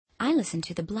I listen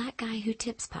to the Black Guy Who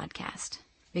Tips podcast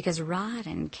because Rod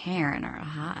and Karen are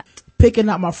hot. Picking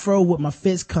out my fro with my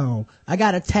fist comb. I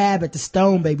got a tab at the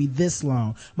Stone Baby this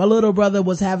long. My little brother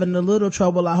was having a little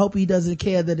trouble. I hope he doesn't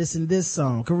care that it's in this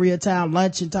song. Koreatown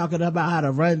luncheon talking about how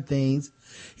to run things.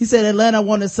 He said Atlanta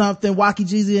wanted something. Wacky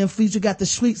Jeezy and Future got the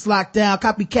streets locked down.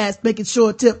 Copycats making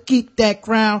sure Tip keep that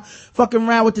crown. Fucking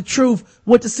around with the truth.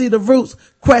 Went to see the Roots.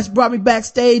 Quest brought me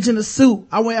backstage in a suit.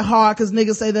 I went hard cause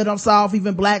niggas say that I'm soft.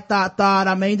 Even Black thought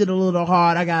I made it a little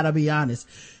hard. I gotta be honest.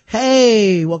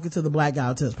 Hey, welcome to the Black Guy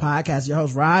Who Tips podcast. Your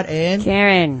host Rod and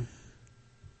Karen.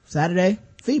 Saturday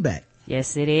feedback.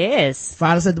 Yes, it is.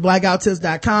 Find us at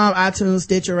theblackouttips.com, iTunes,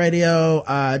 Stitcher Radio.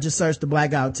 Just search the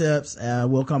Blackout Tips.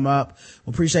 We'll come up.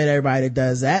 We appreciate everybody that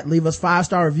does that. Leave us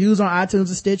 5-star reviews on iTunes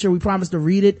and Stitcher. We promise to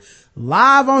read it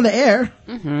live on the air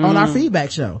on our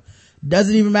feedback show.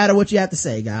 Doesn't even matter what you have to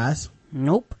say, guys.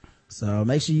 Nope. So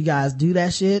make sure you guys do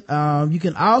that shit. You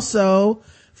can also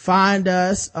find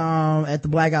us, at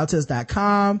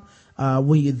theblackouttips.com.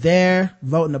 When you're there,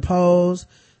 vote in the polls.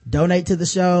 Donate to the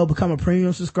show, become a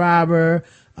premium subscriber,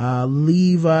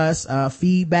 leave us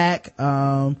feedback.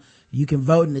 You can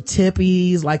vote in the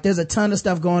tippies. Like, there's a ton of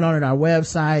stuff going on at our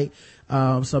website.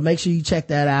 So make sure you check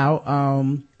that out.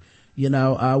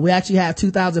 We actually have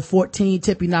 2014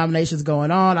 tippy nominations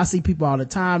going on. I see people all the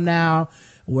time now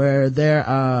where they're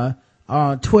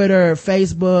on Twitter,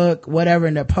 Facebook, whatever,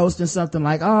 and they're posting something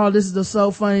like, oh, this is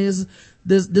so funny,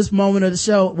 this moment of the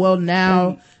show. Well,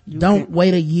 now don't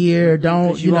wait a year.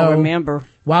 Don't, you won't remember.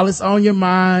 While it's on your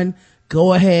mind,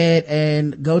 go ahead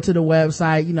and go to the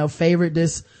website, favorite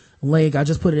this link. I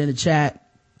just put it in the chat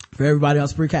for everybody on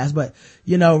Spreecast. But,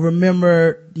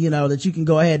 remember, that you can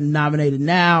go ahead and nominate it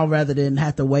now rather than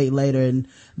have to wait later and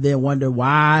then wonder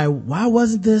why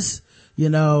wasn't this,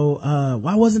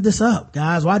 why wasn't this up,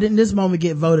 guys? Why didn't this moment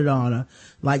get voted on?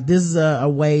 Like, this is a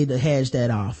way to hedge that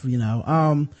off,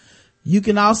 You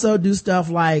can also do stuff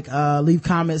like, leave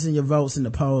comments in your votes in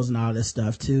the polls and all this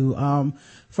stuff too.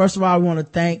 First of all, we want to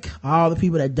thank all the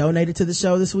people that donated to the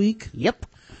show this week. Yep.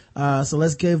 So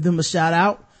let's give them a shout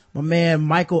out. My man,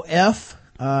 Michael F.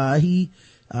 He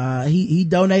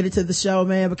donated to the show,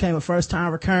 man, became a first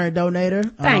time recurring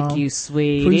donator. Thank you,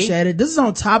 sweetie. Appreciate it. This is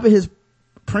on top of his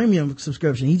premium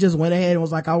subscription. He just went ahead and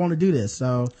was like, I want to do this.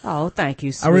 So. Oh, thank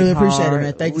you, sweetheart. I really appreciate it,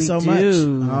 man. Thank you so much.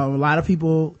 A lot of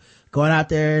people going out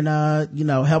there and,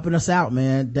 helping us out,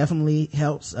 man. Definitely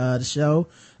helps, the show.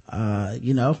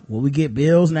 When we get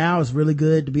bills now, it's really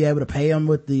good to be able to pay them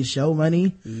with the show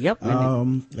money. Yep.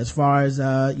 As far as,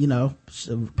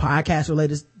 podcast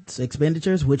related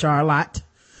expenditures, which are a lot.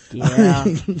 Yeah.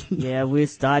 Yeah, we're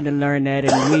starting to learn that.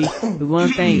 And we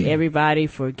want to thank everybody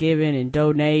for giving and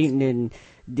donating, and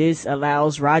this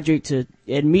allows Roderick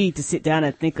and me to sit down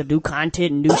and think of new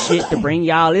content and new shit to bring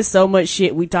y'all. There's so much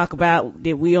shit we talk about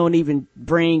that we don't even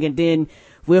bring, and then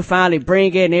we'll finally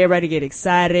bring it and everybody get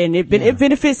excited, and it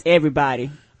benefits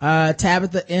everybody.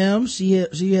 Tabitha M, she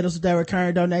hit us with that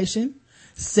recurring donation.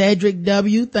 Cedric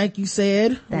W, thank you,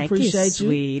 Ced. Thank Appreciate you,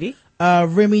 sweetie.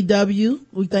 Remy W,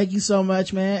 we thank you so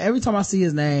much, man. Every time I see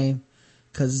his name,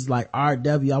 cause it's like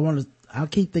RW, I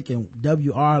keep thinking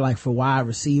WR like for wide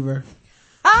receiver.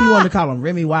 He wanted to call him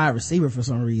Remy wide receiver for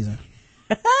some reason.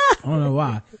 I don't know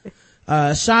why.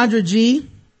 Chandra G.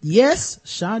 Yes,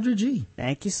 Chandra G.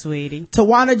 Thank you, sweetie.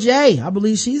 Tawana J. I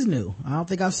believe she's new. I don't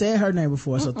think I've said her name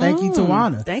before. So thank you,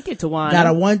 Tawana. Thank you, Tawana. Got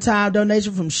a one-time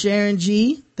donation from Sharon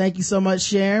G. Thank you so much,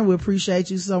 Sharon. We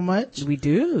appreciate you so much. We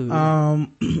do.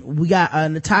 We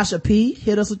got Natasha P.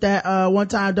 hit us with that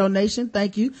one-time donation.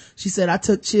 Thank you. She said, I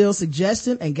took Chill's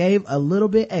suggestion and gave a little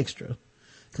bit extra.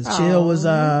 Cause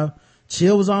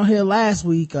Chill was on here last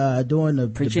week, doing the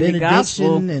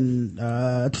benediction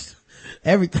and,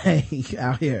 everything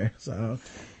out here. So,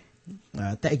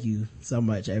 thank you so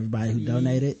much, everybody who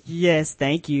donated. Yes,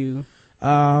 thank you.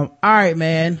 All right,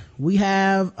 man. We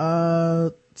have,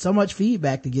 so much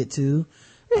feedback to get to.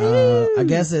 I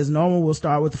guess as normal, we'll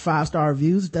start with the 5-star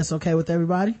reviews, if that's okay with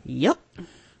everybody. Yep.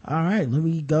 All right. Let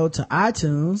me go to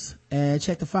iTunes and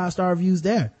check the 5-star reviews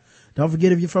there. Don't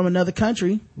forget, if you're from another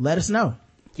country, let us know.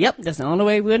 Yep, that's the only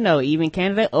way we'll know, even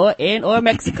Canada or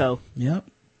Mexico. Yep.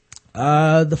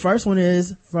 The first one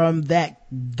is from that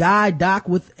guy Doc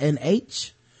with an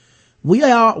H. We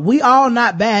all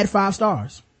not bad, 5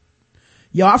 stars.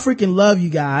 Yo, I freaking love you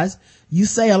guys. You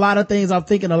say a lot of things I'm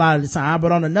thinking a lot of the time,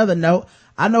 but on another note,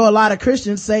 I know a lot of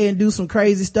Christians say and do some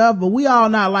crazy stuff, but we all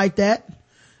not like that.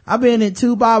 I've been in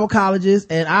 2 Bible colleges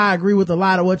and I agree with a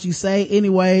lot of what you say.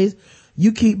 Anyways,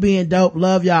 you keep being dope.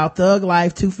 Love y'all. Thug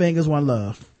life, 2 fingers, 1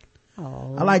 love.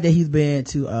 Oh. I like that he's been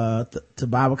to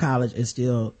Bible college and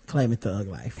still claiming thug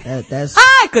life. That's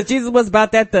Cause Jesus was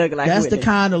about that thug life. that's the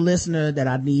kind of listener that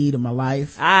I need in my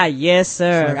life. Yes,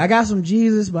 sir. Like, I got some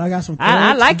Jesus, but I got some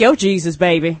I like your Jesus,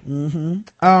 baby.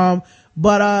 But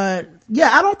yeah,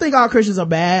 I don't think all Christians are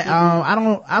bad.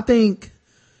 I think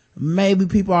maybe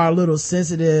people are a little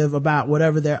sensitive about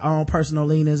whatever their own personal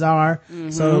leanings are.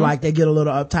 So like they get a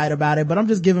little uptight about it, but I'm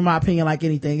just giving my opinion like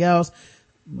anything else.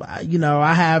 You know,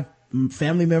 I have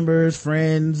family members,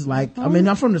 friends, like, I mean,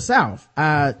 I'm from the South.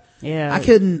 I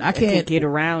can't get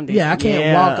around it. Yeah, I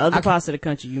can't walk. Other parts of the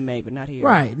country you may, but not here.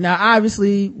 Right. Now,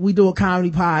 obviously, we do a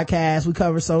comedy podcast. We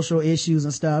cover social issues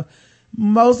and stuff.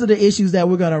 Most of the issues that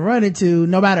we're going to run into,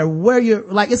 no matter where you're,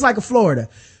 like, it's like a Florida.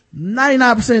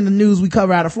 99% of the news we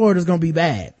cover out of Florida is going to be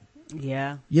bad.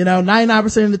 Yeah. You know,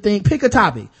 99% of the thing, pick a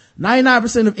topic.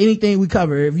 99% of anything we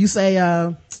cover. If you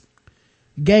say,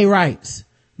 gay rights,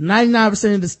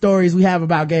 99% of the stories we have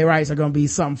about gay rights are going to be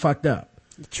something fucked up.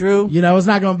 True. You know, it's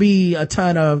not going to be a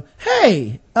ton of,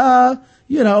 hey,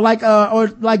 you know, like, or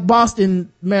like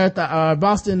Boston Marathon,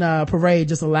 Boston, parade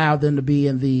just allowed them to be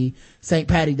in the St.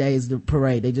 Patty Days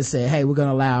parade. They just said, hey, we're going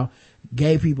to allow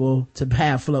gay people to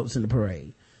have floats in the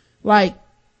parade. Like,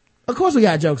 of course we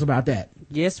got jokes about that.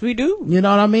 Yes, we do. You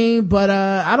know what I mean? But,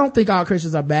 I don't think all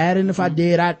Christians are bad. And if I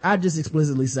did, I'd just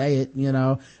explicitly say it, you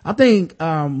know. I think,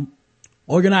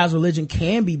 organized religion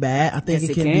can be bad. I think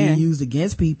it can be used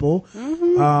against people.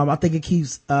 I think it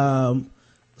keeps,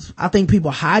 I think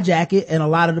people hijack it, and a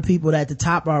lot of the people at the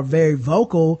top are very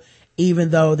vocal,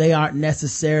 even though they aren't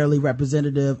necessarily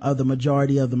representative of the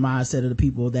majority of the mindset of the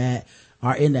people that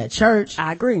are in that church.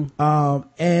 I agree.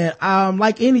 And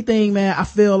like anything, man, I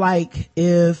feel like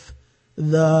if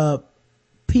the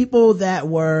people that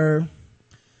were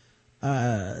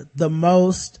the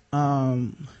most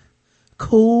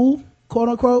cool, quote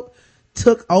unquote,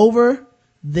 took over,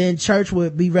 then church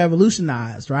would be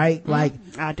revolutionized, right? Like,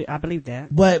 I believe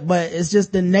that. But it's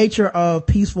just the nature of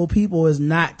peaceful people is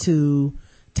not to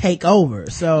take over.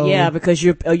 So yeah, because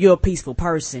you're a peaceful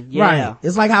person. Yeah. Right.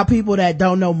 It's like how people that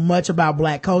don't know much about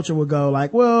black culture would go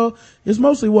like, well, it's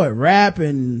mostly what, rap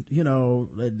and, you know,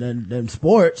 and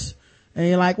sports. And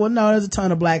you're like, well, no, there's a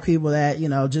ton of black people that, you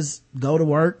know, just go to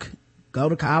work, go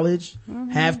to college,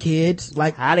 have kids,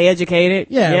 like highly educated.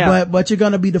 Yeah. But you're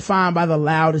going to be defined by the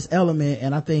loudest element.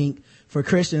 And I think for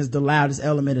Christians, the loudest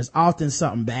element is often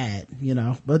something bad, you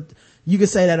know, but you can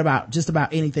say that about just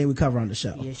about anything we cover on the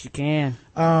show. Yes, you can.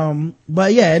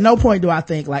 But yeah, at no point do I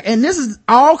think like, and this is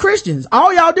all Christians,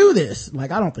 all y'all do this.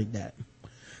 Like, I don't think that.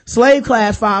 Slave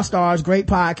Class, 5 stars, great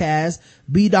podcast.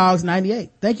 B-Dogs 98.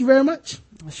 Thank you very much.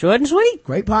 Short and sweet.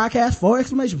 Great podcast, 4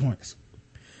 exclamation points.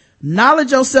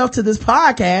 Knowledge yourself to this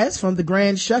podcast from the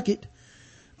Grand Shucket.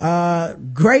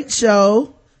 Great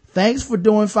show. Thanks for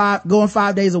going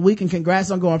 5 days a week, and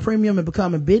congrats on going premium and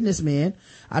becoming businessmen.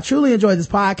 I truly enjoy this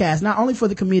podcast, not only for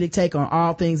the comedic take on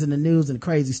all things in the news and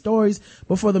crazy stories,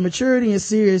 but for the maturity and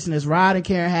seriousness Rod and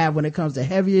Karen have when it comes to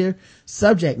heavier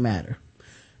subject matter.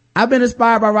 I've been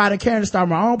inspired by Rod and Karen to start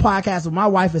my own podcast with my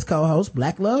wife as co-host.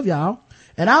 Black love, y'all.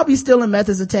 And I'll be stealing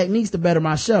methods and techniques to better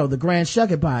my show, the Grand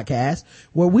Shucket Podcast,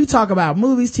 where we talk about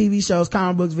movies, TV shows,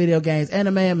 comic books, video games,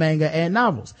 anime and manga, and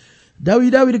novels.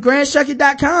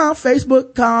 www.grandshucket.com,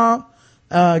 Facebook.com,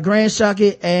 Grand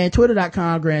Shucket, and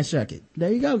Twitter.com, Grand Shucket.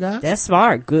 There you go, guys. That's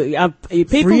smart. Good.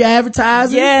 People, free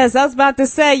advertising. Yes, I was about to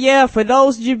say, yeah, for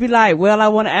those you be like, well, I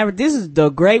want to advertise. This is the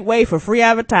great way for free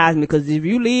advertising, because if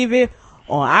you leave it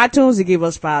on iTunes and give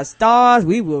us 5 stars,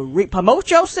 we will promote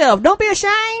yourself. Don't be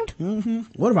ashamed.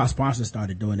 What if our sponsors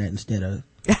started doing that instead of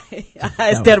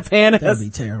paying us? That'd be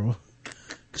terrible.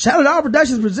 Shout Out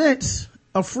Productions presents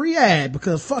a free ad,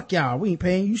 because fuck y'all, we ain't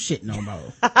paying you shit no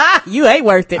more. You ain't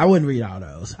worth it. I wouldn't read all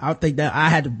those. I think that I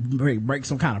had to break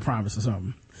some kind of promise or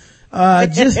something.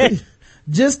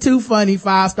 Just too funny,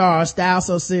 5 stars. Style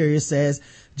So Serious says,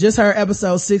 just heard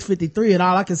episode 653, and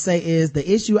all I can say is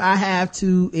the issue I have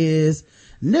is,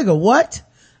 nigga, what?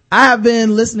 I have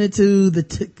been listening to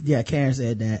yeah, Karen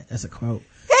said that. That's a quote.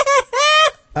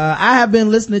 I have been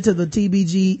listening to the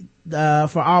TBG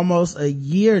for almost a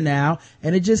year now,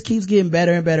 and it just keeps getting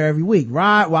better and better every week.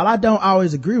 Rod, while I don't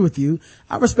always agree with you,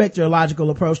 I respect your logical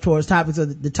approach towards topics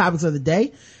of the topics of the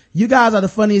day. You guys are the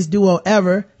funniest duo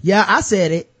ever. Yeah, I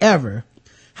said it, ever.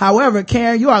 However,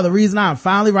 Karen, you are the reason I'm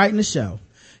finally writing the show.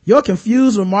 Your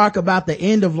confused remark about the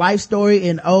end of life story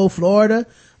in old Florida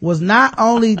was not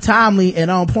only timely and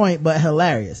on point, but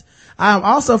hilarious. I am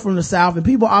also from the South, and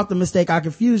people often mistake our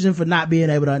confusion for not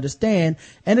being able to understand.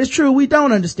 And it's true, we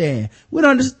don't understand. We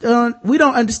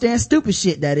don't understand stupid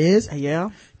shit, that is.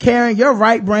 Yeah. Karen, your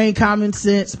right brain, common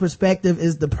sense perspective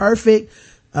is the perfect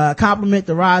compliment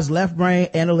the Rod's left brain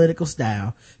analytical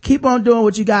style. Keep on doing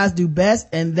what you guys do best,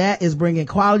 and that is bringing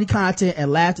quality content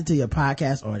and laughter to your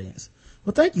podcast audience.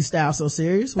 Well, thank you, Style So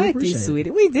Serious. We Thank you, appreciate it. sweetie.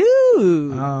 We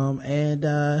do.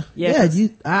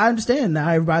 I understand now.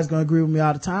 Everybody's gonna agree with me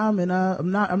all the time, and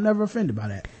I'm never offended by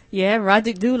that. Yeah,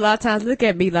 Roger do a lot of times look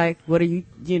at me like, what are you,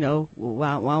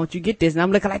 why don't you get this? And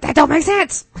I'm looking like, that don't make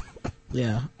sense.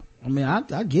 Yeah. I mean, I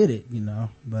get it,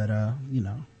 but,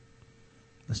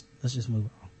 let's just move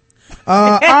on.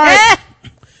 All right.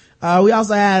 We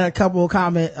also had a couple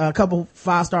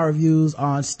 5-star reviews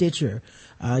on Stitcher.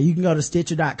 You can go to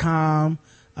Stitcher.com,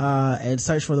 and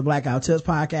search for the Blackout Tips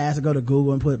podcast, or go to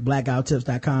Google and put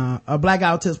blackouttips.com or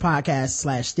Blackout Tips podcast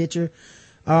 /Stitcher.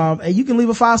 And you can leave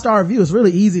a 5-star review. It's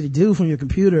really easy to do from your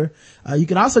computer. You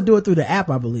can also do it through the app,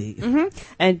 I believe. Mm-hmm.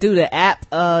 And through the app,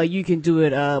 you can do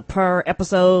it, per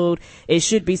episode. It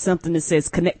should be something that says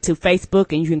connect to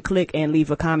Facebook, and you can click and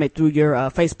leave a comment through your,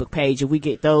 Facebook page, and we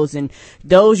get those, and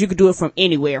those you can do it from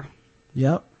anywhere.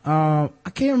 Yep. I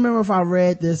can't remember if I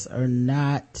read this or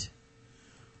not.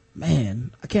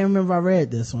 Man, I can't remember if I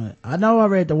read this one. I know I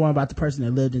read the one about the person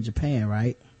that lived in Japan,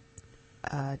 right?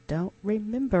 I don't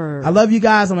remember. I love you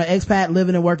guys. I'm an expat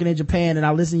living and working in Japan, and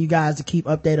I listen to you guys to keep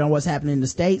updated on what's happening in the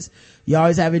States. You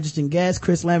always have interesting guests.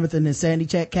 Chris Lambert and Sandy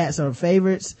Check Cats are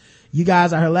favorites. You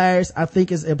guys are hilarious. I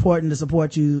think it's important to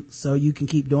support you so you can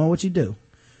keep doing what you do.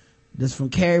 This from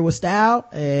Carrie with Style,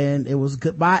 and it was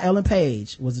Goodbye Ellen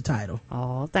Page was the title.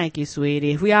 Oh, thank you,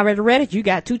 sweetie. If we already read it, you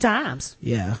got 2 times.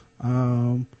 Yeah.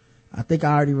 I think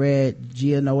I already read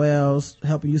Gia Noel's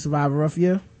Helping You Survive a Rough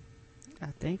Year. I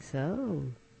think so.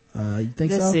 You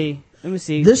think so? Let's see. Let me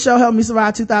see. This show helped me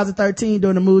survive 2013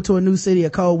 during the move to a new city, a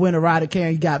cold winter. Ryder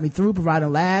Karen, you got me through,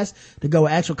 providing laughs to go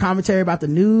with actual commentary about the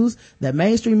news that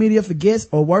mainstream media forgets,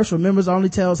 or worse, remembers only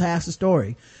tells half the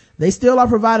story. They still are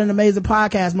providing amazing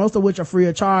podcasts, most of which are free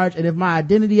of charge. And if my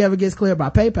identity ever gets cleared by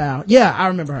PayPal, yeah, I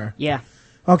remember her. Yeah.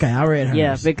 Okay, I read her.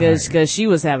 Yeah, because she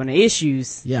was having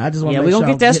issues. Yeah, I just want to we're going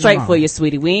to get that straight for you,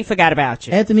 sweetie. We ain't forgot about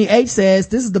you. Anthony H says,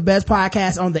 this is the best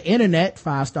podcast on the internet.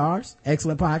 5 stars.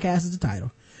 Excellent podcast is the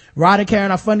title. Rod and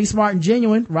Karen are funny, smart, and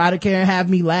genuine. Rod and Karen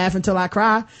have me laugh until I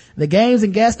cry. The games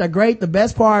and guests are great. The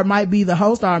best part might be the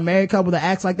host are a married couple that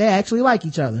acts like they actually like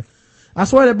each other. I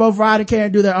swear that both Rod and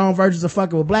Karen do their own versions of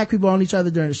fucking with black people on each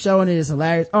other during the show, and it is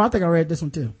hilarious. Oh, I think I read this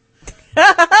one too.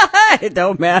 It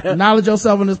don't matter. Knowledge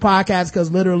yourself on this podcast,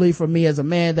 because literally for me as a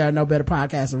man, there are no better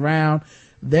podcasts around.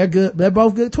 They're good. They're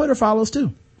both good Twitter follows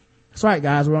too. That's right,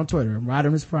 guys. We're on Twitter.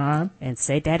 Rodimus Prime. And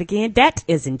say that again. That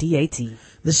is in DAT.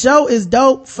 The show is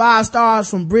dope. 5 stars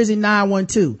from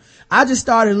Brizzy912. I just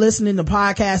started listening to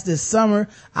podcasts this summer.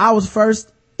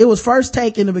 It was first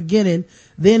take in the beginning,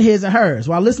 then His and Hers.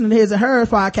 While listening to His and Hers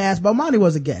podcast, Bomani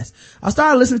was a guest. I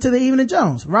started listening to the Evening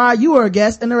Jones. Rod, you were a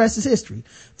guest, and the rest is history.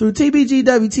 Through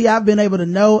TBGWT, I've been able to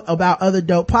know about other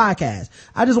dope podcasts.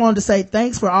 I just wanted to say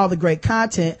thanks for all the great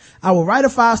content. I will write a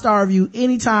 5-star review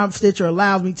anytime Stitcher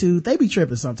allows me to. They be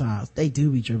tripping sometimes. They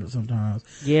do be tripping sometimes.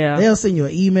 Yeah. They'll send you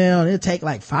an email, and it'll take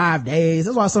like 5 days.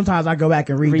 That's why sometimes I go back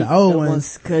and read the old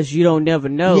ones. Cause you don't never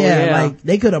know. Yeah, like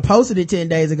they could have posted it 10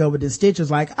 days ago, but then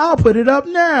Stitcher's like, I'll put it up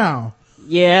now.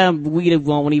 Yeah, we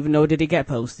won't even know that it got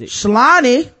posted.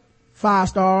 Shalani, 5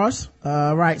 stars,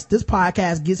 writes, this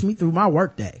podcast gets me through my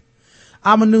workday.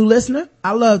 I'm a new listener.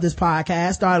 I love this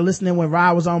podcast. Started listening when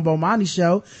Rod was on Bomani's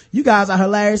show. You guys are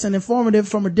hilarious and informative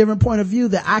from a different point of view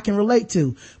that I can relate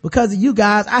to. Because of you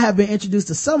guys, I have been introduced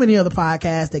to so many other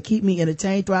podcasts that keep me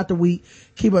entertained throughout the week.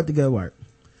 Keep up the good work.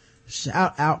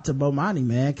 Shout out to Bomani,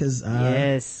 man, cause,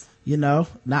 yes. Not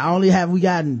only have we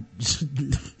gotten,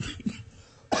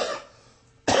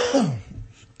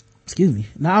 excuse me,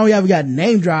 not only have we got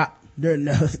name drop during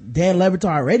the Dan Le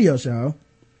Batard radio show,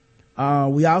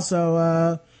 we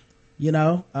also,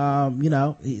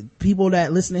 people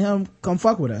that listen to him come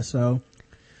fuck with us. So,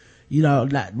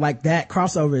 like that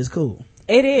crossover is cool.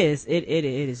 It is. It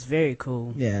is very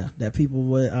cool. Yeah, that people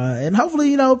would, and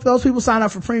hopefully, those people sign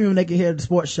up for premium, they can hear the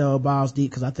sports show Balls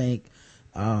Deep, cause I think,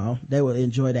 they would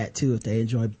enjoy that too if they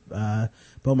enjoy,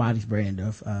 Bomani's brand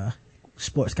of,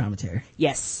 sports commentary.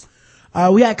 Yes.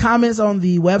 We had comments on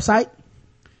the website,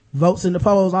 votes in the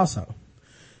polls also.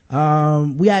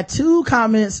 We had 2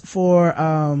 comments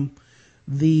for,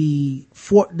 the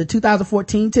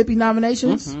 2014 Tippy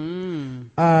nominations.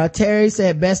 Mm-hmm. Terry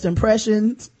said best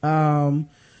impressions. When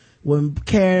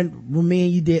me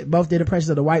and you both did impressions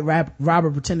of the white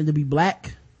robber pretending to be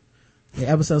black in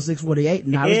episode 648,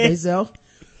 Knowledge They Sell.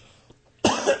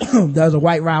 There was a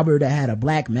white robber that had a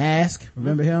black mask.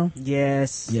 Remember him?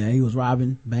 Yes. Yeah, he was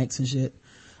robbing banks and shit.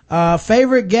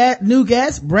 Favorite new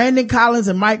guests, Brandon Collins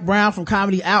and Mike Brown from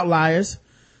Comedy Outliers.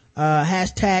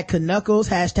 Hashtag Canuckles,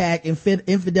 hashtag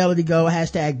Infidelity Go,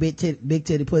 hashtag Big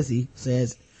Titty Pussy,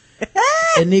 says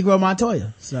Negro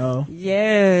Montoya. So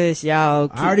yes, y'all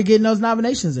already getting those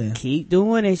nominations in. Keep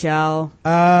doing it, y'all.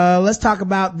 Let's talk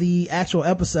about the actual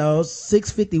episodes.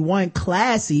 651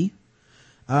 Classy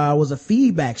was a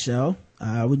feedback show.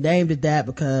 We named it that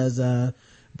because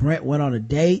Brent went on a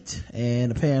date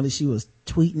and apparently she was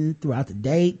tweeting throughout the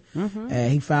date,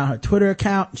 and he found her Twitter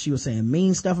account and she was saying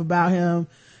mean stuff about him,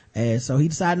 and so he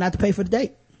decided not to pay for the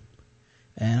date.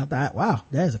 And I thought, wow,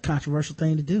 that is a controversial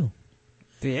thing to do.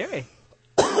 Very.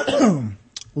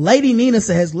 Lady Nina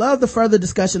says, love the further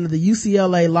discussion of the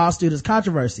UCLA law students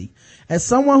controversy. As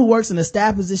someone who works in a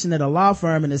staff position at a law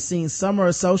firm and has seen summer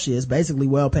associates, basically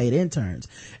well-paid interns,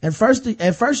 and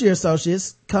first-year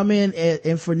associates come in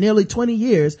and for nearly 20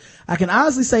 years, I can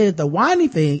honestly say that the whining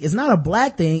thing is not a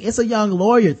black thing, it's a young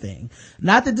lawyer thing.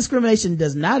 Not that discrimination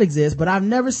does not exist, but I've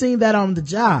never seen that on the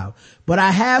job. But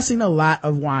I have seen a lot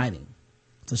of whining.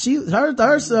 So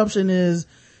her assumption is,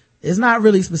 it's not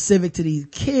really specific to these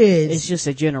kids. It's just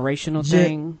a generational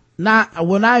thing. Not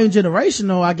even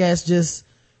generational, I guess, just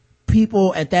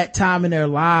people at that time in their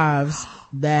lives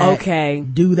that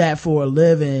do that for a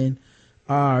living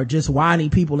are just whiny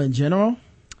people in general.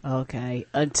 Okay.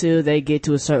 Until they get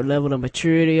to a certain level of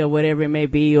maturity or whatever it may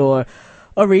be, or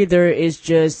either it's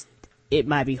just, it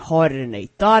might be harder than they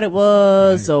thought it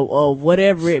was, right, or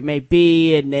whatever it may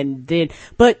be. And then,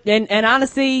 and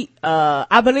honestly,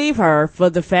 I believe her for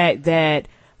the fact that,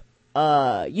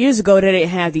 years ago they didn't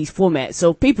have these formats.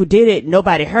 So people did it,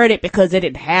 nobody heard it because they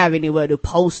didn't have anywhere to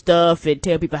post stuff and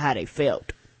tell people how they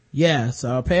felt. Yeah.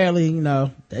 So apparently,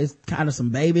 there's kind of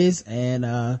some babies and,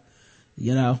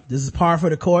 this is par for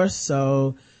the course.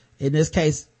 So in this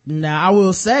case, now I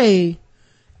will say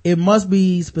it must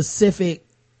be specific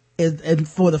and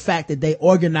for the fact that they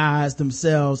organized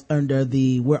themselves under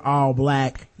the we're all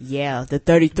black. Yeah. The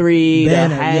 33,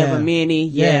 banner, the however many.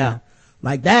 Yeah.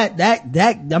 Like that,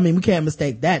 I mean, we can't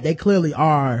mistake that. They clearly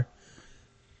are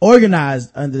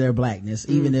organized under their blackness,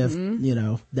 even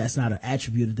if, that's not an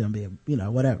attribute of them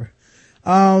being, whatever.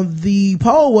 The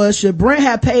poll was, should Brent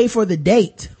have paid for the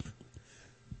date?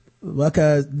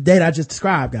 Because the date I just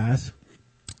described, guys.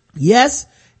 Yes,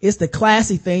 it's the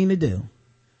classy thing to do.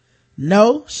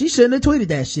 No, she shouldn't have tweeted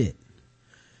that shit.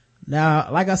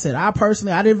 Now, like I said, I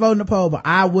didn't vote in the poll, but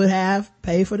I would have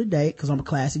paid for the date because I'm a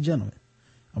classy gentleman.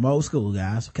 I'm old school,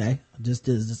 guys. Okay.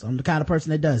 I'm the kind of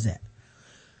person that does that.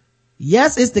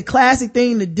 Yes, it's the classy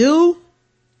thing to do.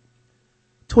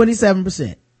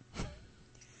 27%.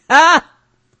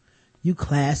 You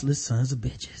classless sons of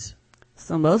bitches.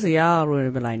 So most of y'all would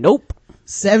have been like, nope.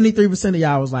 73% of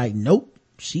y'all was like, nope,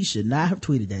 she should not have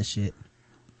tweeted that shit.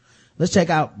 Let's check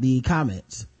out the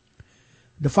comments.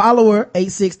 The follower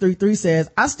 8633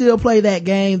 says, I still play that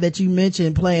game that you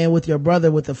mentioned playing with your brother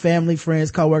with the family,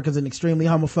 friends, coworkers, and extremely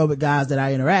homophobic guys that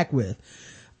I interact with.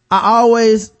 I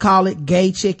always call it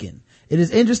gay chicken. It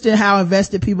is interesting how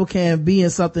invested people can be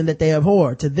in something that they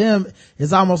abhor. To them,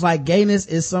 it's almost like gayness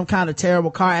is some kind of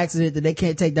terrible car accident that they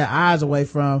can't take their eyes away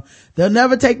from. They'll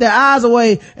never take their eyes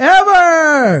away,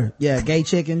 ever! Yeah, gay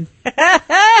chicken.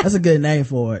 That's a good name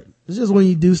for it. It's just when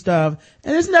you do stuff,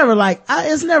 and it's never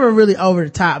it's never really over the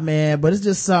top, man, but it's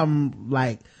just something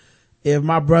like, if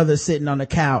my brother's sitting on the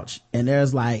couch and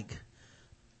there's like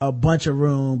a bunch of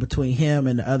room between him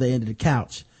and the other end of the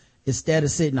couch, instead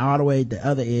of sitting all the way at the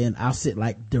other end, I'll sit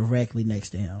like directly next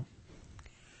to him.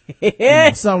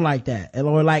 Something like that.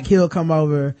 Or like he'll come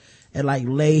over and like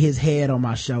lay his head on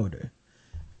my shoulder.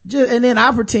 And then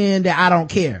I pretend that I don't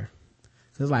care.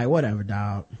 So it's like, whatever,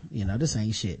 dog. This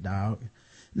ain't shit, dog.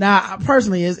 Now,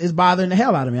 personally, it's bothering the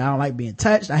hell out of me. I don't like being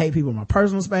touched. I hate people in my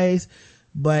personal space.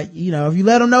 But, if you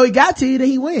let him know he got to you, then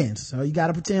he wins. So you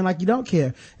gotta pretend like you don't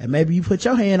care. And maybe you put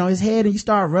your hand on his head and you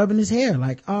start rubbing his hair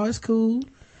like, oh, it's cool.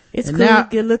 It's and cool. Now,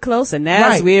 get a little closer.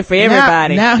 Now it's weird for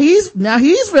everybody. Now he's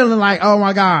feeling like, oh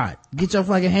my God, get your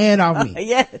fucking hand off me.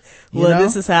 Yeah. Well,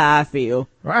 this is how I feel.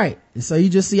 Right. And so you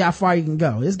just see how far you can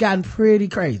go. It's gotten pretty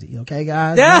crazy. Okay,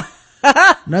 guys?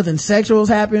 Nothing sexual's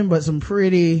happened, but some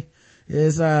pretty,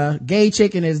 gay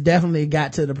chicken has definitely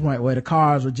got to the point where the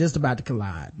cars were just about to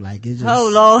collide. Like it just. Oh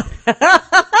Lord.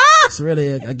 It's really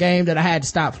a game that I had to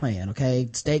stop playing. Okay.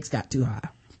 Stakes got too high.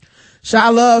 Shy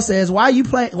Love says, why you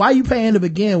paying to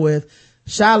begin with?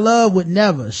 Shy Love would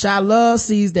never. Shy Love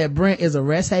sees that Brent is a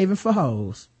rest haven for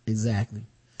hoes. Exactly.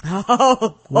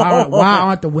 Why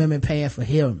aren't the women paying for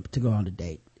him to go on the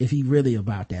date if he really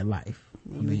about that life?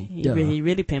 I mean, he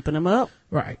really pimping them up.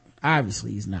 Right.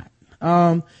 Obviously he's not.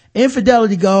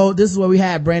 Infidelity Gold. This is where we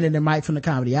had Brandon and Mike from the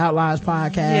Comedy Outlaws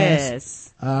podcast.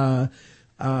 Yes.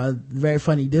 Very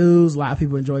funny dudes. A lot of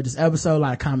people enjoyed this episode. A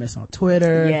lot of comments on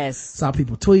Twitter. Yes. Saw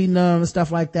people tweeting them and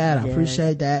stuff like that. I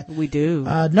appreciate that. We do.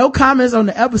 No comments on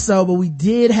the episode, but we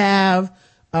did have,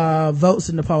 votes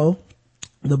in the poll.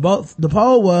 The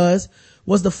poll was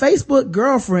the Facebook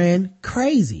girlfriend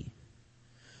crazy?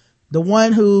 The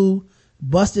one who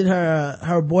busted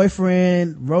her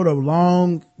boyfriend, wrote a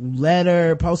long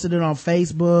letter, posted it on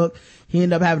Facebook. He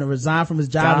ended up having to resign from his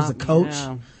job as a coach.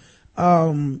 Yeah.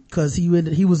 Cause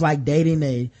he was like dating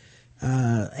a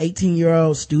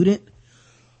 18-year-old student.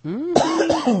 And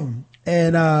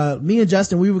me and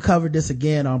Justin, we recovered this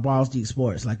again on Balls Deep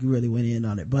Sports. Like we really went in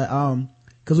on it, but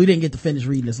cause we didn't get to finish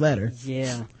reading this letter.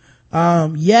 Yeah.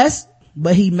 Yes,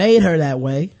 but he made her that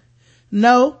way.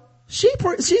 No, she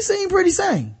seemed pretty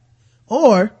sane.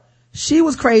 Or she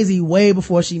was crazy way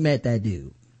before she met that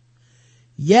dude.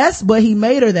 Yes, but he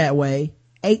made her that way.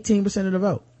 18% of the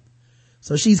vote.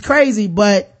 So she's crazy,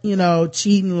 but,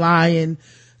 cheating, lying,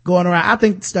 going around. I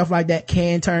think stuff like that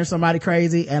can turn somebody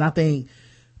crazy, and I think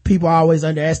people always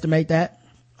underestimate that.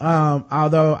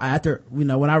 Although after,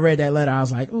 when I read that letter, I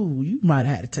was like, ooh, you might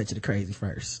have had a touch of the crazy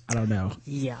first. I don't know.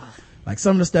 Yeah. Like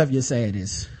some of the stuff you're saying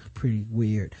is pretty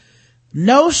weird.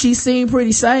 No, she seemed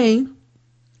pretty sane.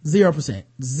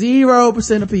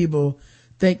 0% of people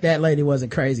think that lady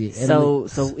wasn't crazy. So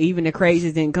even the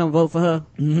crazies didn't come vote for her?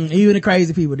 Mm-hmm. Even the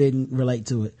crazy people didn't relate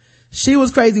to it. She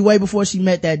was crazy way before she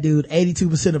met that dude.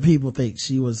 82% of people think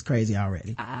she was crazy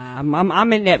already.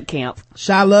 I'm in that camp.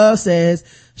 Shy Love says,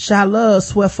 Shy Love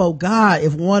swear for God,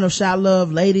 if one of Shy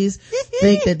Love ladies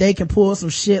think that they can pull some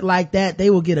shit like that,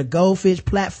 they will get a goldfish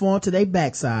platform to their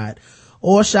backside.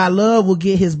 Or Shy Love will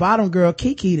get his bottom girl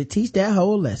Kiki to teach that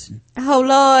whole lesson. Oh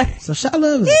Lord. So Shy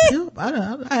Love is a pimp.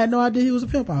 I had no idea he was a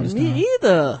pimp all this time. Me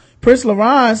either. Prince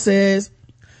Laron says,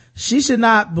 she should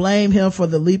not blame him for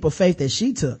the leap of faith that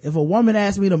she took. If a woman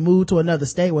asked me to move to another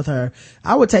state with her,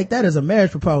 I would take that as a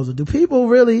marriage proposal. Do people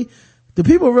realize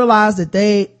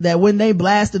that when they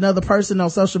blast another person on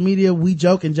social media, we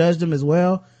joke and judge them as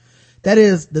well? That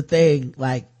is the thing.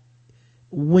 Like,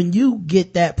 when you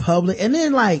get that public, and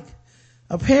then like,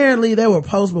 apparently there were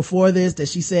posts before this that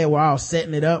she said were all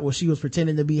setting it up, where she was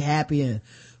pretending to be happy and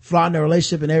flaunting the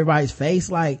relationship in everybody's face.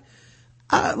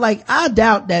 I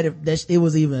doubt that it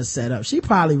was even a setup. She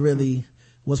probably really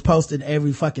was posting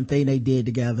every fucking thing they did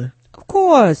together. Of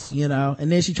course.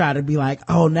 And then she tried to be like,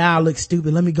 oh, now I look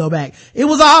stupid. Let me go back. It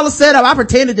was all a setup. I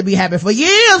pretended to be happy for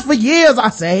years, I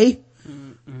say.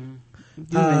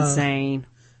 You're insane.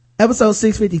 Episode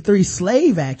 653,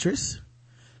 Slave Actress.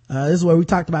 This is where we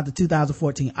talked about the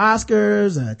 2014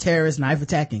 Oscars, terrorist knife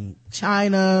attack in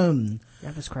China.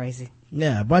 That was crazy.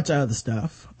 Yeah, a bunch of other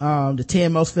stuff. The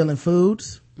 10 most filling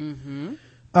foods. Mm-hmm.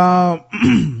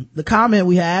 The comment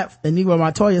we have, Enigma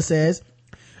Montoya says,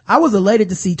 I was elated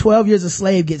to see 12 Years a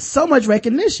Slave get so much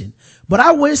recognition, but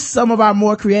I wish some of our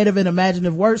more creative and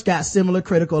imaginative works got similar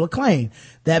critical acclaim.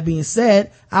 That being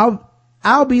said,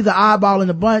 I'll be the oddball in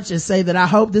the bunch and say that I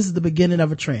hope this is the beginning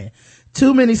of a trend.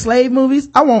 Too many slave movies?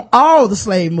 I want all the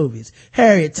slave movies.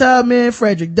 Harriet Tubman,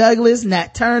 Frederick Douglass,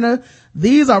 Nat Turner.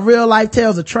 These are real life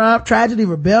tales of triumph, tragedy,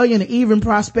 rebellion, and even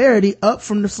prosperity up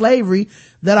from the slavery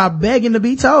that are begging to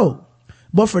be told.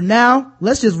 But for now,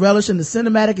 let's just relish in the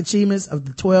cinematic achievements of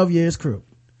the 12 Years crew.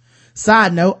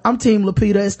 Side note, I'm Team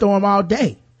Lupita and Storm all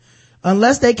day.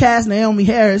 Unless they cast Naomi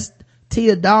Harris,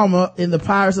 Tia Dalma in the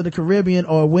Pirates of the Caribbean,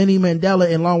 or Winnie Mandela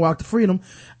in Long Walk to Freedom,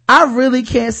 I really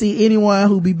can't see anyone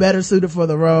who'd be better suited for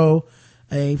the role.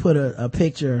 And he put a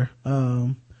picture,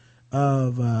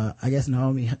 of I guess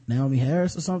Naomi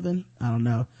Harris or something. I don't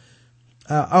know.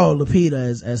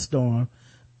 Lupita as Storm.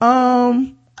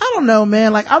 I don't know,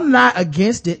 man. Like, I'm not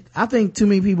against it. I think too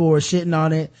many people were shitting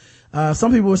on it.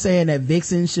 Some people were saying that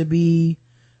Vixen should be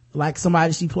like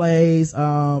somebody she plays.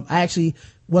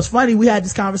 What's funny, we had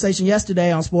this conversation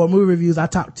yesterday on Sport Movie Reviews. I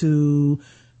talked to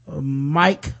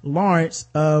Mike Lawrence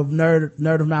of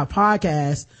Nerd of Mouth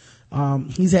podcast.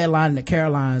 He's headlining at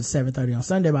Caroline's 7:30 on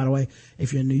Sunday, by the way.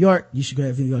 If you're in New York, you should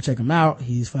go check him out.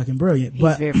 He's fucking brilliant.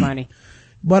 He's very funny.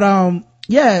 But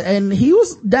yeah, and he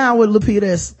was down with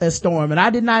Lupita as Storm, and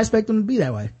I did not expect him to be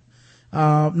that way.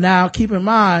 Now keep in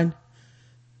mind,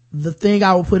 the thing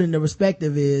I will put into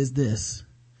perspective is this.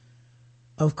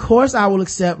 Of course I will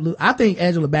accept, I think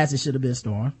Angela Bassett should have been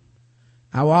Storm.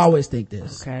 I will always think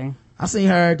this. Okay. I seen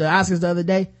her at the Oscars the other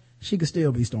day. She could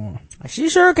still be Storm. She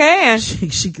sure can.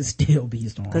 She could still be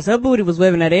Storm. Cause her booty was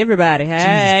waving at everybody.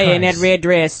 Hey, in that red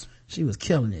dress. She was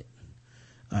killing it.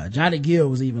 Johnny Gill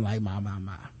was even like, my.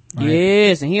 Right?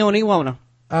 Yes, and he don't even want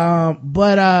her.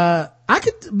 But I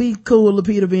could be cool with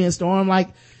Lupita being Storm. Like,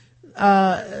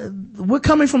 we're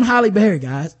coming from Halle Berry,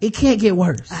 guys. It can't get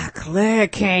worse. Claire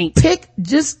can't.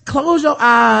 Just close your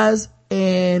eyes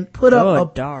and put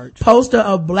up a poster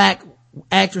of black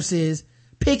actresses.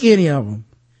 Pick any of them.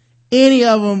 Any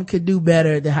of them could do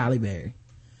better than Halle Berry.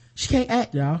 She can't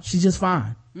act, y'all. She's just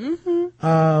fine.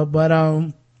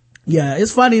 Yeah,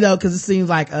 it's funny though, cause it seems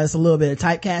like it's a little bit of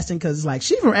typecasting, cause it's like,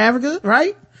 she's from Africa,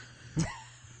 right?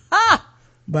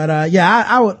 But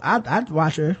yeah, I'd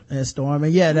watch her as Storm.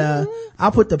 And yeah,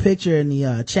 I'll put the picture in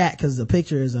the chat, cause the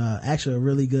picture is actually a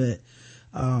really good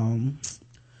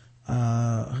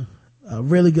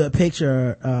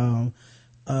picture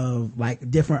of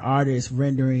like different artists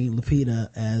rendering Lupita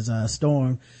as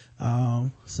Storm.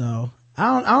 So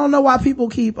I don't know why people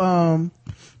keep why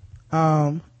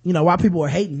people are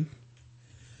hating.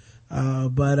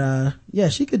 But yeah,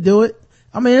 she could do it.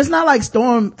 I mean, it's not like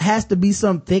Storm has to be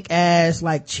some thick ass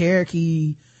like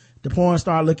Cherokee, the porn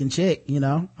star looking chick,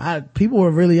 people were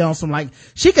really on some like,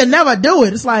 she could never do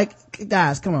it. It's like,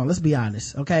 guys, come on, let's be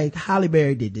honest. Okay. Halle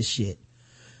Berry did this shit.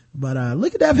 But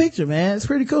look at that picture, man. It's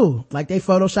pretty cool. Like they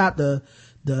photoshopped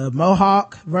the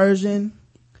Mohawk version.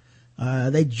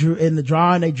 They drew in the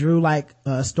drawing, they drew like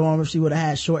Storm if she would have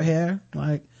had short hair.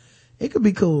 Like, it could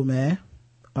be cool, man.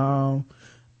 All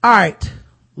right.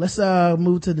 Let's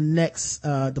move to the next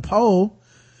the poll.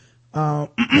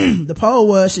 The poll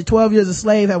was, should 12 Years a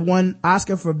Slave have won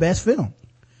Oscar for best film?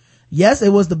 Yes, it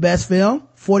was the best film.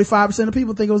 45% of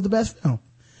people think it was the best film.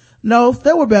 No,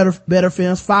 there were better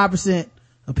films. 5%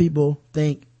 of people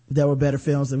think there were better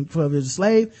films than 12 Years a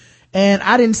Slave. And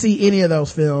I didn't see any of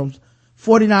those films.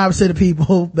 49% of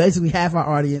people, basically half our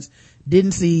audience,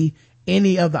 didn't see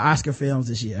any of the Oscar films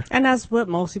this year. And that's what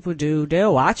most people do.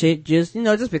 They'll watch it just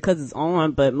because it's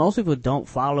on, but most people don't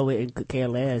follow it and could care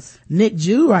less. Nick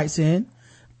Jew writes in,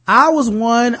 I was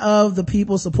one of the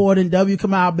people supporting W.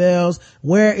 Kamau Bell's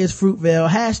Where is Fruitvale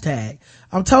hashtag.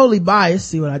 I'm totally biased,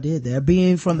 see what I did there,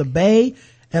 being from the Bay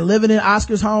and living in the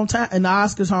Oscars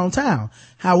hometown.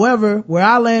 However, where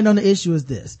I land on the issue is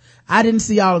this. I didn't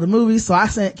see all of the movies, so I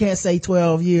can't say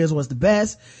 12 Years was the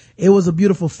best. It was a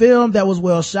beautiful film that was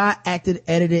well shot, acted,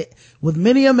 edited, with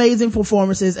many amazing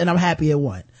performances, and I'm happy it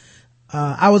won.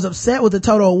 I was upset with the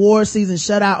total award season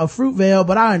shutout of Fruitvale,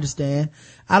 but I understand.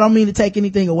 I don't mean to take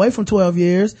anything away from 12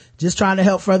 Years, just trying to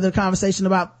help further the conversation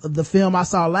about the film I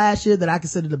saw last year that I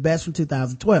consider the best from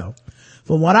 2012.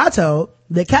 From what I told,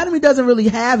 the Academy doesn't really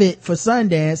have it for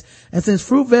Sundance, and since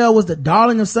Fruitvale was the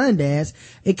darling of Sundance,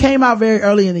 it came out very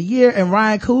early in the year, and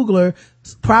Ryan Coogler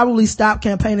probably stopped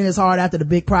campaigning as hard after the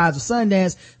big prize of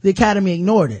Sundance. The Academy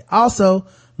ignored it. Also,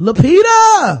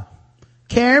 Lupita!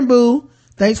 Karen Boo,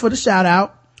 thanks for the shout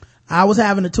out. I was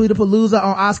having a Tweetapalooza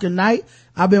on Oscar night.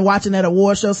 I've been watching that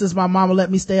award show since my mama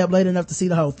let me stay up late enough to see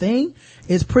the whole thing.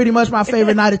 It's pretty much my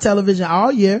favorite night of television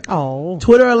all year. Oh.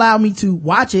 Twitter allowed me to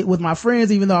watch it with my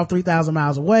friends even though I'm 3,000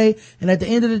 miles away. And at the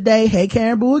end of the day, hey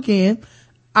Karen Boo again,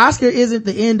 Oscar isn't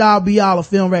the end all be all of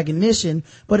film recognition,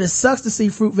 but it sucks to see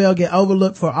Fruitvale get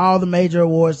overlooked for all the major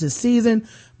awards this season.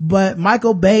 But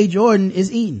Michael Bay Jordan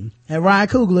is eating and Ryan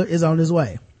Coogler is on his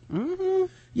way. Mm-hmm.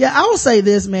 Yeah, I will say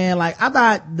this, man. Like, I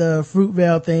thought the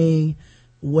Fruitvale thing,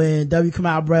 when W.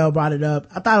 Kamau Bell brought it up,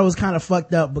 I thought it was kind of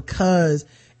fucked up because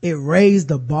it raised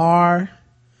the bar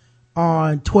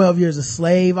on 12 Years a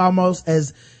Slave almost,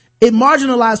 as it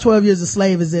marginalized 12 Years a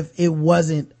Slave as if it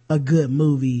wasn't a good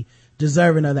movie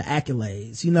deserving of the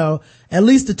accolades. At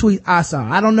least the tweet I saw.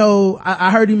 I don't know.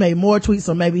 I heard he made more tweets,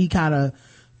 so maybe he kind of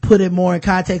put it more in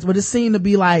context, but it seemed to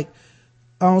be like,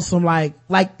 on some like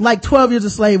 12 Years a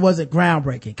Slave wasn't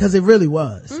groundbreaking, cause it really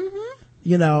was.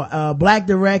 Mm-hmm. Black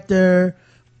director,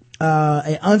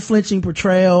 an unflinching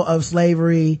portrayal of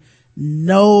slavery,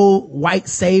 no white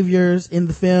saviors in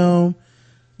the film.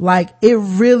 Like, it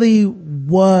really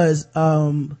was,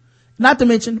 not to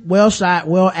mention well shot,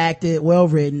 well acted, well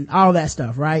written, all that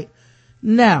stuff, right?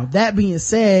 Now, that being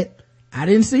said, I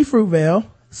didn't see Fruitvale,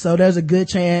 so there's a good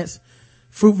chance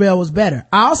Fruitvale was better.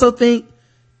 I also think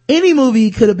any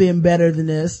movie could have been better than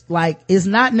this. Like, it's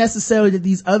not necessarily that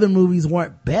these other movies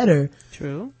weren't better.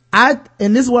 True. And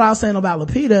this is what I was saying about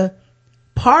Lupita.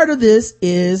 Part of this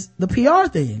is the PR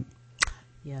thing.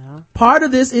 Yeah. Part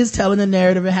of this is telling a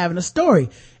narrative and having a story.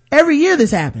 Every year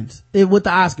this happens with the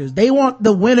Oscars. They want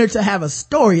the winner to have a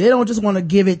story. They don't just want to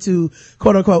give it to,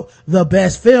 quote unquote, the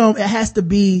best film. It has to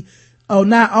be, oh,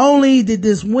 not only did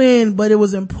this win, but it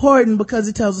was important because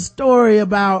it tells a story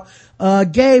about a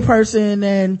gay person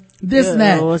and this and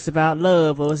that. Or it's about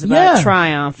love, or it's about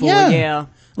triumph. Yeah.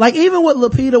 Like, even with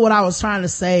Lupita, what I was trying to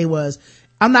say was,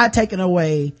 I'm not taking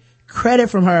away credit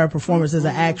from her performance as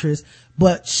an actress,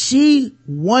 but she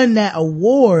won that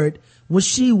award was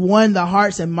she won the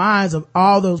hearts and minds of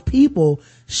all those people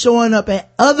showing up at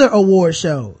other award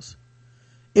shows.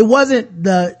 It wasn't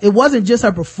just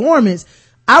her performance.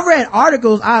 I read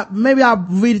articles, maybe I'll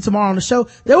read it tomorrow on the show.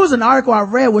 There was an article I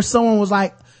read where someone was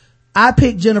like, I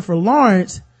picked Jennifer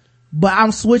Lawrence, but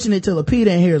I'm switching it to Lupita,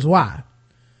 and here's why.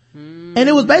 And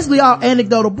it was basically all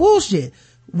anecdotal bullshit.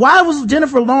 Why was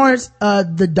Jennifer Lawrence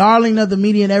the darling of the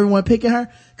media and everyone picking her?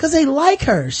 Because they like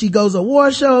her. She goes to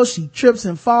award shows, she trips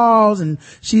and falls, and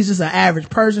she's just an average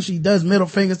person. She does middle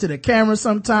fingers to the camera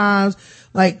sometimes.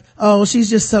 Like, oh, she's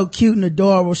just so cute and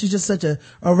adorable. She's just such a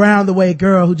around the way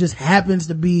girl who just happens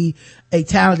to be a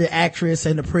talented actress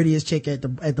and the prettiest chick at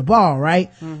the ball,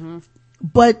 right? Mm-hmm.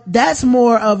 But that's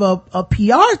more of a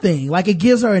PR thing. Like, it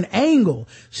gives her an angle.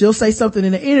 She'll say something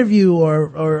in an interview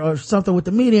or something with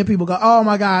the media, and people go, oh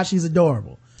my God, she's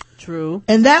adorable. True.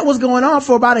 And that was going on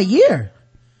for about a year.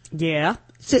 Yeah.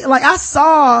 Like, I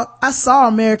saw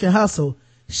American Hustle.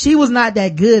 She was not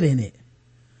that good in it.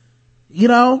 You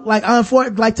know, like,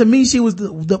 like, to me, she was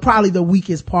the probably the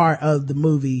weakest part of the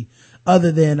movie,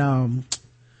 other than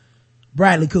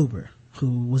Bradley Cooper,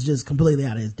 who was just completely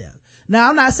out of his depth. Now,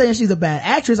 I'm not saying she's a bad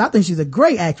actress. I think she's a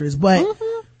great actress, but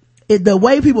the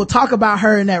way people talk about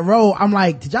her in that role, I'm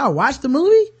like, did y'all watch the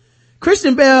movie?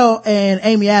 Kristen Bell and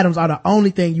Amy Adams are the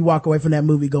only thing you walk away from that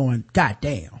movie going, God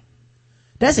damn.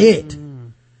 That's it.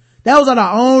 Those are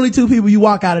the only two people you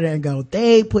walk out of there and go,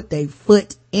 they put their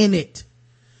foot in it.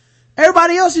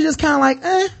 Everybody else, you just kind of like,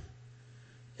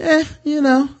 you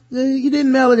know, you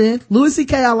didn't mail it in. Louis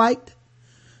C.K. I liked.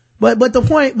 But the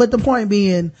point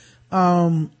being,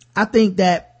 I think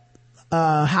that,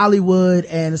 Hollywood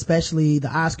and especially the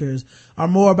Oscars are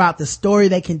more about the story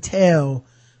they can tell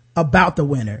about the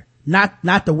winner, not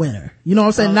the winner. You know what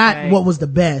I'm saying? Okay. Not what was the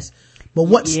best, but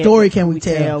what story can we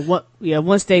tell?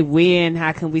 Once they win,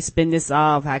 how can we spin this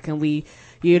off? How can we,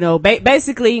 you know,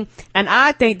 basically, and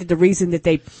I think that the reason that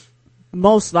they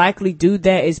most likely do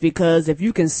that is because if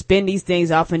you can spin these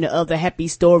things off into other happy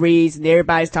stories and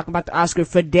everybody's talking about the Oscar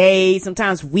for days,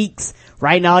 sometimes weeks,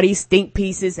 writing all these think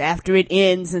pieces after it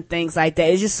ends and things like that.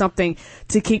 It's just something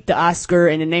to keep the Oscar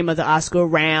and the name of the Oscar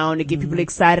around to get people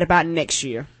excited about next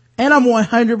year. And I'm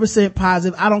 100%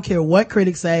 positive. I don't care what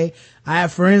critics say. I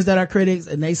have friends that are critics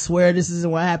and they swear this isn't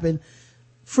what happened.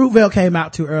 Fruitvale came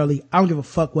out too early. I don't give a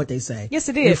fuck what they say. Yes,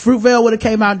 it is. If Fruitvale would have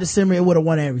came out in December, it would have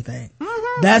won everything.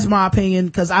 That's my opinion,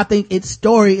 because I think its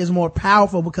story is more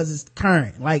powerful because it's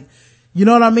current. Like, you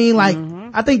know what I mean? Like,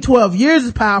 I think 12 years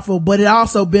is powerful, but it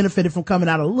also benefited from coming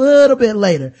out a little bit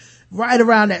later, right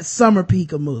around that summer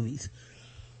peak of movies.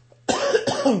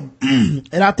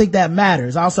 And I think that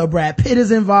matters. Also, Brad Pitt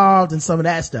is involved and some of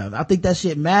that stuff. I think that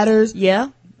shit matters. Yeah.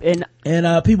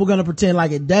 And people gonna pretend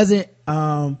like it doesn't.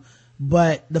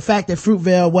 But the fact that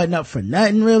Fruitvale wasn't up for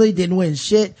nothing really, didn't win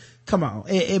shit. Come on,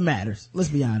 it matters. Let's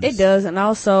be honest. It does. And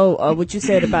also, what you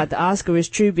said about the Oscar is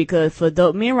true, because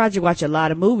me and Roger watch a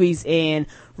lot of movies, and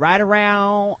right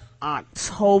around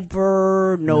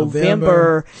October,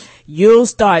 November, you'll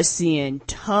start seeing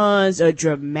tons of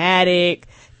dramatic,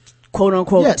 quote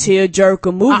unquote,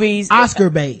 tearjerker movies. Oscar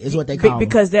bait is what they call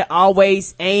because they're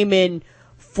always aiming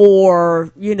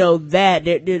for, you know, that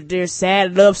they're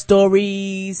sad love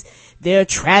stories, their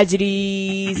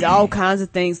tragedies, all kinds of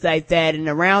things like that. And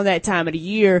around that time of the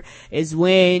year is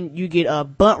when you get a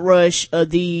bunt rush of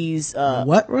these,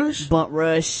 what rush? Bunt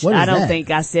rush. What is I don't that?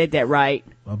 think I said that right.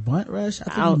 A bunt rush? I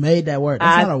think you made that word.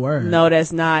 That's not a word. No,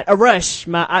 that's not a rush.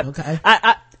 Okay.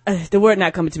 The word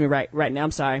not coming to me right now.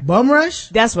 I'm sorry. Bum rush?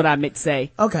 That's what I meant to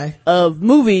say. Okay. Of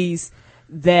movies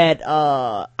that,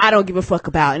 I don't give a fuck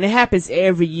about. And it happens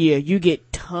every year. You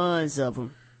get tons of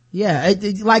them. Yeah,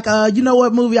 you know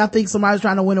what movie I think somebody's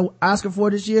trying to win an Oscar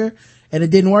for this year, and it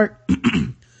didn't work?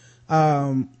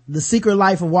 The Secret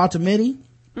Life of Walter Mitty.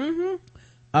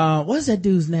 What's that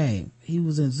dude's name? He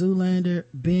was in Zoolander.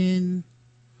 Ben.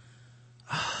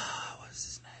 What's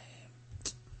his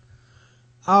name?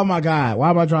 Oh my God, why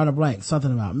am I drawing a blank?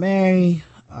 Something about Mary.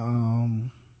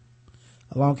 Along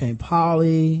Came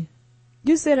Polly.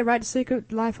 You said it right, The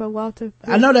Secret Life of Walter.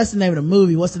 I know that's the name of the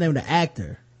movie. What's the name of the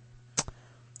actor?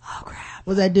 Oh crap.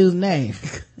 What's that dude's name?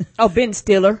 Oh, Ben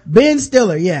Stiller. Ben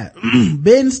Stiller, yeah.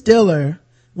 Ben Stiller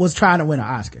was trying to win an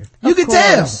Oscar. You can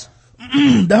tell.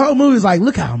 The whole movie's like,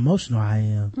 look how emotional I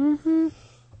am.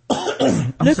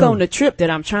 Look on the trip that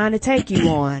I'm trying to take you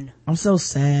on. I'm so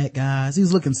sad, guys. He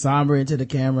was looking somber into the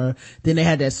camera. Then they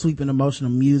had that sweeping emotional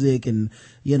music and,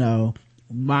 you know,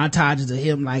 montages of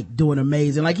him like doing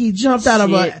amazing. Like he jumped out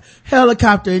of a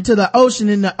helicopter into the ocean,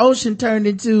 and the ocean turned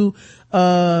into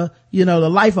you know, the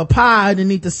life of Pi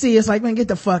underneath the sea. It's like, man, get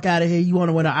the fuck out of here. You want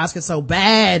to win an Oscar so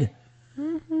bad.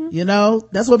 You know,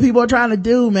 that's what people are trying to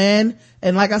do, man.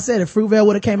 And like I said, if Fruitvale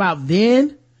would have came out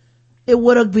then, it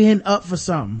would have been up for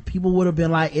something. People would have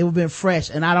been like, it would have been fresh.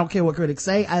 And I don't care what critics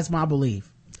say. That's my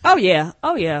belief. Oh yeah.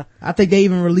 I think they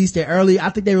even released it early. I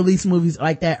think they released movies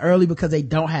like that early because they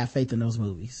don't have faith in those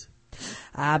movies.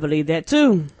 I believe that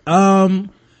too.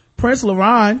 Prince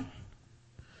Laron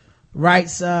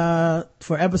writes,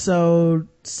 for episode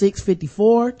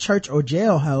 654, Church or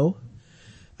Jail Ho.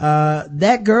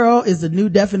 That girl is the new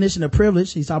definition of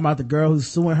privilege. He's talking about the girl who's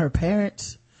suing her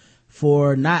parents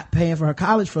for not paying for her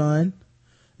college fund,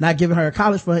 not giving her a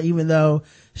college fund, even though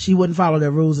she wouldn't follow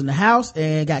their rules in the house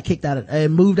and got kicked out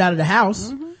and moved out of the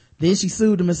house. Then she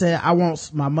sued them and said, I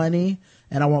want my money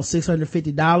and I want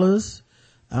 $650,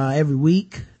 every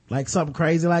week. Like something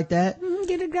crazy like that.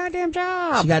 Get a goddamn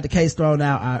job. She got the case thrown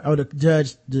out. The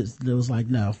judge just was like,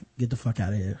 no, get the fuck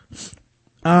out of here.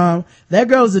 That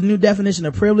girl is the new definition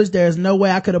of privilege. There's no way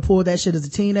I could have pulled that shit as a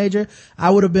teenager. I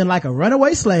would have been like a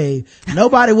runaway slave.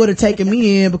 Nobody would have taken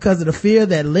me in because of the fear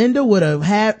that Linda would have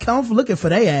had come looking for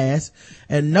their ass,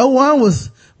 and no one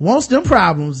wants them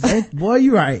problems. Boy,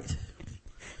 you right.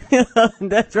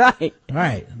 That's right.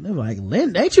 Right. They were like,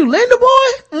 Linda, ain't you Linda,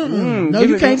 boy? No,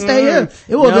 you can't stay here.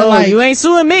 It would have been like, you ain't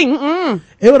suing me.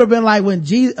 It would have been like when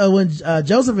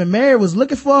Joseph and Mary was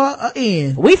looking for an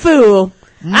end. We fool.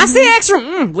 I see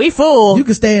extra. We fool. You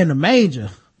can stay in the manger.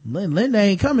 Linda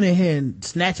ain't coming in here and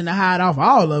snatching the hide off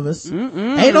all of us.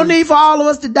 Ain't no need for all of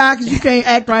us to die because you can't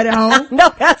act right at home.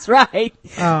 No, that's right.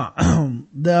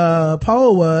 The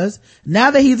poll was,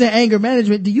 now that he's in anger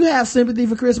management, do you have sympathy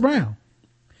for Chris Brown?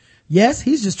 Yes,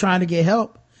 he's just trying to get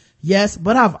help. Yes,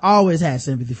 but I've always had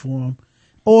sympathy for him.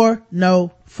 Or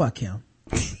no, fuck him.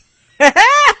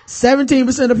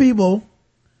 17% of people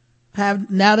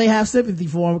they have sympathy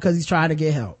for him because he's trying to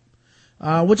get help.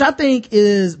 Which I think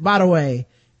is, by the way,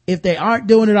 if they aren't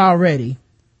doing it already,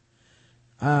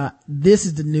 this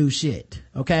is the new shit.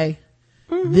 Okay.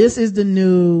 This is the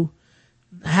new,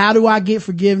 how do I get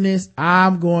forgiveness?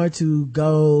 I'm going to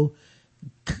go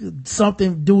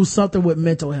do something with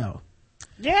mental health.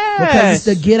 Yes. Because it's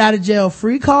the get out of jail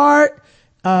free card.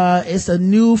 It's a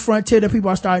new frontier that people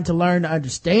are starting to learn to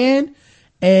understand.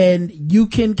 And you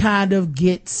can kind of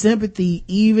get sympathy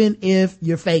even if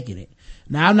you're faking it.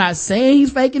 Now, I'm not saying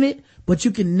he's faking it, but you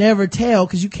can never tell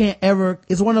because you can't ever,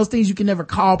 it's one of those things you can never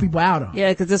call people out on. Yeah,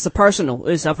 because it's a personal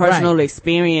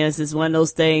experience. It's one of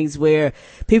those things where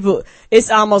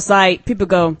it's almost like people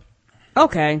go,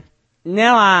 okay,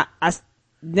 now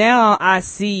I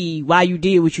see why you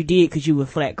did what you did because you were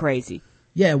flat crazy.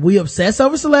 Yeah, we obsess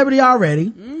over celebrity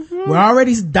already. We're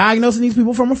already diagnosing these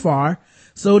people from afar.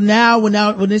 So now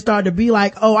when they start to be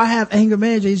like, oh, I have anger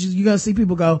management issues, you're going to see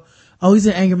people go, oh, he's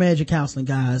in anger management counseling,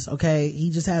 guys. Okay.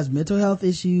 He just has mental health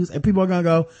issues, and people are going to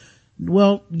go,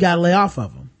 well, you got to lay off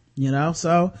of him, you know?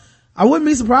 So I wouldn't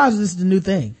be surprised if this is the new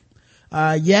thing.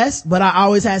 Yes, but I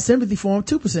always had sympathy for him.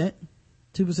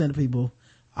 2% of people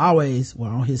always were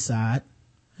on his side.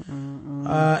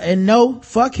 And no,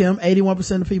 fuck him.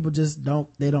 81% of people just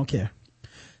don't care.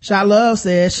 Shot Love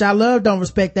says, Shot Love don't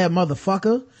respect that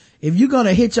motherfucker. If you're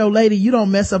gonna hit your lady, you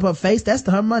don't mess up her face. That's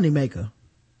her money maker.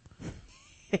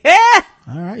 All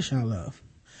right, Shot Love.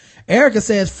 Erica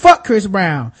says, fuck Chris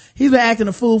Brown. He's been acting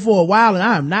a fool for a while and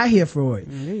I am not here for it.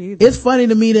 It's funny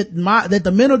to me that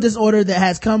the mental disorder that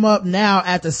has come up now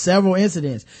after several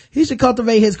incidents. He should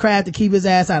cultivate his craft to keep his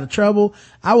ass out of trouble.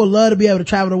 I would love to be able to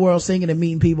travel the world singing and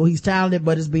meeting people. He's talented,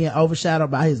 but it's being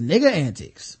overshadowed by his nigga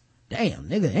antics. Damn,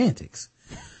 nigga antics.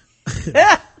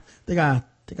 think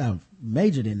I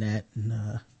majored in that in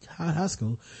high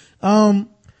school.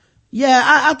 Yeah,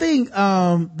 I think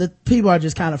the people are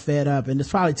just kind of fed up, and it's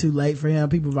probably too late for him.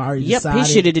 People have already decided. He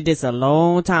should have did this a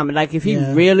long time. Like, if he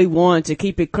really wanted to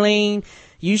keep it clean,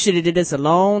 you should have did this a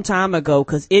long time ago,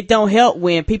 because it don't help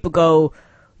when people go,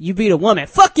 you beat a woman,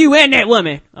 fuck you and that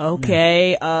woman.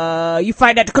 Okay, you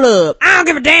fight at the club, I don't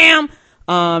give a damn.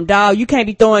 Dog, you can't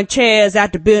be throwing chairs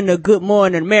out the building of Good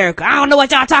Morning America. I don't know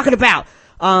what y'all talking about.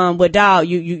 But dog,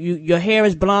 your hair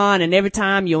is blonde, and every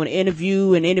time you're on an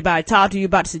interview and anybody talk to you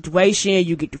about the situation,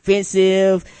 you get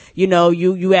defensive. You know,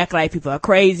 you act like people are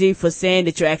crazy for saying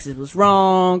that your accent was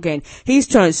wrong, and he's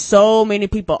turned so many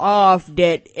people off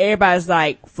that everybody's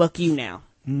like, fuck you now.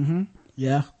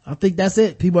 Yeah, I think that's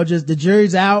it. People are just, the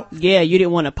jury's out. Yeah, you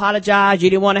didn't want to apologize. You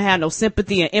didn't want to have no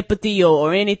sympathy and empathy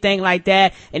or anything like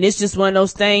that. And it's just one of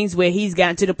those things where he's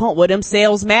gotten to the point where them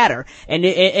sales matter.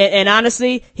 And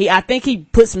honestly, I think he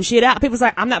put some shit out. People's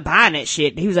like, I'm not buying that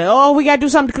shit. He was like, oh, we got to do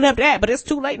something to clean up that, but it's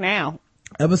too late now.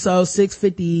 Episode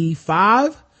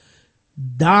 655,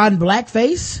 Don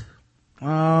Blackface.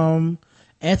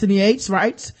 Anthony H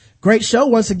writes, great show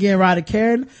once again, Rod and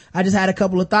Karen. I just had a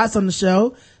couple of thoughts on the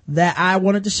show that I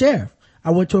wanted to share.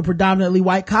 I went to a predominantly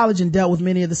white college and dealt with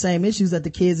many of the same issues that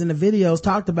the kids in the videos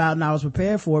talked about, and I was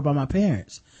prepared for it by my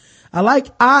parents.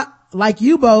 Like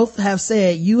you both have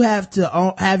said, you have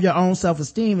to have your own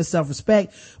self-esteem and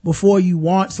self-respect before you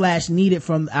want/need it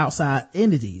from outside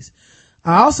entities.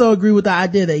 I also agree with the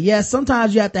idea that yes,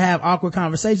 sometimes you have to have awkward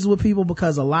conversations with people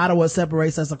because a lot of what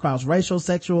separates us across racial,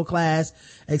 sexual, class,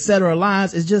 etc.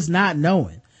 lines is just not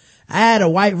knowing. I had a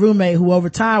white roommate who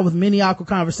over time with many awkward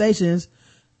conversations,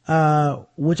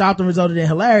 which often resulted in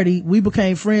hilarity, we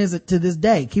became friends to this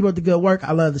day. Keep up the good work.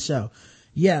 I love the show.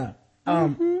 Yeah.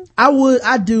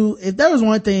 If there was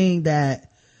one thing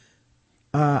that,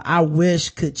 I wish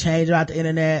could change about the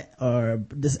internet or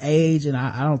this age, and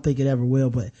I don't think it ever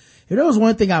will, but if there was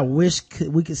one thing I wish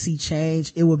we could see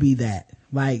change, it would be that.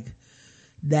 Like,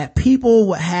 that people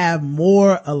would have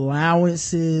more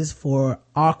allowances for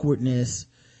awkwardness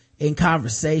in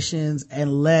conversations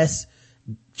and less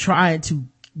trying to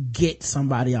get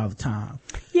somebody all the time.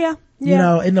 Yeah. You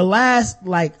know, in the last,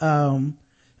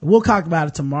 we'll talk about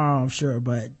it tomorrow, I'm sure,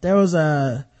 but there was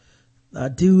a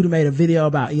dude who made a video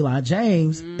about Elon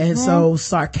James, and so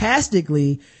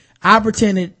sarcastically, I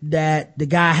pretended that the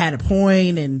guy had a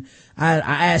point, and I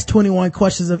asked 21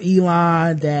 questions of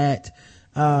Elon that,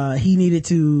 he needed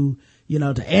to,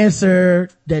 to answer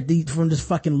from this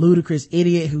fucking ludicrous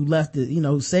idiot who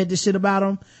who said this shit about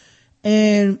him.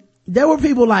 And there were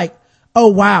people like, oh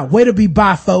wow, way to be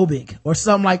biphobic or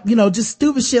something like, just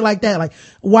stupid shit like that. Like,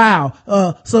 wow,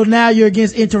 so now you're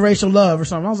against interracial love or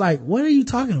something. I was like, what are you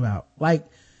talking about? Like,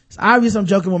 it's obvious I'm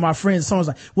joking with my friends. Someone's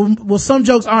like, well, some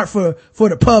jokes aren't for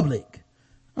the public.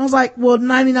 I was like, well,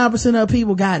 99% of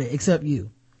people got it except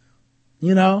you.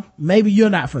 Maybe you're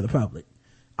not for the public.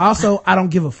 Also, I don't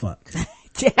give a fuck.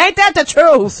 Ain't that the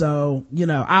truth? So,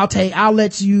 I'll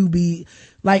let you be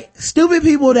like stupid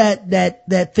people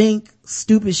that think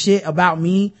stupid shit about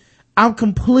me. I'm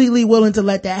completely willing to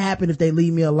let that happen if they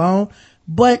leave me alone,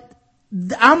 but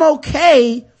I'm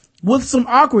okay with some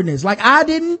awkwardness. Like, I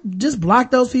didn't just block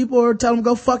those people or tell them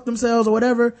go fuck themselves or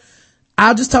whatever.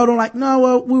 I just told them like, no,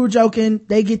 well, we were joking.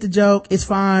 They get the joke. It's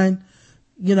fine.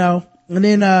 And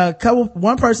then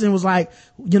one person was like,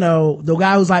 the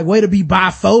guy was like, way to be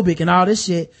biphobic and all this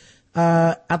shit.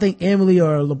 I think Emily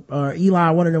or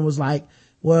Elon, one of them was like,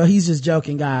 well, he's just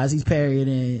joking, guys. He's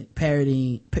doing a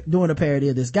parody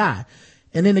of this guy.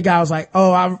 And then the guy was like,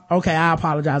 oh, I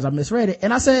apologize. I misread it.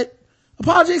 And I said,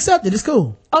 apology accepted. It's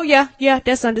cool. Oh yeah,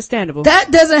 that's understandable.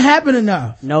 That doesn't happen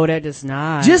enough. No, that does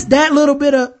not. Just that little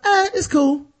bit of, it's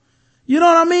cool. You know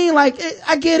what I mean? Like,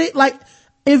 I get it. Like,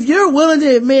 if you're willing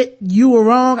to admit you were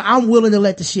wrong, I'm willing to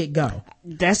let the shit go.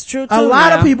 That's true too. A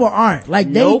lot of people aren't. Like,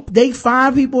 nope. they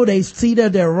find people, they see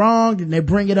that they're wrong, and they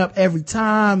bring it up every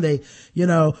time. They,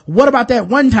 what about that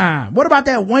one time? What about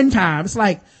that one time? It's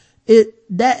like,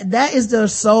 that is their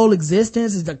sole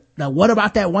existence, is the what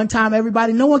about that one time,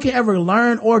 everybody. No one can ever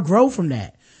learn or grow from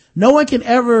that. No one can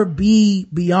ever be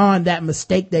beyond that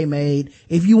mistake they made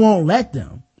if you won't let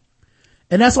them.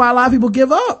 And that's why a lot of people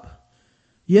give up.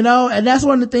 And that's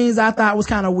one of the things I thought was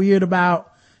kind of weird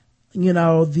about, I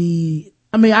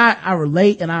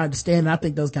relate and I understand, and I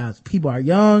think those kinds of people are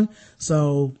young,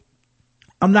 so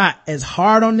I'm not as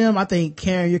hard on them. I think,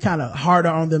 Karen, you're kind of harder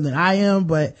on them than I am,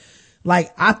 but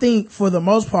like, I think for the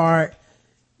most part,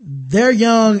 they're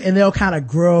young and they'll kind of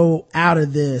grow out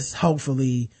of this,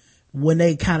 hopefully, when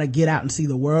they kind of get out and see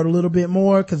the world a little bit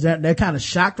more, because they're kind of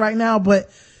shocked right now. But,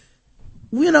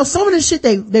 some of the shit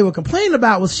they were complaining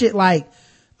about was shit like,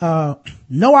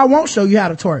 no, I won't show you how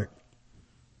to twerk.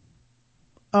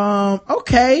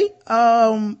 Okay.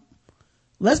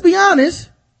 Let's be honest.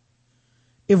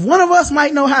 If one of us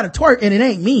might know how to twerk and it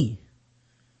ain't me,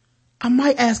 I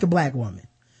might ask a black woman.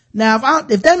 Now,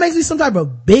 if that makes me some type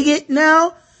of bigot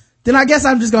now, then I guess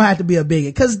I'm just gonna have to be a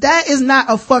bigot, cause that is not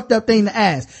a fucked up thing to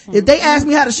ask. If they ask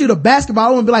me how to shoot a basketball, I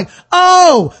wouldn't be like,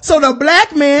 oh, so the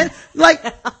black man, like,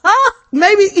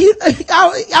 maybe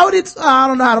I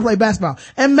don't know how to play basketball.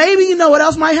 And maybe what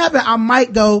else might happen? I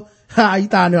might go, you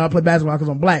thought I knew how to play basketball cause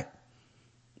I'm black.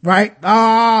 Right?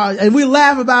 And we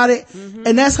laugh about it. Mm-hmm.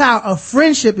 And that's how a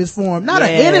friendship is formed, not an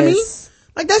enemy.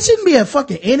 Like, that shouldn't be a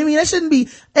fucking enemy. That shouldn't be,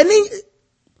 and then,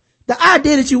 the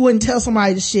idea that you wouldn't tell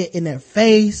somebody this shit in their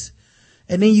face,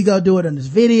 and then you go do it on this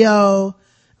video,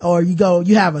 or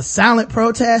you have a silent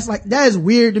protest, like, that is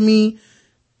weird to me.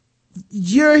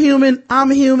 You're human,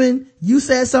 I'm a human, you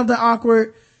said something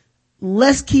awkward,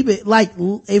 let's keep it, like,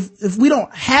 if we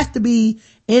don't have to be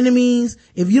enemies,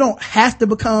 if you don't have to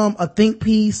become a think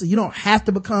piece, you don't have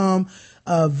to become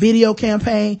a video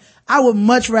campaign. I would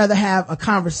much rather have a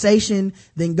conversation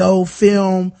than go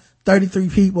film 33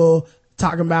 people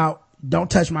talking about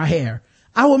don't touch my hair.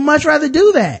 I would much rather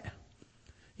do that.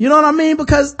 You know what I mean?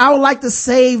 Because I would like to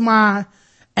save my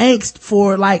angst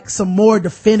for like some more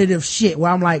definitive shit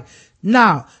where I'm like,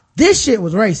 nah, this shit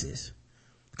was racist.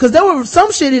 Cause there was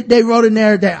some shit they wrote in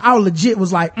there that I legit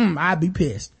was like, I'd be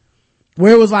pissed.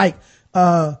 Where it was like,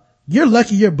 you're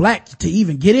lucky you're black to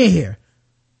even get in here.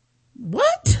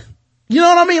 What? You know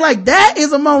what I mean? Like that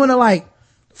is a moment of like,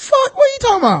 fuck, what are you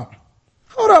talking about?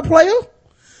 Hold up, player.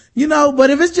 You know, but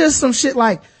if it's just some shit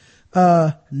like,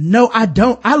 no, I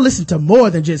don't. I listen to more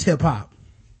than just hip hop.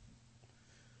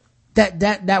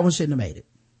 That one shouldn't have made it.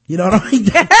 You know what I mean?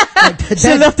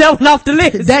 Should left that one off the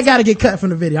list. That gotta get cut from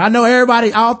the video. I know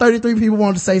everybody, all 33 people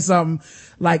wanted to say something.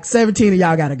 Like 17 of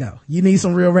y'all gotta go. You need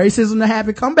some real racism to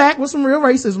happen. Come back with some real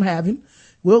racism happen.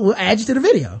 We'll add you to the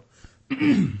video.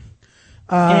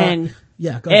 And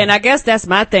yeah, go ahead. And I guess that's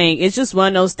my thing. It's just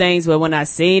one of those things where when I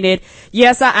seen it,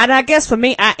 yes, I guess for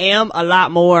me, I am a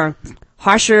lot more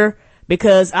harsher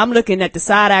because I'm looking at the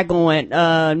side eye going,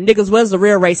 niggas, where's the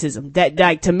real racism? That,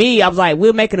 like, to me, I was like,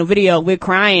 we're making a video, we're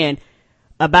crying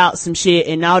about some shit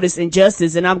and all this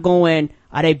injustice, and I'm going,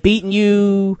 are they beating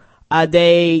you? Are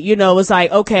they, you know, it's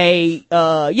like, okay,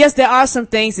 yes, there are some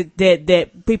things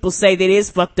that people say that is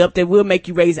fucked up that will make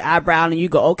you raise an eyebrow and you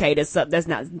go, okay,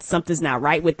 something's not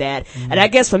right with that. Mm-hmm. And I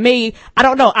guess for me, I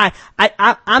don't know,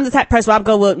 I'm the type of person where I'm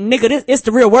going, well, nigga, it's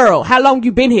the real world. How long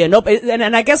you been here? Nope.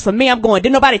 And I guess for me, I'm going,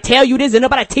 didn't nobody tell you this? Didn't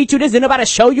nobody teach you this? Didn't nobody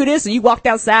show you this? And you walked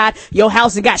outside your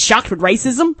house and got shocked with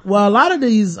racism? Well, a lot of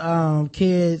these,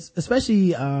 kids,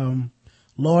 especially,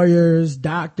 lawyers,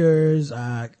 doctors,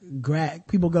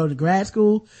 people go to grad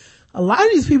school. A lot of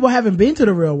these people haven't been to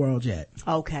the real world yet.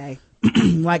 Okay.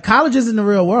 Like college is in the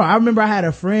real world. I remember I had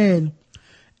a friend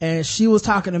and she was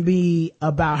talking to me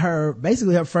about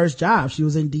basically her first job. She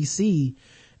was in DC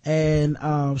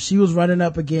and, she was running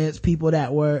up against people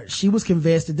she was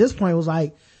convinced at this point was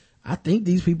like, I think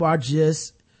these people are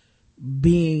just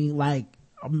being like,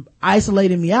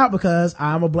 isolating me out because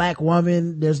I'm a black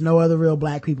woman. There's no other real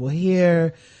black people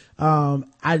here.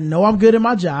 I know I'm good at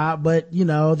my job, but you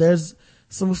know, there's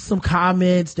some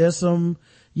comments, there's some,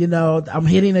 you know, I'm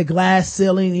hitting a glass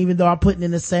ceiling even though I'm putting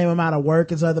in the same amount of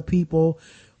work as other people.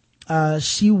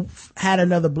 She had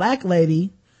another black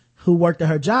lady who worked at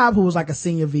her job who was like a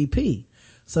senior VP.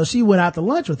 So she went out to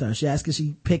lunch with her. She asked if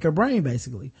she pick her brain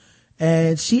basically.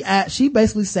 And she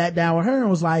basically sat down with her and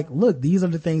was like, look, these are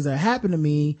the things that happened to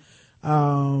me.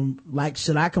 Like,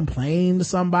 should I complain to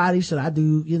somebody? Should I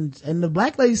do, and the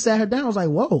black lady sat her down and was like,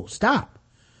 whoa, stop.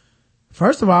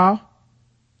 First of all,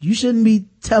 you shouldn't be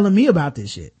telling me about this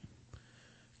shit.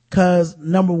 Cause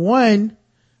number one,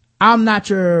 I'm not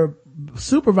your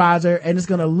supervisor and it's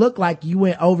going to look like you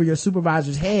went over your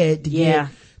supervisor's head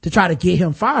to try to get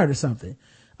him fired or something.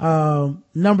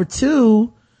 Number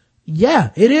two, yeah,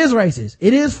 it is racist.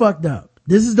 It is fucked up.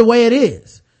 This is the way it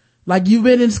is. Like you've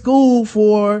been in school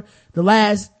for the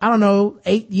last,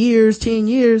 8 years, 10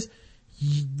 years.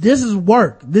 This is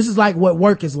work. This is like what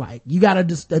work is like. You gotta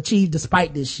just achieve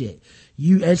despite this shit.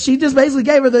 And she just basically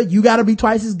gave her you gotta be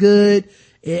twice as good.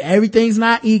 Everything's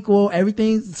not equal.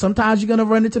 Sometimes you're gonna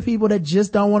run into people that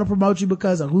just don't want to promote you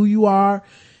because of who you are.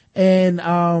 And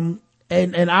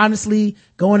honestly,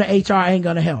 going to HR ain't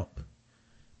gonna help.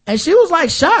 And she was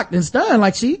like shocked and stunned.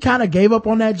 Like she kind of gave up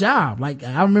on that job. Like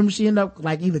I remember she ended up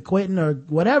like either quitting or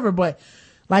whatever, but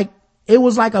like it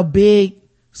was like a big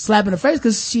slap in the face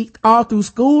because she all through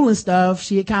school and stuff,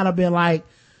 she had kind of been like,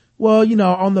 well, you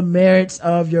know, on the merits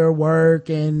of your work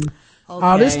and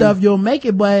all this stuff, you'll make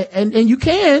it. But, and you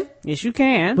can. Yes, you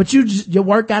can. But your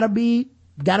work gotta be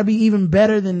even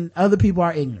better than other people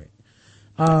are ignorant.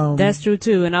 That's true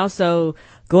too. And also,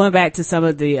 going back to some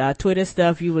of the Twitter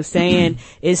stuff you were saying,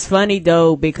 it's funny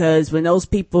though because when those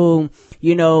people,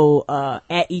 you know,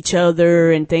 at each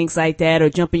other and things like that or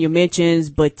jumping your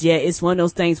mentions, but yeah, it's one of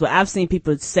those things where I've seen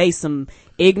people say some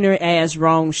ignorant ass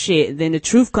wrong shit. Then the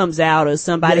truth comes out or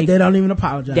somebody. They don't even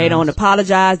apologize. They don't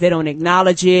apologize. They don't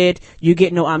acknowledge it. You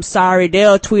get no, I'm sorry.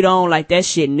 They'll tweet on like that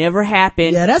shit never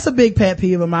happened. Yeah, that's a big pet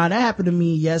peeve of mine. That happened to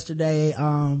me yesterday.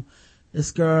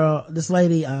 This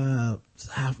lady, I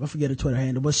forget her Twitter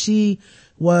handle, but she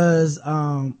was,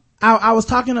 I was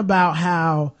talking about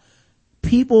how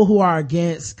people who are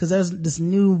against, cause there's this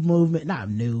new movement, not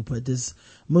new, but this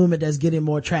movement that's getting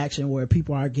more traction where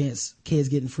people are against kids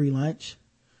getting free lunch.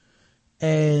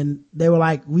 And they were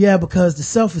like, yeah, because the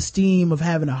self-esteem of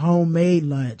having a homemade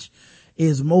lunch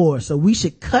is more. So we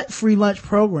should cut free lunch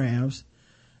programs,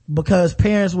 because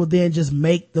parents will then just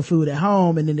make the food at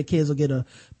home and then the kids will get a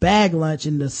bag lunch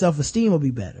and the self-esteem will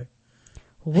be better.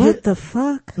 What the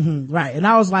fuck? Mm-hmm, right. And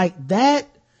I was like, the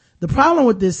problem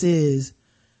with this is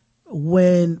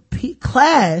when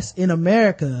class in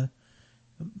America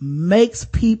makes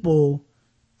people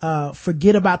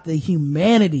forget about the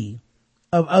humanity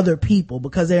of other people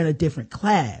because they're in a different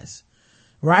class.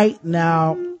 Right?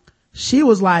 Now, she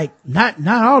was like, not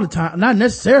all the time, not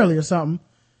necessarily or something.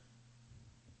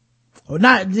 Or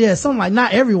something like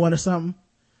not everyone or something.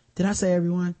 Did I say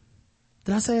everyone?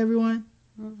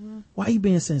 Mm-hmm. Why are you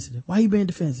being sensitive? Why are you being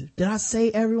defensive? Did I say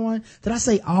everyone? Did I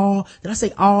say all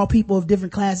people of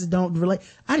different classes don't relate?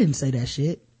 I didn't say that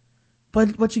shit.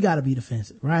 But you gotta be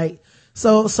defensive, right?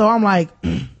 So I'm like,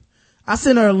 I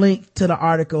sent her a link to the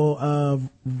article of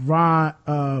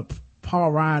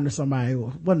Paul Ryan or somebody,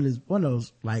 one of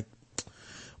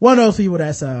those people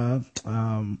that's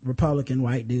Republican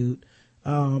white dude.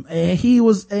 And it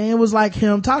was like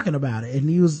him talking about it, and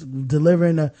he was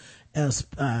delivering an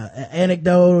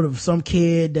anecdote of some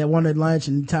kid that wanted lunch,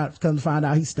 and come to find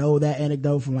out he stole that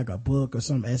anecdote from like a book or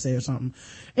some essay or something.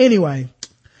 Anyway,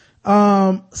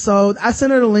 so I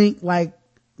sent her the link, like,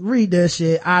 read this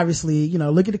shit, obviously,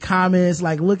 look at the comments,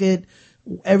 like, look at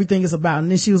everything it's about.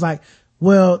 And then she was like,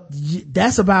 well,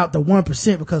 that's about the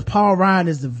 1% because Paul Ryan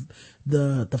is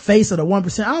the face of the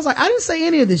 1%. I was like, I didn't say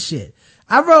any of this shit.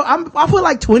 I put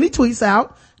like 20 tweets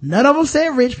out. None of them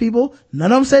said rich people.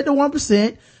 None of them said the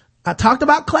 1%. I talked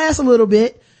about class a little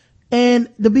bit.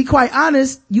 And to be quite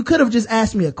honest, you could have just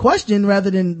asked me a question rather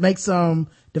than make some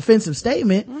defensive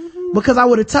statement, because I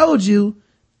would have told you,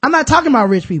 I'm not talking about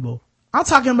rich people. I'm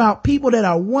talking about people that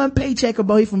are one paycheck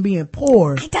away from being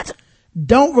poor.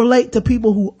 Don't relate to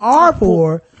people who are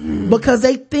poor because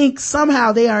they think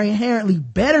somehow they are inherently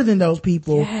better than those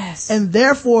people. Yes. And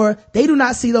therefore they do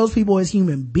not see those people as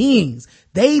human beings.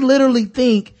 They literally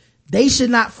think they should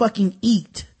not fucking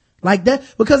eat like that,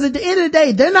 because at the end of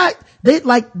the day,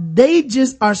 they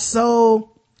just are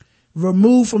so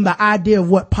removed from the idea of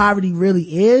what poverty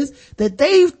really is that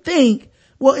they think,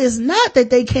 well, it's not that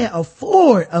they can't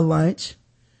afford a lunch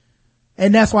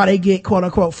and that's why they get quote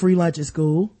unquote free lunch at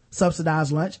school,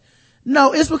 subsidized lunch.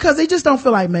 No, it's because they just don't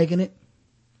feel like making it.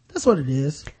 That's what it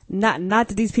is. Not that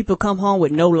these people come home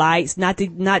with no lights, not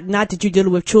that you're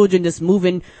dealing with children that's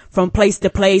moving from place to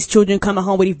place, children coming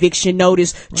home with eviction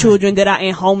notice, right. Children that are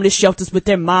in homeless shelters with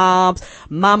their moms,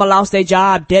 mama lost their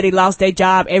job, daddy lost their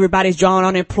job, everybody's drawing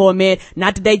on unemployment,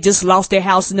 not that they just lost their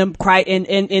house in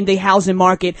the housing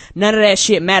market. None of that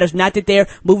shit matters. Not that they're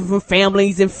moving from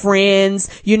families and friends,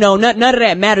 none of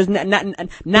that matters.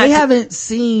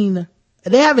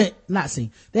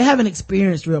 They haven't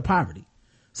experienced real poverty.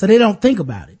 So they don't think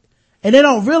about it. And they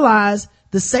don't realize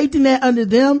the safety net under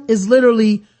them is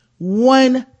literally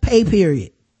one pay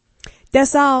period.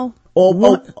 That's all.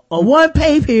 One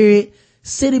pay period.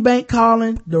 Citibank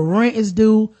calling, the rent is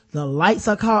due, the lights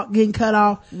are getting cut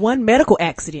off. One medical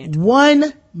accident.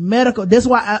 That's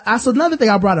why so another thing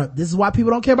I brought up. This is why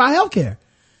people don't care about healthcare.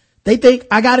 They think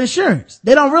I got insurance.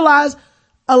 They don't realize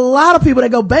a lot of people that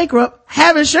go bankrupt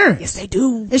have insurance. Yes, they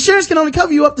do. Insurance can only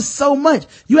cover you up to so much.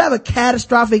 You have a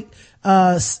catastrophic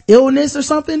illness or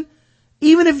something,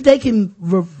 even if they can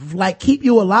keep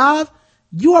you alive,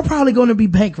 you are probably going to be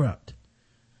bankrupt.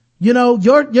 A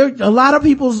lot of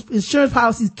people's insurance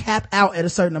policies cap out at a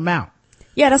certain amount.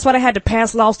 Yeah, that's why they had to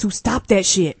pass laws to stop that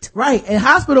shit. Right. And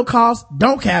hospital costs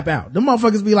don't cap out. Them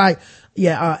motherfuckers be like,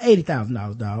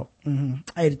 $80,000, dog.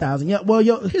 80,000. Yeah. Well,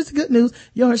 here's the good news.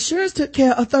 Your insurance took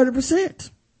care of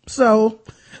 30%. So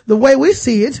the way we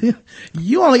see it,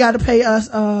 you only got to pay us,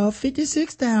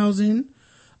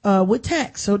 $56,000, with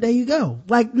tax. So there you go.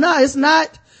 No, it's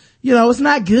not, it's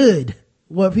not good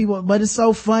but it's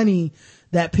so funny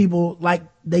that people,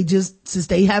 since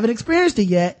they haven't experienced it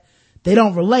yet, they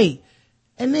don't relate.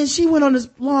 And then she went on this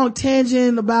long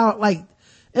tangent about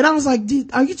and I was like,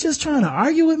 dude, are you just trying to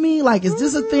argue with me? Is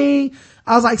this a thing?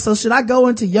 I was like, so should I go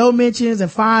into your mentions and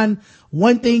find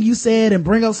one thing you said and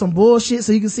bring up some bullshit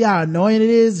so you can see how annoying it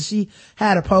is? And she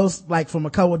had a post from a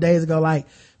couple of days ago,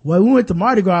 well, we went to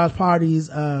Mardi Gras parties,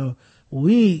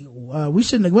 we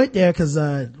shouldn't have went there because,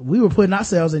 we were putting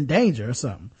ourselves in danger or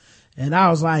something. And I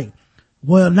was like,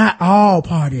 well, not all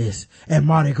parties at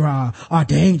Mardi Gras are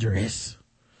dangerous.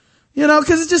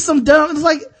 Cause it's just some dumb,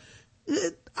 it's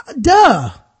duh.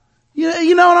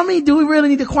 You know what I mean? Do we really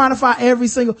need to quantify every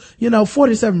single,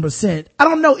 47%? I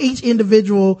don't know each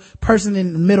individual person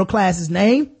in the middle class's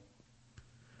name.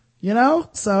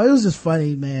 So it was just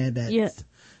funny, man, that, yeah.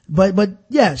 But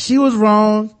yeah, she was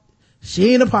wrong. She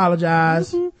didn't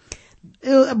apologize.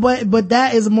 But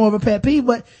that is more of a pet peeve.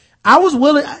 But I was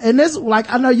willing, and this,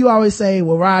 like, I know you always say,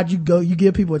 well, Rod, you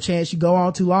give people a chance, you go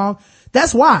on too long.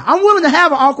 That's why. I'm willing to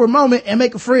have an awkward moment and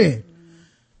make a friend.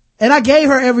 And I gave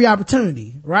her every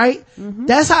opportunity, right? Mm-hmm.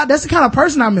 That's the kind of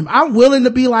person I'm willing to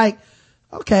be like,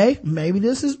 okay, maybe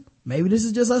this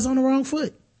is just us on the wrong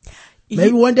foot.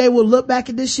 Maybe one day we'll look back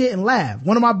at this shit and laugh.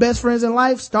 One of my best friends in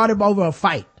life started over a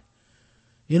fight.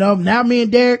 You know, now me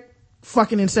and Derek,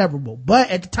 fucking inseparable. But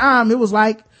at the time, it was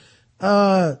like,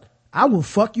 I will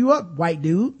fuck you up, white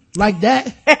dude. Like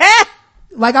that.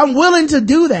 Like, I'm willing to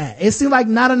do that. It seems like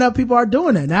not enough people are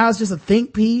doing that. Now it's just a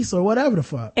think piece or whatever the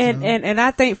fuck. And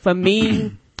I think for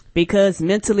me, because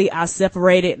mentally I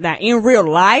separated, now in real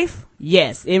life,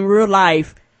 yes, in real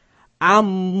life, I'm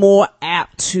more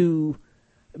apt to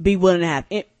be willing to have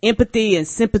empathy and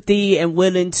sympathy and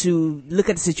willing to look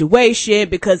at the situation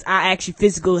because I actually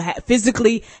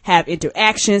physically have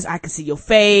interactions. I can see your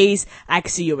face. I can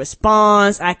see your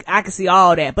response. I can see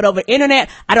all that. But over the internet,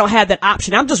 I don't have that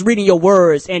option. I'm just reading your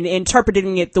words and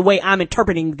interpreting it the way I'm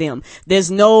interpreting them. There's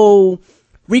no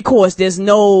recourse. There's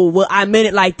no, well, I meant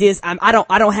it like this. I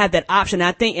don't have that option.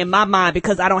 I think in my mind,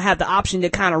 because I don't have the option to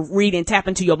kind of read and tap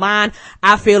into your mind,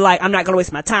 I feel like I'm not going to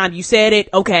waste my time. You said it.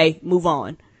 Okay, move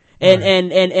on.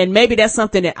 And, right. and maybe that's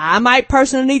something that I might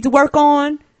personally need to work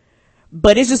on.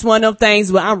 But it's just one of those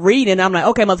things where I'm reading, I'm like,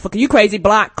 okay, motherfucker, you crazy,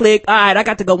 block, click, alright, I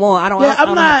got to go on. I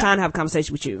don't have time to have a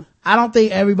conversation with you. I don't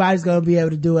think everybody's gonna be able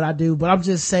to do what I do, but I'm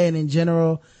just saying in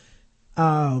general,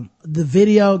 the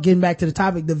video, getting back to the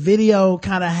topic, the video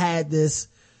kind of had this,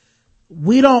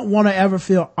 we don't want to ever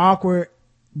feel awkward,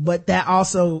 but that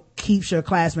also keeps your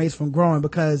classmates from growing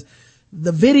because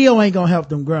the video ain't gonna help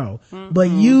them grow. Mm-hmm. But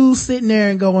you sitting there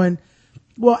and going,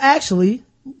 well, actually,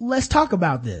 let's talk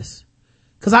about this.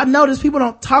 Cause I notice people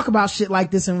don't talk about shit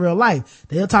like this in real life.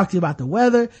 They'll talk to you about the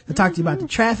weather, they'll talk to you about the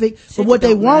traffic, but what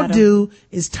they won't do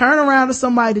is turn around to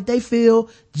somebody that they feel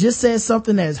just said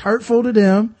something that is hurtful to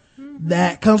them,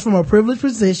 that comes from a privileged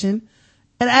position,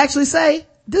 and actually say,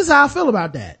 this is how I feel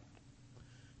about that.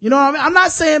 You know what I mean? I'm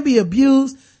not saying be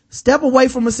abused. Step away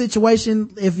from a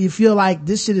situation if you feel like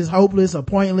this shit is hopeless or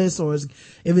pointless or if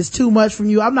it's too much from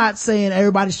you. I'm not saying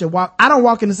everybody should I don't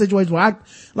walk in a situation where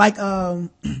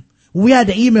we had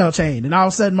the email chain and all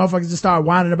of a sudden motherfuckers just start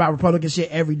whining about Republican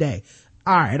shit every day.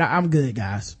 All right, I'm good,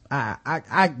 guys.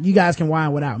 You guys can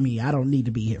whine without me. I don't need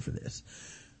to be here for this.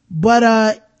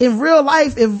 But in real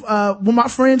life, when my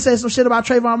friend said some shit about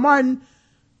Trayvon Martin,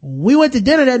 we went to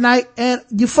dinner that night and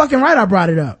you fucking right I brought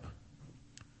it up.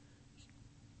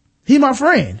 He my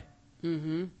friend.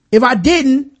 Mm-hmm. If I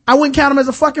didn't, I wouldn't count him as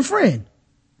a fucking friend.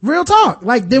 Real talk.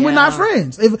 Like, then we're not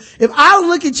friends. If I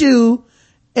look at you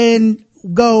and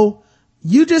go,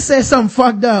 you just said something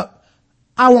fucked up,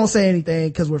 I won't say anything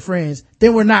because we're friends,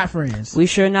 then we're not friends. We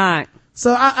sure not.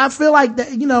 So I feel like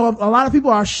that, you know, a lot of people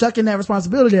are shucking that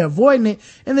responsibility, they're avoiding it,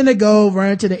 and then they go over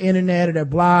into the internet or their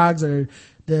blogs or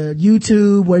the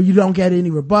YouTube where you don't get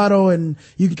any rebuttal and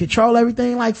you can control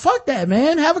everything. Like, fuck that,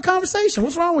 man. Have a conversation.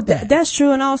 What's wrong with that? That's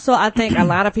true. And also I think a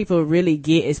lot of people really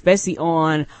get, especially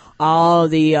on all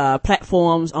the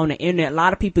platforms on the internet, a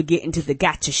lot of people get into the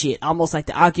gotcha shit, almost like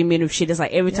the argumentative shit. It's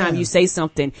like every time you say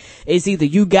something, it's either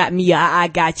you got me or I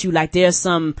got you. Like there's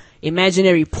some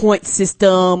imaginary point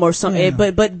system or something.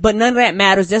 Yeah. But none of that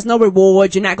matters. There's no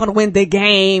reward. You're not going to win the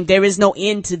game. There is no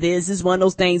end to this. It's one of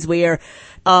those things where,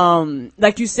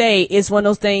 like you say, it's one of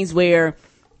those things where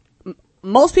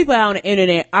most people out on the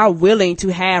internet are willing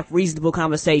to have reasonable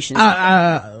conversations.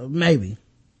 Maybe.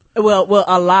 Well,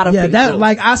 a lot of people. That,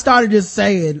 like, I started just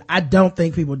saying, I don't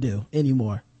think people do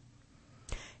anymore.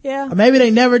 Yeah. Maybe they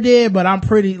never did, but I'm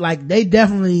pretty, like, they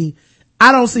definitely,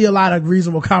 I don't see a lot of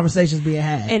reasonable conversations being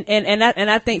had. And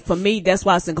I think for me, that's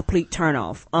why it's a complete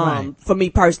turnoff. Right. For me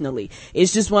personally,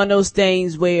 it's just one of those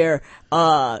things where,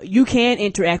 you can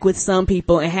interact with some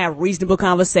people and have reasonable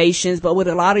conversations, but with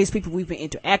a lot of these people we've been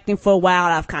interacting for a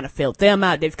while, I've kind of felt them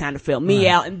out, they've kind of felt me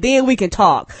out, and then we can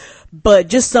talk. But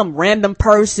just some random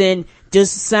person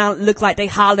just look like they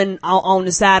hollering on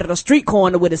the side of the street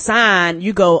corner with a sign,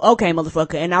 you go, okay,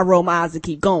 motherfucker, and I roll my eyes and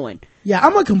keep going. Yeah,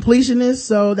 I'm a completionist,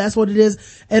 so that's what it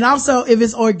is. And also, if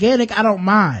it's organic, I don't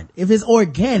mind. If it's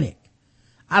organic,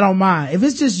 I don't mind. If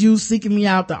it's just you seeking me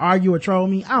out to argue or troll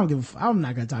me, I don't give I'm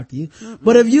not gonna talk to you. Mm-mm.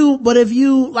 But if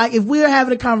you, like, if we're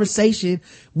having a conversation,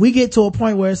 we get to a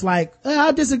point where it's like,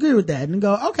 I disagree with that, and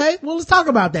go, okay, well, let's talk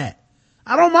about that.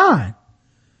 I don't mind.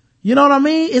 You know what I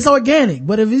mean? It's organic.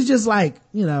 But if it's just like,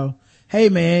 you know, hey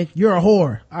man, you're a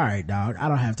whore. All right, dog. I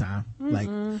don't have time. Mm-mm. Like,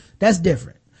 that's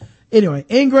different. Anyway,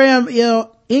 Ingram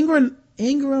L, I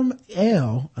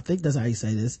think that's how you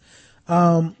say this,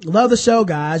 Love the show,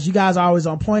 guys. You guys are always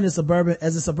on point. As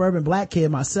a suburban black kid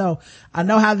myself, I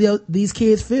know how these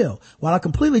kids feel. While I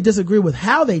completely disagree with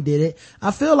how they did it,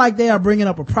 I feel like they are bringing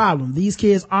up a problem. These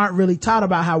kids aren't really taught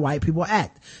about how white people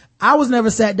act. I was never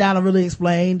sat down and really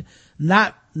explained,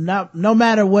 no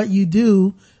matter what you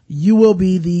do, you will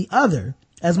be the other.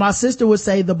 As my sister would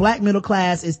say, the black middle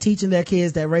class is teaching their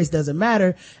kids that race doesn't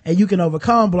matter and you can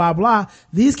overcome, blah, blah.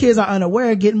 These kids are unaware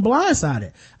and getting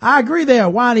blindsided. I agree they are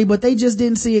whiny, but they just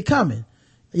didn't see it coming.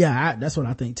 Yeah, that's what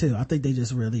I think too. I think they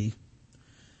just really,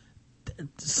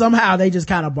 somehow they just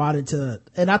kind of bought into it.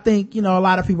 And I think, a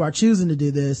lot of people are choosing to do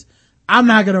this. I'm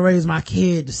not going to raise my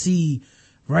kid to see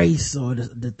race or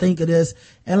to think of this.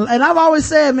 And I've always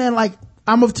said, man, like,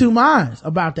 I'm of two minds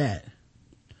about that.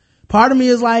 Part of me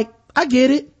is like, I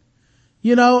get it.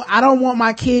 I don't want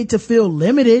my kid to feel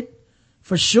limited,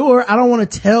 for sure. I don't want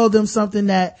to tell them something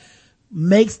that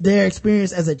makes their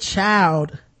experience as a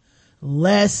child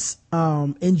less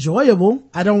enjoyable.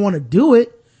 I don't want to do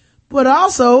it. But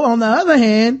also, on the other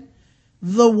hand,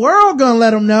 the world gonna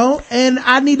let them know, and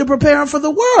I need to prepare them for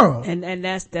the world. And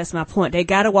that's my point. They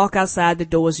gotta walk outside the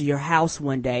doors of your house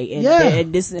one day.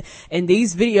 And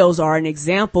these videos are an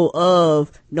example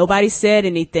of nobody said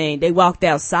anything. They walked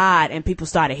outside and people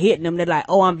started hitting them. They're like,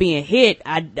 oh, I'm being hit.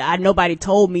 Nobody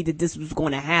told me that this was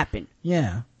going to happen.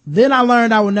 Yeah. Then I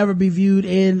learned I would never be viewed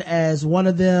in as one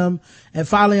of them and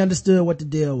finally understood what the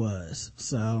deal was.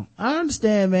 So I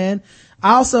understand, man.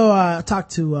 I also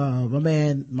talked to my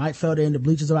man Mike Felder in the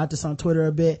bleachers about this on Twitter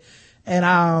a bit,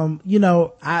 and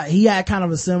he had kind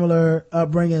of a similar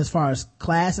upbringing as far as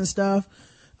class and stuff.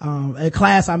 And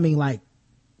class, I mean like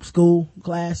school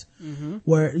class,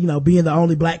 where being the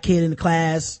only black kid in the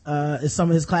class in some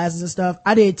of his classes and stuff.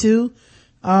 I did too,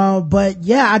 but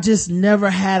yeah, I just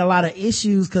never had a lot of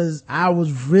issues because I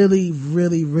was really,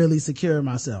 really, really secure in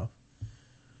myself.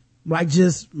 Like,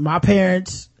 just my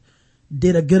parents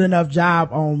did a good enough job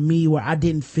on me where I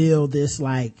didn't feel this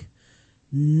like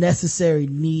necessary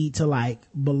need to like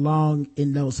belong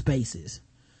in those spaces.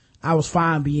 I was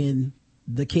fine being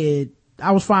the kid.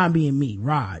 I was fine being me,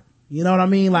 Rod. You know what I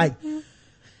mean? Like,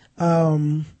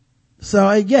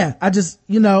 so yeah, I just,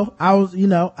 I was,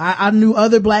 I knew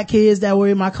other black kids that were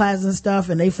in my classes and stuff,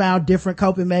 and they found different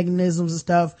coping mechanisms and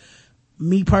stuff.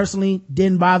 Me personally,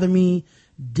 didn't bother me.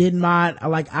 Didn't mind.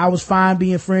 Like, I was fine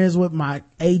being friends with my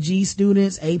AG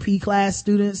students, AP class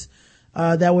students,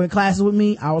 that were in classes with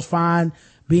me. I was fine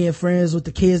being friends with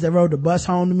the kids that rode the bus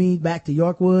home to me back to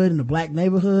Yorkwood in the black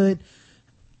neighborhood.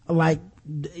 Like,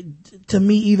 to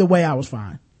me, either way, I was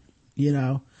fine.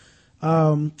 Tristan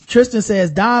says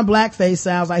Don Blackface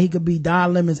sounds like he could be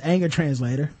Don Lemon's anger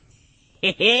translator.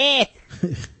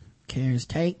 Karen's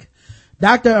tank.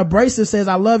 Dr. Abrasive says,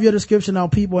 I love your description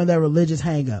on people and their religious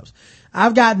hang-ups.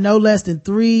 I've got no less than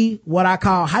 3 what I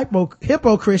call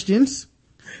hippo Christians,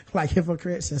 like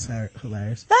hypocrites. That's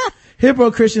hilarious.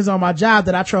 Hippo Christians on my job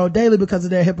that I troll daily because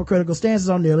of their hypocritical stances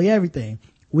on nearly everything.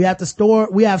 We have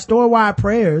store-wide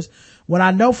prayers when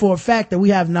I know for a fact that we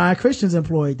have non-Christians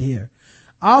employed here.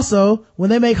 Also, when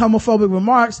they make homophobic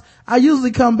remarks, I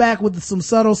usually come back with some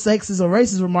subtle sexist or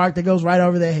racist remark that goes right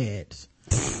over their heads.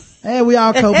 And we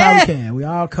all cope how we can. We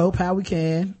all cope how we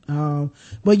can.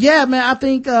 But yeah, man, I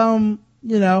think, that,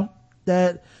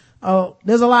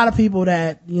 there's a lot of people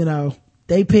that,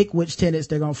 they pick which tenets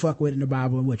they're gonna fuck with in the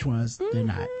Bible and which ones they're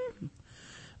not.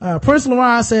 Prince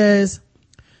Laurent says,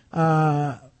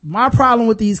 my problem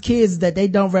with these kids is that they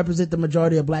don't represent the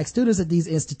majority of black students at these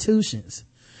institutions.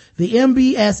 The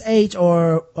MBSH,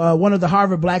 or one of the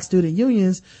Harvard Black Student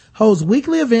Unions, holds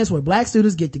weekly events where black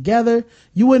students get together.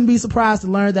 You wouldn't be surprised to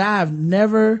learn that I have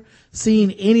never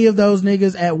seen any of those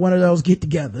niggas at one of those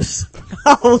get-togethers.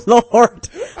 Oh, Lord.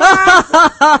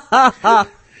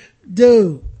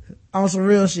 Dude, on some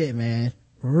real shit, man.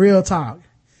 Real talk.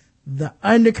 The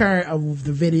undercurrent of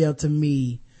the video to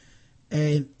me,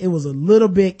 and it was a little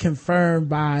bit confirmed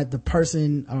by the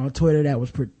person on Twitter that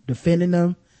was defending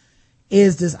them,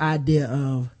 is this idea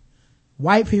of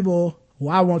white people,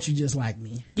 why won't you just like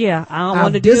me? Yeah, I don't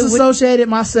want to deal with. I've disassociated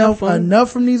myself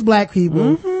enough from these black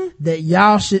people that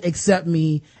y'all should accept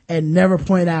me and never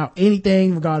point out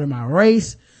anything regarding my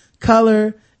race,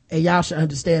 color, and y'all should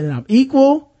understand that I'm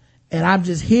equal and I'm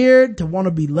just here to want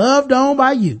to be loved on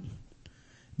by you.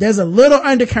 There's a little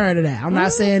undercurrent of that. I'm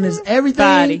not saying there's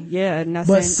everything,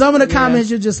 but some of the comments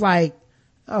you're just like,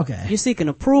 okay. You're seeking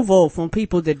approval from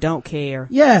people that don't care.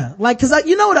 Yeah. Like, cause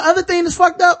the other thing that's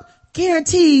fucked up,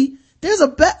 guarantee there's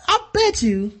I bet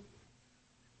you,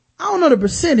 I don't know the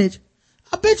percentage,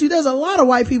 I bet you there's a lot of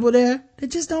white people there that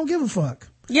just don't give a fuck.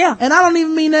 Yeah. And I don't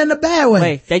even mean that in a bad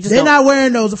way. They're not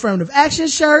wearing those affirmative action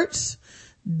shirts.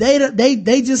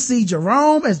 They just see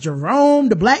Jerome as Jerome,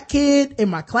 the black kid in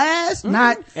my class,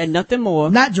 and nothing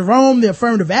more. Not Jerome, the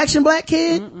affirmative action black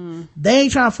kid. They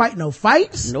ain't trying to fight no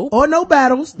fights or no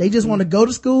battles. They just want to go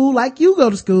to school like you go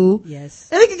to school. Yes.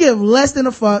 And they can give less than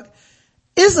a fuck.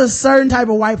 It's a certain type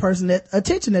of white person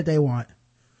attention that they want.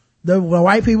 The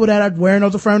white people that are wearing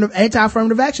those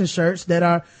anti-affirmative action shirts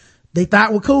that they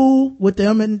thought were cool with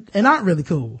them and aren't really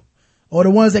cool. Or the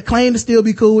ones that claim to still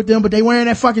be cool with them, but they wearing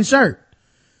that fucking shirt.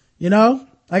 You know?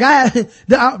 Like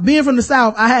being from the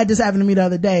South, I had this happen to me the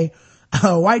other day.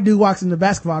 A white dude walks in the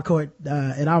basketball court,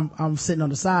 and I'm sitting on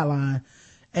the sideline,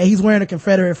 and he's wearing a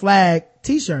Confederate flag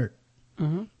t-shirt.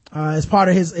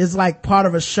 It's it's like part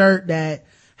of a shirt that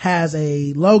has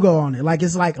a logo on it. Like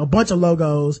it's like a bunch of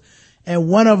logos, and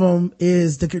one of them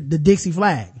is the Dixie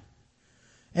flag.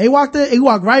 And he walked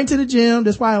right into the gym.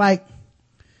 There's probably like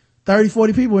 30,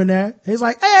 40 people in there. He's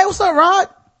like, "Hey, what's up, Rod?"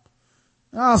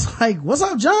 And I was like, "What's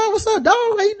up, John? What's up, dog?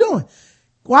 How you doing?"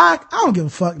 Why? I don't give a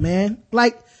fuck, man.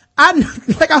 I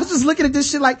was just looking at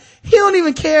this shit like, he don't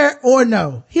even care or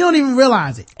know. He don't even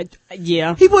realize it.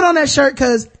 Yeah. He put on that shirt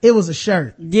cause it was a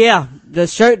shirt. Yeah. The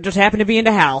shirt just happened to be in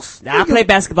the house. I play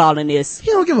basketball in this.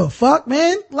 He don't give a fuck,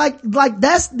 man. Like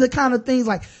that's the kind of things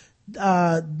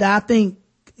that I think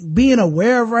being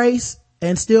aware of race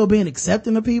and still being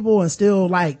accepting of people and still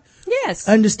yes,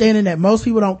 understanding that most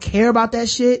people don't care about that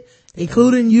shit,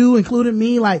 including you, including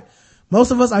me. Like most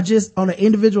of us are just on an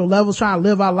individual level trying to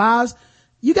live our lives.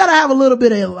 You gotta have a little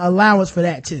bit of allowance for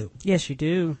that too. Yes, you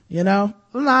do. You know?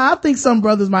 Nah, I think some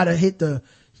brothers might have hit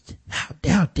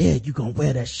how dare you gonna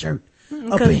wear that shirt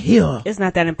up in here? It's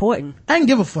not that important. I didn't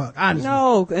give a fuck, honestly.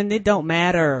 No, and it don't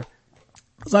matter.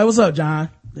 So what's up, John?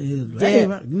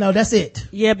 No, that's it.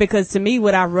 Yeah, because to me,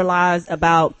 what I realized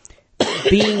about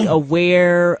being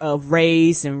aware of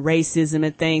race and racism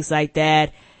and things like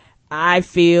that, I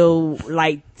feel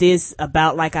like this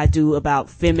about like I do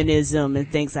about feminism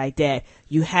and things like that.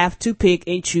 You have to pick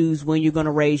and choose when you're going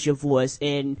to raise your voice.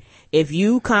 And if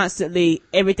you constantly,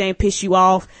 everything piss you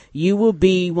off, you will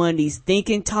be one of these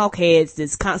thinking talk heads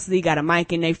that's constantly got a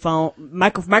mic in their phone,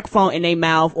 microphone in their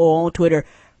mouth or on Twitter,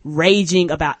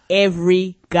 raging about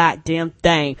every goddamn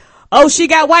thing. Oh, she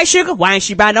got white sugar? Why ain't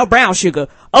she buying no brown sugar?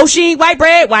 Oh, she ain't white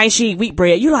bread? Why ain't she eat wheat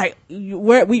bread? You like,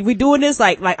 we doing this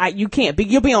you can't be,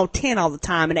 you'll be on 10 all the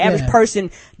time. And the average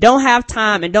person don't have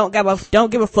time and don't give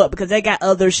a fuck because they got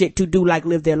other shit to do, like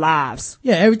live their lives.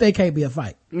 Yeah, everything can't be a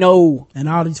fight. No. And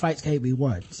all these fights can't be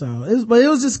won. So it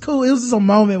was just cool. It was just a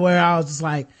moment where I was just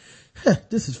like,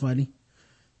 this is funny.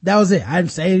 That was it. I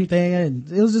didn't say anything.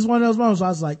 And it was just one of those moments where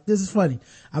I was like, this is funny.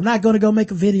 I'm not going to go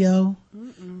make a video.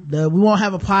 We won't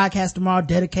have a podcast tomorrow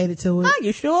dedicated to it. Are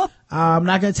you sure? I'm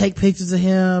not going to take pictures of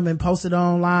him and post it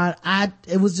online.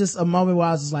 It was just a moment where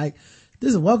I was just like,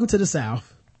 this is welcome to the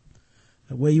South,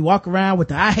 where you walk around with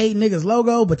the I hate niggas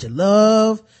logo, but you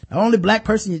love the only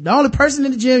person in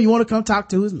the gym you want to come talk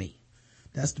to is me.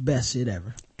 That's the best shit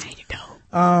ever. Ain't it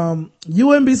dope? You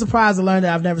wouldn't be surprised to learn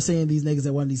that I've never seen these niggas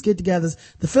at one of these get-togethers.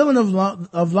 The feeling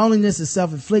of loneliness is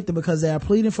self-inflicted because they are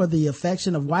pleading for the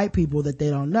affection of white people that they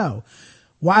don't know.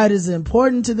 Why is it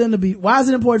important for them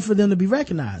to be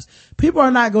recognized? People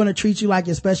are not going to treat you like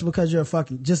you're special because you're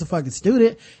just a fucking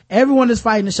student. Everyone is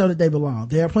fighting to show that they belong.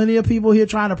 There are plenty of people here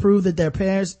trying to prove that their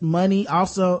parents' money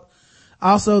also,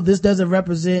 this doesn't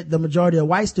represent the majority of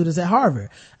white students at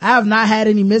Harvard. I have not had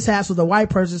any mishaps with a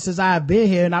white person since I have been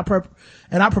here, and I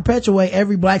perpetuate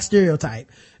every black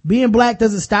stereotype. Being black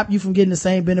doesn't stop you from getting the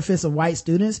same benefits of white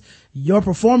students. Your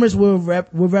performance will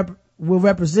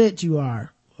represent you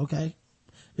are. Okay.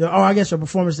 I guess your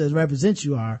performance says represent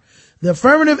you are. The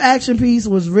affirmative action piece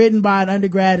was written by an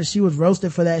undergrad and she was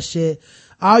roasted for that shit.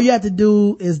 All you have to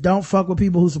do is don't fuck with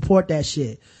people who support that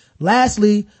shit.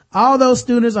 Lastly, all those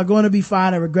students are going to be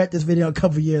fine and regret this video in a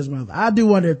couple of years. I do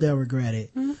wonder if they'll regret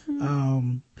it.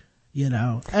 Mm-hmm.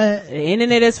 The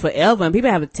internet is forever and people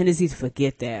have a tendency to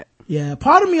forget that. Yeah.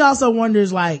 Part of me also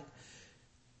wonders,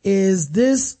 is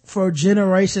this for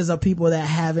generations of people that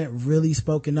haven't really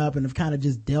spoken up and have kind of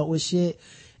just dealt with shit?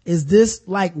 Is this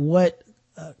what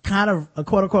kind of a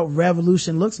quote unquote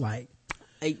revolution looks like?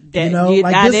 I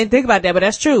didn't think about that, but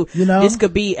that's true. This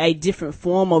could be a different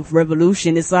form of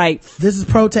revolution. It's like this is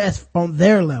protest on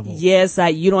their level. Yeah,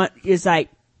 you don't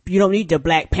need the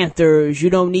Black Panthers. You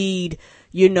don't need,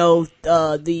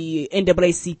 the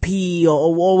NAACP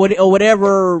or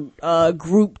whatever,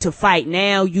 group to fight.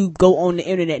 Now you go on the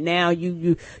internet. Now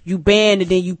you ban and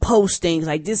then you post things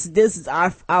like this is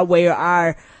our way or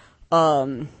our,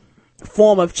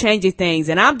 form of changing things.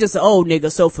 And I'm just an old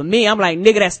nigga, so for me, I'm like,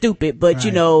 nigga, that's stupid. But Right.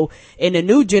 you know, in the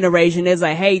new generation, it's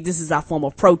like, hey, this is our form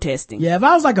of protesting. Yeah, if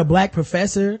I was like a black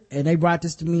professor and they brought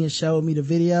this to me and showed me the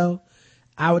video,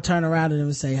 I would turn around to them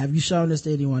and say, have you shown this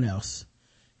to anyone else?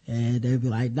 And they'd be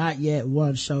like, not yet.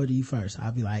 One showed to you first.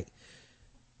 I'd be like,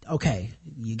 okay,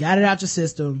 you got it out your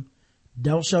system.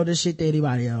 Don't show this shit to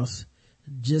anybody else.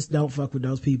 Just don't fuck with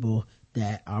those people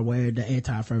that are wearing the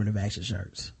anti-affirmative action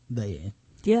shirts.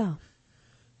 Yeah.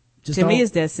 Just To me, don't-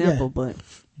 it's that simple, yeah. but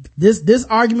This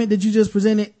argument that you just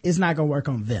presented is not gonna work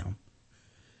on them.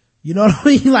 You know what I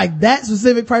mean? Like that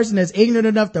specific person that's ignorant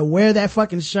enough to wear that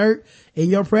fucking shirt in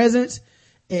your presence,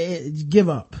 give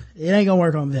up. It ain't gonna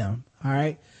work on them. All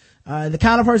right. The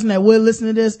kind of person that would listen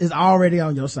to this is already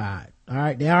on your side. All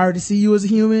right. They already see you as a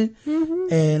human.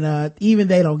 Mm-hmm. And, even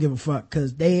they don't give a fuck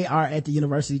because they are at the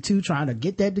university too trying to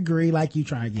get that degree like you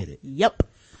trying to get it. yep.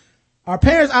 Are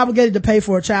parents obligated to pay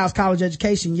for a child's college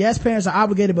education? Yes, parents are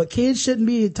obligated, but kids shouldn't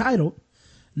be entitled.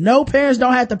 No, parents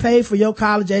don't have to pay for your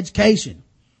college education.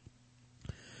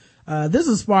 This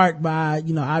was sparked by,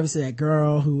 you know, obviously that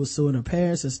girl who was suing her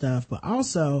parents and stuff, but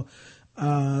also,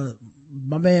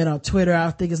 my man on Twitter, I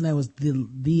think his name was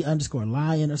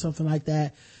the_lion or something like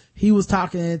that. He was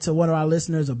talking to one of our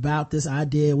listeners about this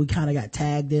idea. We kind of got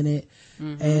tagged in it.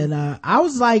 Mm-hmm. And, I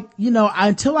was like, you know,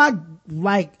 I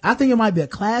think it might be a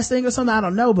class thing or something. I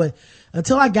don't know. But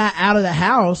until I got out of the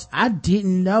house, I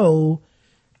didn't know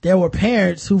there were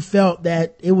parents who felt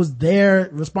that it was their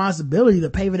responsibility to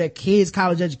pay for their kids'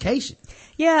 college education.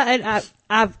 Yeah.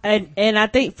 And I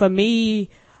think for me,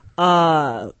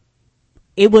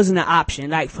 it wasn't an option.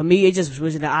 Like for me, it just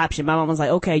wasn't an option. My mom was like,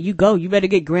 okay, you better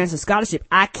get grants and scholarship.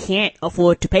 I can't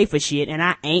afford to pay for shit and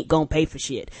I ain't gonna pay for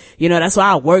shit. You know, that's why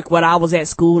I worked when I was at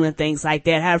school and things like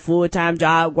that. Had a full-time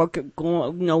job,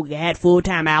 had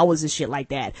full-time hours and shit like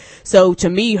that. So to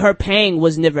me, her paying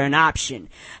was never an option.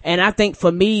 And I think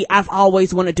for me, I've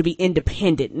always wanted to be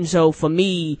independent. And so for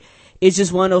me, it's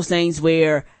just one of those things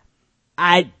where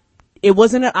it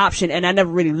wasn't an option, and I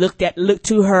never really looked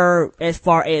to her as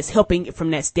far as helping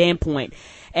from that standpoint.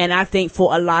 And I think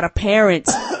for a lot of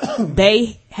parents,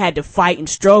 they had to fight and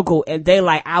struggle, and they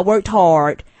like, I worked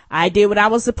hard. I did what I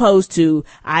was supposed to.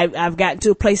 I've gotten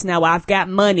to a place now where I've got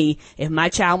money. If my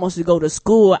child wants to go to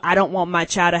school, I don't want my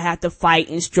child to have to fight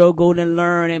and struggle and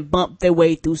learn and bump their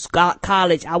way through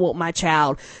college. I want my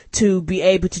child to be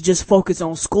able to just focus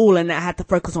on school and not have to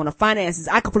focus on the finances.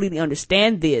 I completely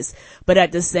understand this, but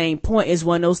at the same point, it's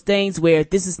one of those things where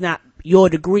this is not your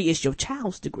degree, it's your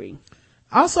child's degree.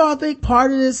 Also, I think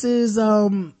part of this is,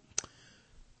 I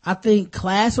think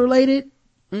class related.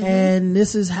 Mm-hmm. And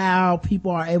this is how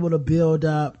people are able to build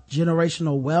up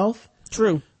generational wealth.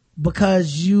 True. Because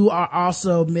you are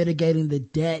also mitigating the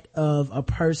debt of a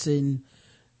person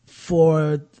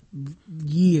for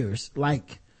years.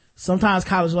 Like sometimes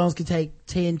college loans can take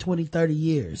 10, 20, 30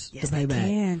 years to pay back.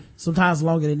 Can. Sometimes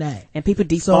longer than that. And people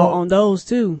default on those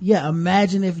too. Yeah.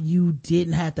 Imagine if you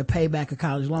didn't have to pay back a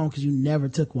college loan because you never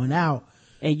took one out.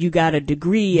 And you got a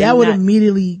degree. That would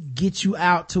immediately get you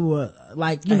out to a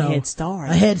head start.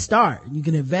 A head start. You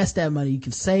can invest that money. You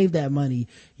can save that money.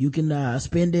 You can,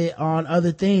 spend it on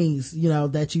other things, you know,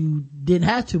 that you didn't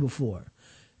have to before,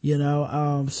 you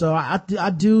know. So I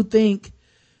do think,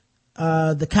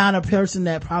 the kind of person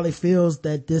that probably feels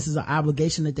that this is an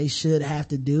obligation that they should have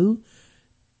to do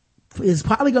is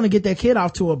probably going to get their kid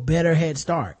off to a better head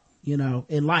start, you know,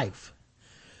 in life.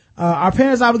 Are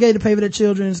parents obligated to pay for their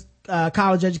children's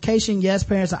college education? Yes,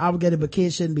 parents are obligated, but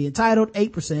kids shouldn't be entitled.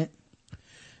 8%.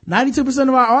 92%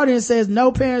 of our audience says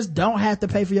no, parents don't have to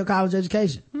pay for your college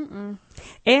education. Mm-mm.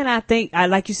 And I think,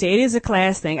 like you said, it is a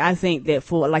class thing. I think that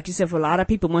for, like you said, for a lot of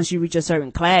people, once you reach a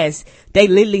certain class, they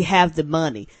literally have the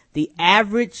money. The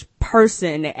average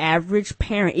person, the average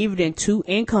parent, even in two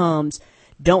incomes,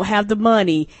 don't have the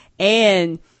money.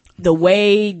 And the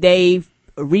way they've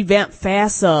revamped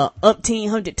FAFSA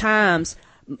 1,800 times,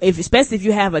 especially if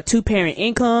you have a two-parent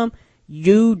income,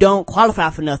 you don't qualify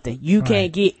for nothing. You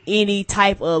can't get any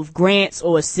type of grants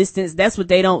or assistance. That's what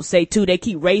they don't say too. They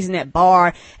keep raising that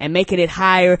bar and making it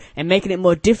higher and making it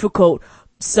more difficult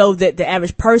so that the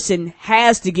average person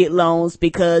has to get loans,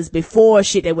 because before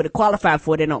shit they would have qualified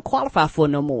for, they don't qualify for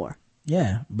no more.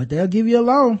 Yeah, but they'll give you a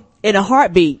loan. In a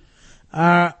heartbeat.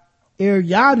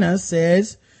 Iryana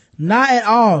says, not at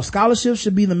all. Scholarships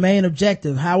should be the main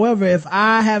objective. However, if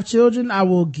I have children, I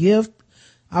will gift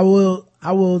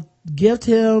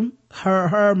him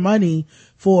her money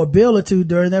for a bill or two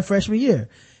during their freshman year.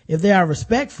 If they are a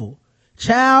respectful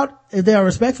child and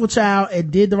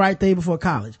did the right thing before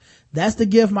college. That's the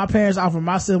gift my parents offer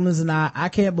my siblings and I. I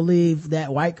can't believe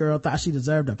that white girl thought she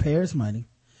deserved her parents' money.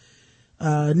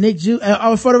 Nick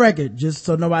for the record, just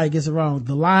so nobody gets it wrong,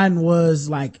 the line was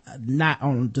like not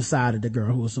on the side of the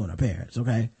girl who was suing her parents,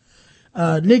 okay?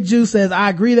 Nick Ju says, I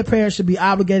agree that parents should be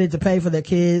obligated to pay for their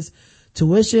kids'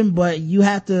 tuition, but you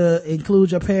have to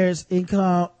include your parents'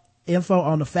 income info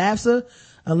on the FAFSA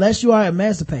unless you are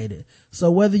emancipated.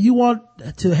 So whether you want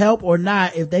to help or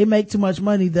not, if they make too much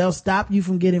money, they'll stop you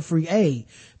from getting free aid.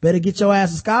 Better get your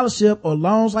ass a scholarship or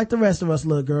loans like the rest of us,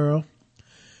 little girl.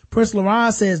 Prince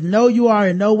Laurent says, no, you are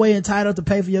in no way entitled to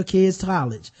pay for your kids'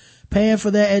 college. Paying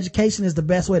for their education is the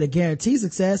best way to guarantee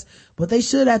success, but they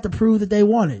should have to prove that they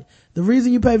want it. The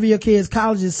reason you pay for your kids'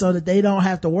 college is so that they don't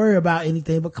have to worry about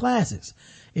anything but classes.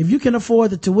 If you can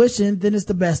afford the tuition, then it's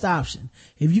the best option.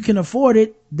 If you can afford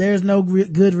it, there's no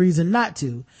good reason not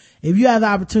to. If you have the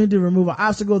opportunity to remove an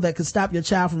obstacle that could stop your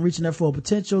child from reaching their full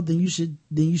potential, then you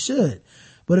should.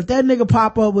 But if that nigga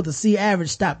pop up with a C average,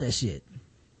 stop that shit.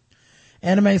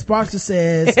 Anime Sparkster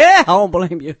says, I don't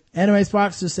blame you. Anime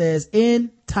Sparkster says,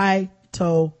 entitlement.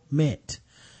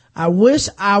 I wish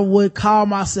I would call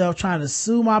myself trying to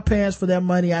sue my parents for their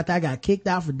money after I got kicked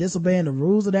out for disobeying the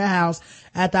rules of their house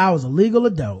after I was a legal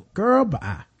adult. Girl,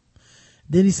 bye.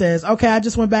 Then he says, okay, I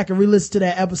just went back and re-listened to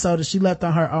that episode and she left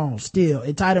on her own. Still,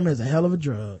 entitlement is a hell of a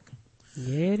drug.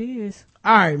 Yeah, it is.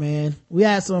 All right, man. We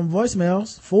had some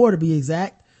voicemails, 4 to be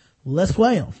exact. Let's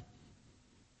play them.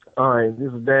 All right,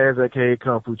 this is Daz, aka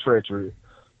Kung Fu Treachery.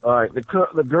 All right,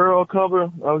 the girl cover,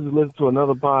 I was just listening to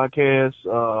another podcast.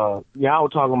 Yeah, I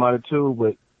was talking about it too,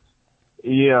 but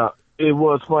yeah, it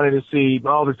was funny to see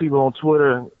all these people on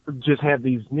Twitter just have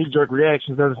these knee-jerk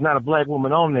reactions that there's not a black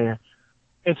woman on there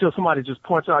until somebody just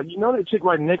points out, you know, that chick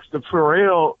right next to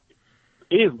Pharrell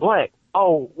is black.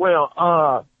 Oh,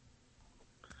 well,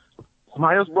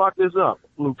 somebody else brought this up.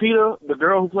 Lupita, the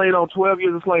girl who played on 12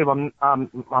 Years a Slave, I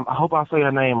hope I say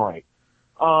her name right.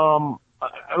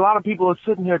 A lot of people are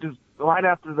sitting here just right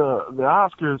after the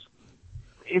Oscars.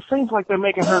 It seems like they're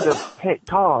making her the pet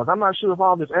cause. I'm not sure if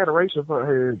all this adoration for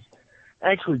her is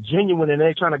actually genuine and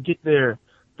they're trying to get their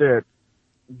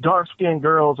dark-skinned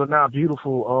girls are now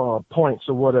beautiful points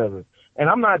or whatever. And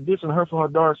I'm not dissing her for her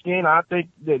dark skin. I think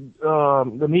that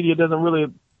the media doesn't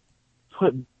really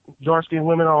put dark-skinned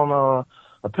women on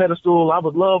a pedestal. I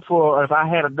would love for, if I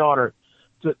had a daughter,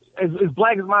 as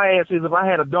black as my ass is, if I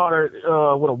had a daughter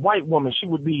with a white woman, she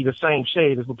would be the same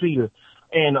shade as Lupita.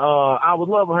 And I would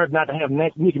love for her not to have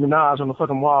Nicki Minaj on the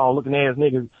fucking wall looking ass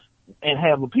niggas and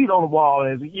have Lupita on the wall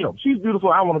as, you know, she's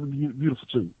beautiful. I want her to be beautiful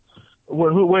too.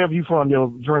 Wherever you from, your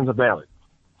dreams are valid.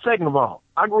 Second of all,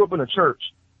 I grew up in a church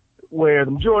where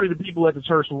the majority of the people at the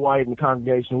church were white in the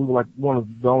congregation. We were like one of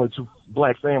the only 2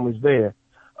 black families there.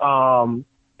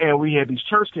 And we had these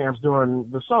church camps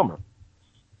during the summer.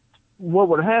 What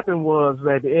would happen was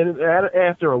that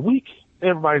after a week,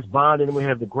 everybody's bonding and we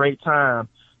have the great time.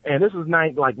 And this is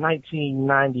like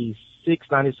 1996,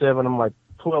 97. I'm like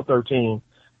 12, 13.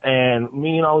 And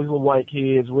me and all these little white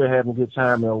kids, we're having a good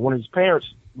time. And one of these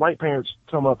white parents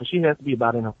come up and she has to be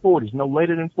about in her 40s, no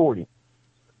later than 40.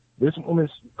 This woman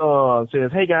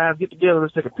says, hey guys, get together,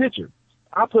 let's take a picture.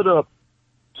 I put up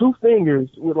 2 fingers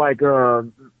with like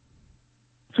 2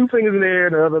 fingers in there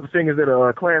and the other fingers that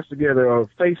are clasped together are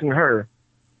facing her.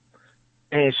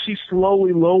 And she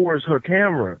slowly lowers her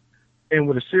camera and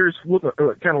with a serious look,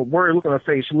 kind of worried look on her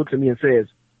face, she looks at me and says,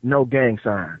 no gang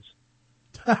signs.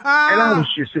 And I was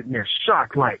just sitting there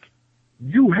shocked, like,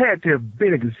 you had to have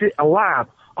been alive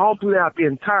all throughout the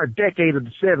entire decade of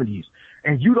the 70s.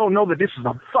 And you don't know that this is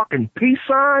a fucking peace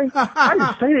sign? I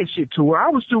didn't say that shit to her. I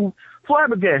was too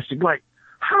flabbergasted. Like,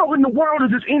 how in the world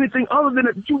is this anything other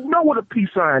than you know what a peace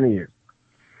sign is?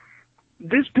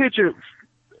 This picture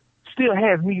still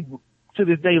has me to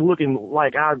this day looking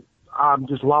like I've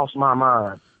just lost my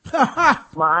mind. My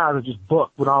eyes are just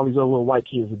bucked with all these other little white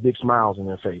kids with big smiles on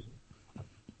their faces.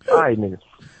 All right, niggas.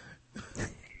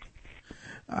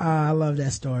 I love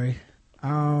that story.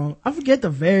 I forget the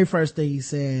very first thing he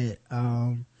said.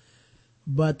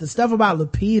 But the stuff about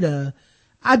Lupita,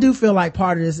 I do feel like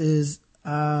part of this is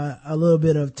a little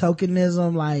bit of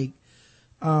tokenism, like,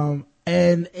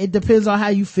 and it depends on how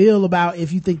you feel about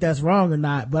if you think that's wrong or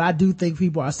not. But I do think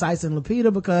people are sizing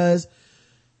Lupita because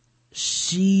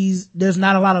there's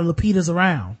not a lot of Lupitas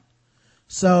around.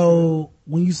 So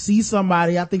when you see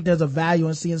somebody, I think there's a value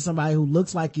in seeing somebody who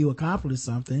looks like you accomplish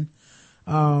something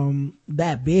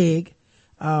that big.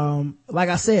 Like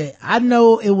I said, I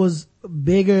know it was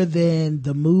bigger than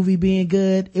the movie being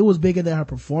good. It was bigger than her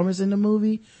performance in the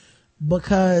movie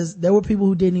because there were people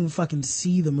who didn't even fucking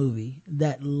see the movie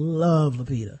that love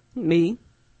Lupita. Me.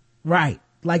 Right.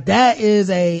 Like that is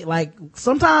like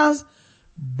sometimes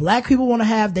black people want to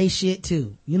have they shit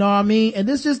too. You know what I mean? And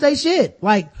this just they shit.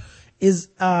 Like is,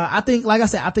 I think, like I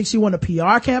said, I think she won a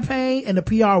PR campaign and a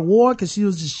PR award because she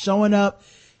was just showing up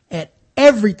at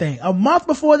everything. A month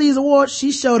before these awards,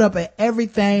 she showed up at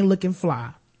everything looking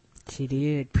fly. She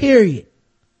did. Period.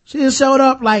 She just showed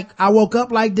up like, I woke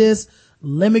up like this.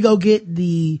 Let me go get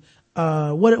the,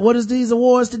 what is these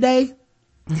awards today?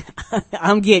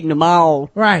 I'm getting them all.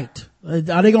 Right. Are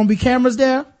they gonna be cameras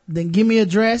there? Then give me a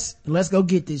dress and let's go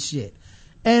get this shit.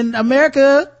 And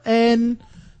America and,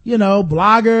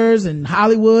 bloggers and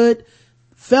Hollywood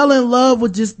fell in love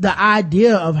with just the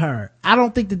idea of her. I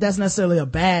don't think that that's necessarily a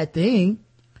bad thing.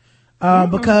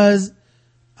 Because,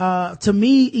 to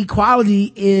me,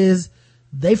 equality is,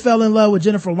 they fell in love with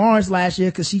Jennifer Lawrence last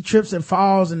year because she trips and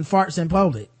falls and farts in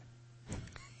public.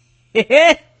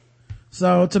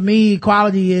 So to me,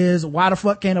 equality is, why the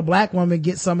fuck can't a black woman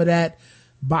get some of that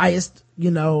biased,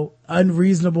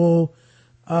 unreasonable,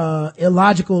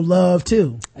 illogical love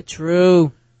too?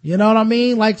 True. You know what I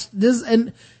mean? Like this,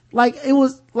 and it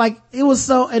was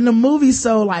so, and the movie's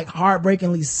so like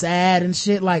heartbreakingly sad and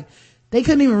shit. Like they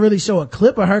couldn't even really show a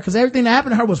clip of her because everything that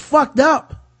happened to her was fucked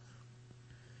up.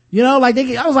 I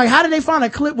was like, how did they find a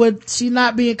clip with she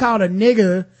not being called a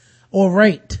nigger or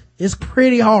raped? It's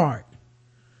pretty hard.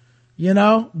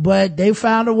 But they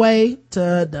found a way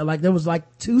to, there was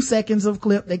 2 seconds of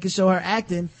clip they could show her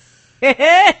acting.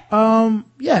 But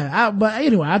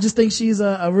anyway, I just think she's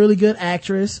a really good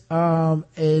actress.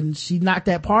 And she knocked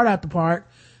that part out the park.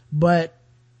 But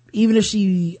even if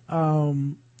she,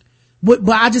 but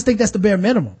I just think that's the bare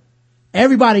minimum.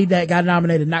 Everybody that got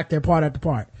nominated knocked their part out the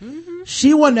park. Mm-hmm.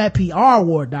 She won that PR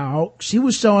award, dog. She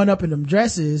was showing up in them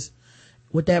dresses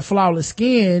with that flawless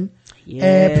skin. Yes.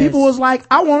 And people was like,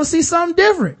 I want to see something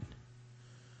different.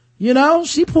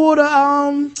 She pulled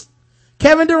a,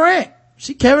 Kevin Durant.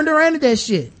 She Kevin Duranted that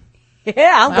shit.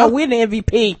 Yeah, I'm gonna win the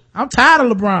MVP. I'm tired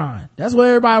of LeBron. That's what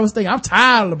everybody was thinking. I'm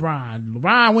tired of LeBron.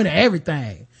 LeBron winning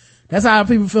everything. That's how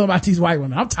people feel about these white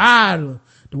women. I'm tired of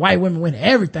the white women winning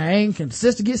everything. Can the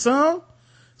sister get some?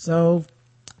 So,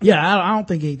 yeah, I don't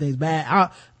think anything's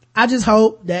bad. I just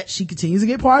hope that she continues to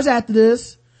get parts after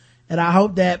this. And I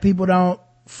hope that people don't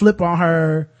flip on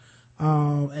her,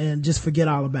 and just forget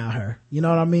all about her. You know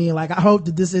what I mean? Like, I hope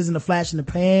that this isn't a flash in the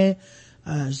pan.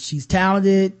 She's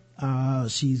talented.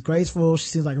 She's graceful. She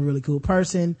seems like a really cool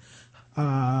person.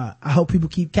 I hope people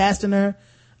keep casting her.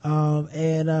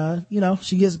 And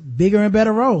she gets bigger and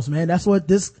better roles, man. That's what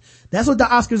the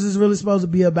Oscars is really supposed to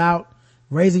be about.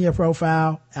 Raising your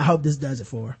profile. I hope this does it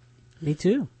for her. Me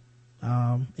too.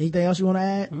 Anything else you want to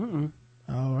add? Mm-mm.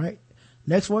 All right.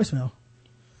 Next voicemail.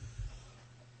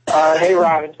 Hey,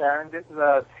 Rob and Sharon. This is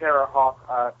Tara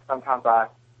Hawk. Sometimes I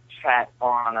chat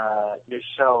on your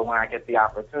show when I get the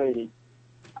opportunity.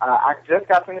 I just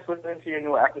got finished listening to your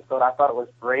new episode. I thought it was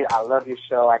great. I love your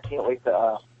show. I can't wait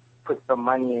to put some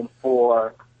money in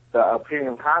for the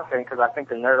premium content because I think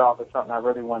the Nerd Off is something I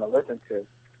really want to listen to.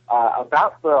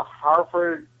 About the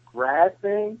Harvard grad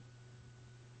thing,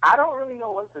 I don't really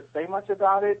know what to say much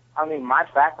about it. I mean, my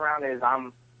background is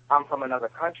I'm from another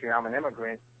country. I'm an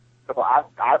immigrant. So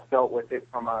I've dealt with it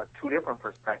from two different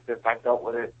perspectives. I dealt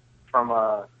with it from,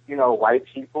 white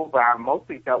people, but I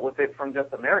mostly dealt with it from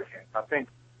just Americans. I think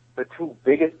the two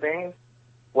biggest things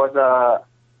was,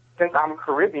 since I'm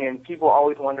Caribbean, people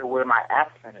always wonder where my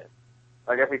accent is.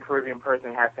 Like every Caribbean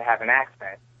person has to have an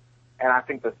accent. And I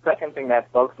think the second thing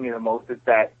that bugs me the most is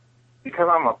that because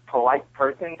I'm a polite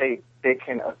person, they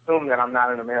can assume that I'm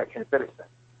not an American citizen.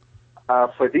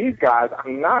 For these guys,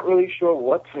 I'm not really sure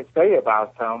what to say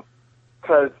about them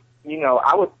because,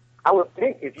 I would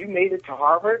think if you made it to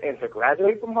Harvard and to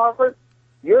graduate from Harvard,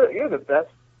 you're the best.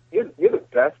 You're the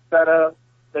best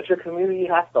that your community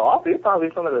has to offer. You're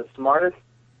probably some of the smartest,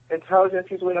 intelligent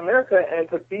people in America, and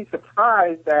to be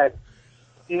surprised that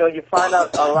you find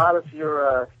out a lot of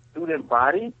your student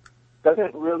body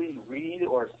doesn't really read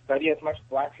or study as much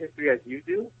Black history as you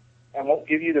do, and won't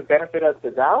give you the benefit of the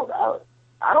doubt.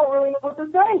 I don't really know what to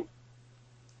say.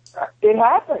 It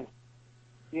happens.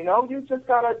 You just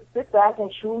gotta sit back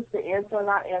and choose to answer or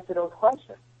not answer those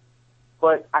questions.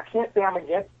 But I can't say I'm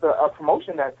against the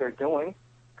promotion that they're doing,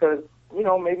 because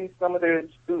maybe some of their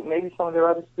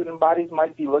other student bodies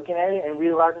might be looking at it and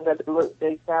realizing that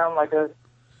they sound like a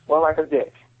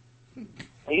dick.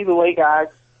 Either way, guys,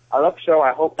 I love the show.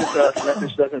 I hope this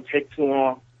message doesn't take too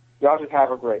long. Y'all just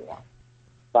have a great one.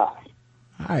 Bye.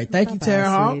 All right, thank you, Tara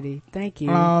Hall. Thank you.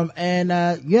 I'm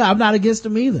not against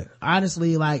them either.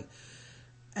 Honestly, my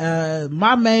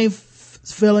main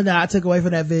feeling that I took away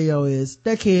from that video is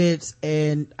they're kids,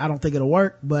 and I don't think it'll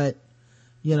work. But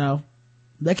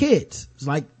they're kids. It's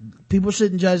like people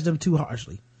shouldn't judge them too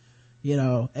harshly. you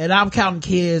know, and I'm counting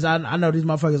kids. I know these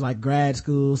motherfuckers like grad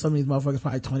school. Some of these motherfuckers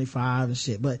probably 25 and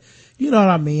shit, but you know what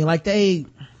I mean? Like it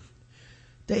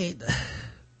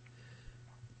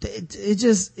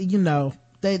just, you know,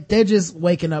 they're just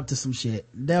waking up to some shit.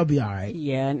 They'll be all right.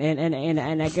 Yeah,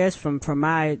 and I guess from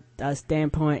my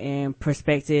standpoint and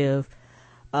perspective,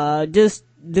 just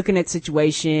looking at the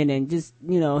situation and just,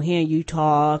 you know, hearing you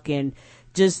talk and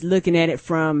just looking at it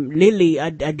from literally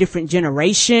a different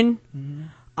generation. Mm-hmm.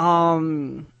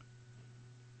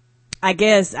 I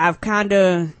guess I've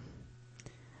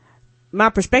my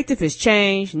perspective has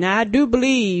changed. Now I do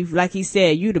believe, like he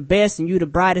said, you the best and you the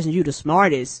brightest and you the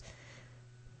smartest.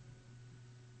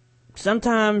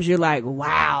 Sometimes you're like,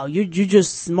 wow, you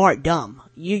just smart dumb.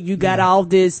 You got all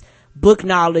this book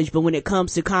knowledge, but when it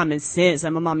comes to common sense,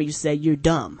 like my mama used to say, you're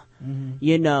dumb. Mm-hmm.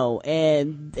 You know,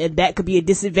 and that could be a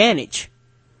disadvantage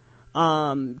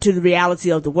to the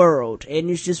reality of the world. And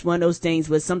it's just one of those things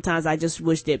where sometimes I just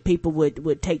wish that people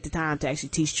would take the time to actually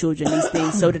teach children these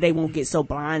things so that they won't get so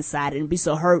blindsided and be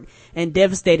so hurt and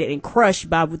devastated and crushed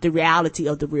by the reality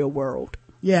of the real world.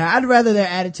 Yeah, I'd rather their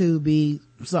attitude be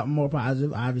something more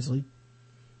positive, obviously.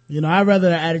 You know, I'd rather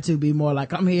their attitude be more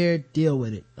like, I'm here, deal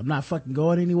with it. I'm not fucking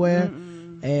going anywhere.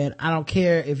 Mm-mm. And I don't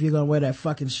care if you're gonna wear that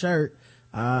fucking shirt.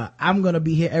 I'm gonna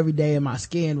be here every day in my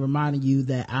skin reminding you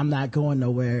that I'm not going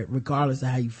nowhere regardless of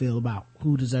how you feel about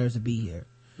who deserves to be here.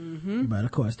 Mm-hmm. But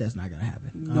of course that's not gonna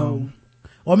happen. No.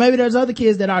 Or maybe there's other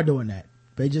kids that are doing that.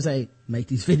 They just make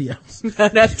these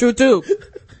videos. That's true too.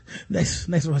 Next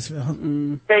voicemail.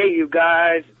 Mm. Hey you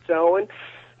guys, it's Owen.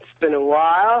 It's been a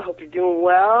while. Hope you're doing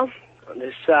well on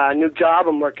this new job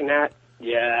I'm working at.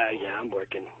 Yeah, I'm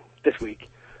working this week.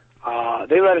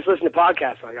 They let us listen to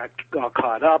podcasts, so I got all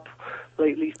caught up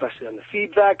lately, especially on the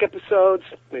feedback episodes.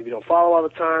 Maybe don't follow all the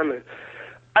time. And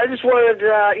I just wanted,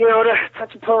 to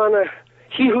touch upon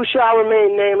he who shall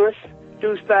remain nameless,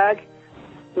 douchebag,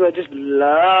 who I just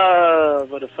love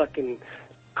what a fucking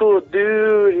cool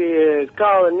dude he is,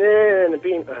 calling in and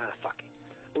being, fucking.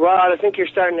 Rod, I think you're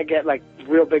starting to get, like,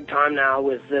 real big time now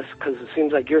with this, because it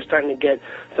seems like you're starting to get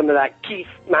some of that Keith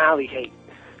Malley hate.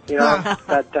 You know,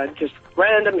 that just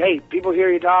random hate. People hear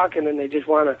you talk, and then they just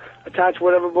want to attach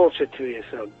whatever bullshit to you.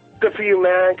 So, good for you,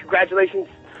 man. Congratulations.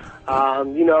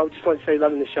 Just want to say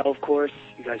loving the show, of course.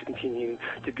 You guys continue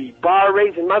to be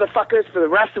bar-raising motherfuckers for the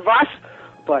rest of us.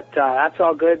 But that's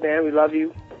all good, man. We love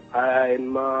you.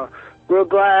 I'm real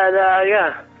glad,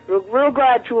 real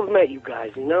glad to have met you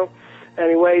guys, you know.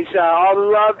 Anyways, all the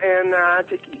love, and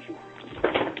take it easy.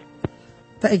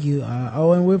 Thank you,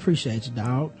 Owen. We appreciate you,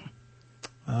 dog.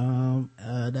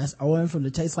 That's Owen from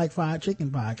the Taste Like Fried Chicken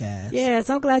podcast. Yes,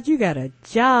 I'm glad you got a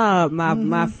job,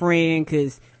 my friend,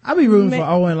 cause I be rooting for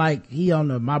Owen like he on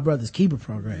the My Brother's Keeper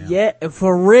program. Yeah,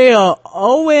 for real.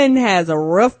 Owen has a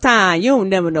rough time. You don't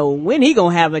never know when he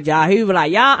gonna have a job. He was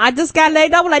like, y'all, I just got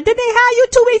laid off. Like, did they hire you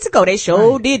 2 weeks ago? They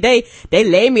sure did. They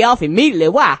laid me off immediately.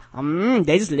 Why?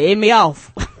 They just laid me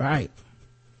off. Right.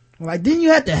 Like, didn't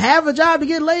you have to have a job to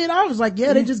get laid off? I was like,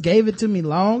 yeah, they just gave it to me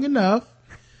long enough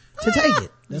to take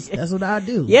it. That's what I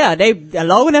do. Yeah, they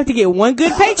long enough to get one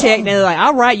good paycheck. And they're like,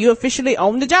 all right, you officially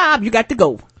own the job. You got to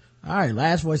go. All right,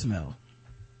 last voicemail.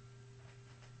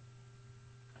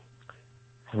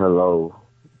 Hello,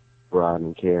 Rod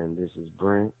and Karen. This is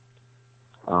Brent.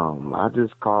 I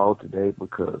just called today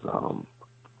because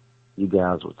you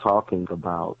guys were talking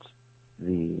about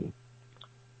the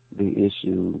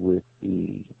issue with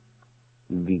the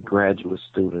graduate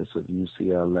students of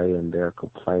UCLA and their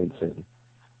complaints and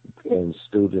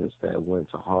students that went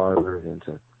to Harvard and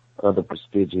to other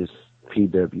prestigious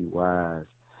PWIs,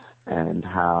 and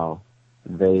how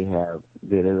they have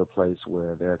been in a place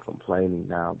where they're complaining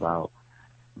now about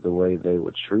the way they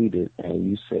were treated. And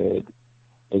you said,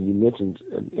 and you mentioned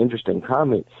an interesting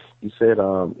comment. You said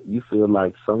you feel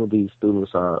like some of these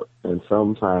students are, and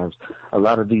sometimes a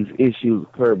lot of these issues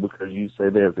occur because you say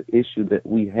there's an issue that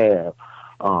we have,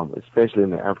 especially in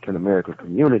the African American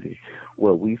community,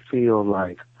 where we feel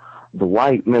like the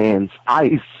white man's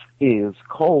ice is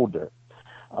colder.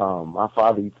 My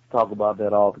father used to talk about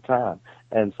that all the time.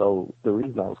 And so the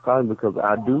reason I was calling, because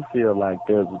I do feel like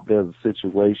there's a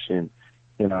situation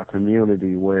in our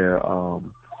community where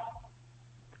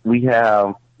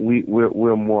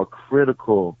we're more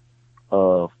critical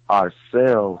of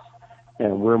ourselves,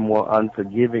 and we're more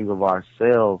unforgiving of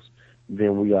ourselves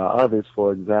than we are others.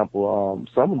 For example,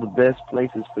 some of the best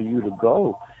places for you to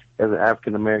go as an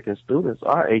African American students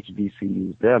are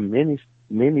HBCUs. There are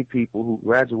many people who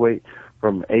graduate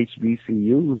from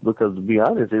HBCUs because, to be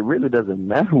honest, it really doesn't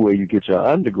matter where you get your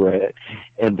undergrad,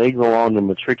 and they go on to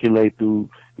matriculate through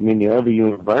many other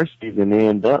universities, and they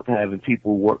end up having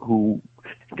people who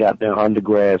got their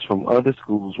undergrads from other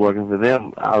schools working for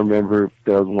them. I remember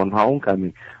there was one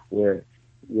homecoming where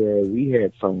we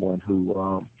had someone who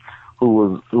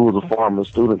was a former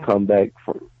student come back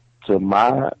to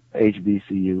my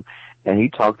HBCU, and he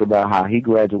talked about how he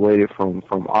graduated from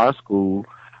our school,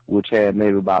 which had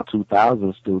maybe about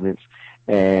 2,000 students,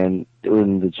 and it was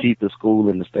the cheapest school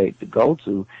in the state to go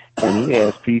to, and he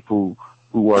has people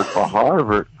who work for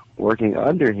Harvard working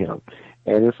under him.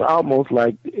 And it's almost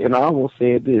like, and I almost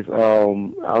said this, I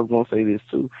was going to say this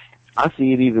too, I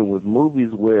see it even with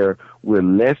movies where we're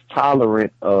less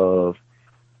tolerant of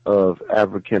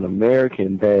African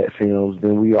American bad films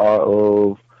than we are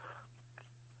of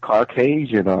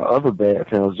Caucasian or other bad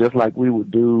films, just like we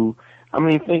would do. I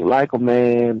mean, Think Like a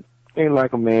Man,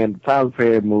 the Tyler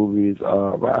Perry movies,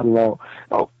 Ride Along.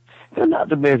 Oh, they're not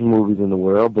the best movies in the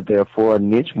world, but they're for a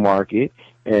niche market,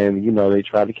 and, you know, they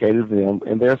try to cater to them.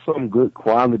 And there's some good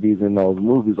qualities in those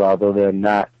movies, although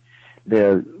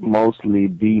they're mostly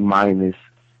B- and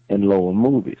lower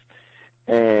movies.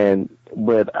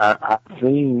 But I've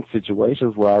seen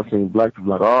situations where I've seen black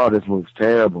people like, oh, this movie's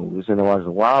terrible. We're sitting there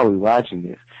watching, why are we watching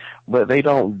this? But they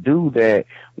don't do that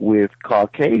with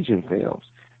Caucasian films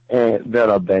and that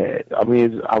are bad. I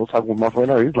mean, I was talking with my friend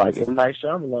earlier. He's like, M. Night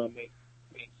Shyamalan makes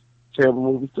terrible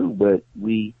movies too, but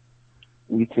we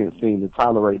seem to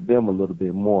tolerate them a little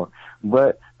bit more.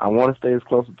 But I want to stay as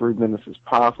close to 3 minutes as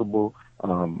possible.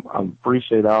 I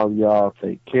appreciate all of y'all.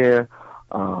 Take care.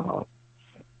 And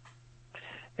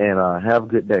have a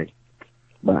good day.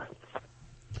 Bye.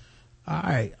 All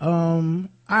right.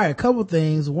 A couple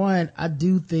things. One, I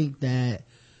do think that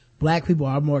black people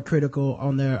are more critical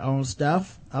on their own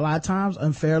stuff a lot of times,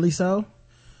 unfairly so.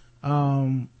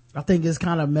 I think it's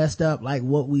kind of messed up, like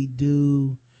what we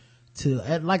do to,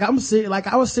 like I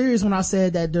was serious when I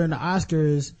said that during the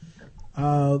Oscars,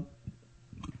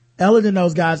 Ellen and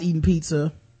those guys eating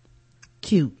pizza,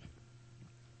 cute.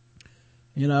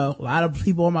 You know, a lot of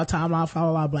people on my timeline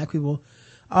follow a lot of black people.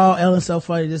 Oh, Ellen's so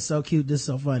funny. This is so cute. This is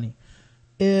so funny.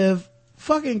 If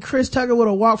fucking Chris Tucker would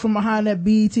have walked from behind that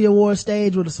BET Award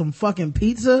stage with some fucking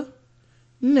pizza,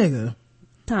 nigga.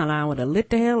 Timeline would have lit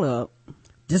the hell up.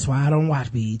 This why I don't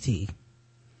watch BET.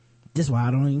 This why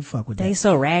I don't even fuck with that. They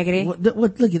so raggedy.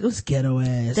 Look at this ghetto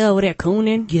ass. They over there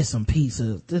cooning. Get some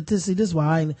pizza. This why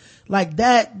I ain't, like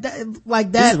that. This is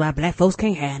why black folks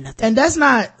can't have nothing. And that's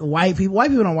not white people.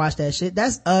 White people don't watch that shit.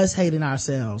 That's us hating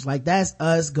ourselves. Like that's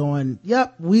us going,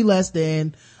 yep, we less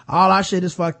than. All our shit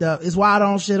is fucked up. It's why I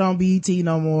don't shit on BET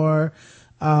no more.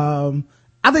 I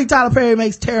think Tyler Perry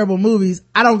makes terrible movies.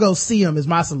 I don't go see him is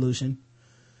my solution.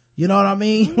 You know what I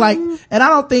mean? Mm-hmm. Like, and I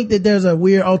don't think that there's a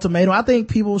weird ultimatum. I think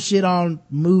people shit on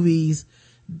movies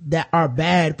that are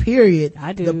bad, period.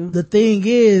 I do. The thing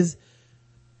is,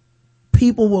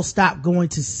 people will stop going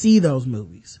to see those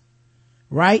movies.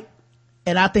 Right?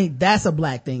 And I think that's a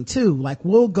black thing too. Like,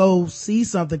 we'll go see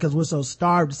something because we're so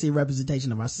starved to see a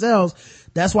representation of ourselves.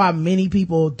 That's why many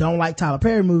people don't like Tyler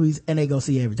Perry movies and they go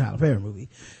see every Tyler Perry movie.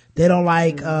 They don't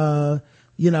like,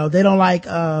 they don't like,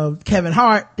 Kevin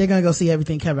Hart. They're going to go see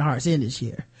everything Kevin Hart's in this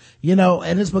year,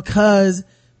 and it's because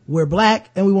we're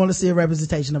black and we want to see a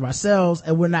representation of ourselves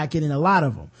and we're not getting a lot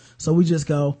of them. So we just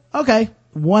go, okay,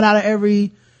 1 out of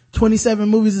every 27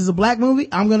 movies is a black movie.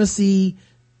 I'm going to see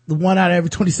the 1 out of every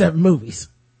 27 movies,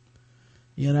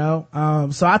 so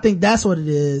I think that's what it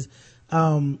is.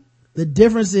 The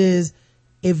difference is,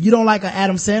 if you don't like an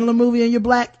Adam Sandler movie and you're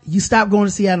black, you stop going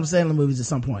to see Adam Sandler movies at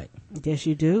some point. Yes,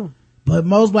 you do. But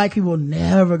most black people are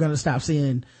never going to stop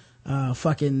seeing,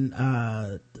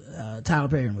 Tyler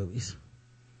Perry movies.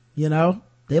 They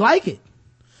like it.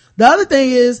 The other thing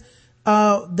is,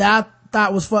 that I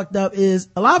thought was fucked up is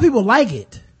a lot of people like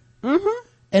it. Mm-hmm.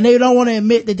 And they don't want to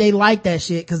admit that they like that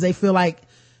shit because they feel like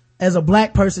as a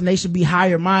black person, they should be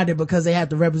higher minded because they have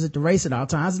to represent the race at all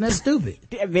times. And that's stupid.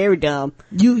 They're very dumb.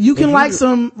 You can like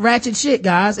some ratchet shit,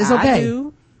 guys. It's okay. I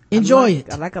do. Enjoy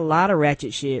it. I like a lot of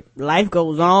ratchet shit. Life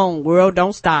goes on. World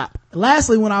don't stop.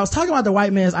 Lastly, when I was talking about the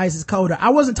white man's ice is colder,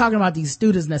 I wasn't talking about these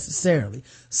students necessarily.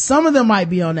 Some of them might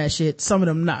be on that shit. Some of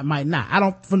them might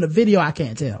not. From the video, I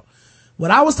can't tell.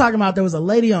 What I was talking about, there was a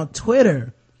lady on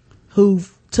Twitter who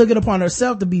took it upon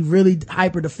herself to be really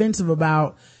hyper defensive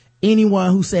about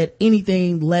anyone who said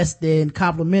anything less than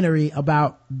complimentary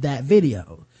about that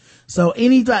video. So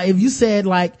if you said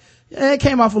like, it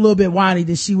came off a little bit whiny,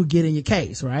 then she would get in your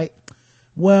case, right?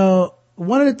 Well,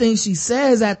 one of the things she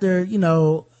says after,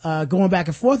 going back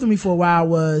and forth with me for a while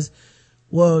was,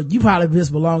 well, you probably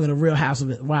just belong in a Real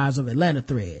Housewives of Atlanta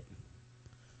thread.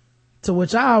 To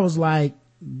which I was like,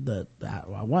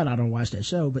 one, I don't watch that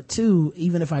show, but two,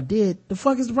 even if I did, the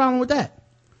fuck is the problem with that?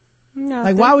 No,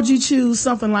 like, why would you choose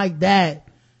something like that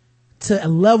to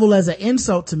level as an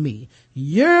insult to me?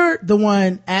 You're the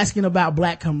one asking about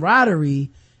black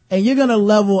camaraderie, and you're gonna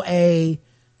level a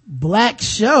black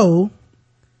show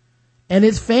and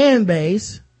its fan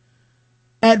base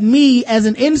at me as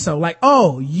an insult. Like,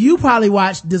 oh, you probably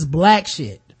watched this black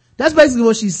shit. That's basically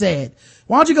what she said.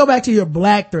 Why don't you go back to your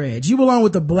black threads? You belong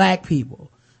with the black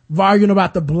people arguing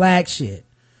about the black shit.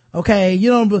 Okay,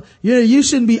 you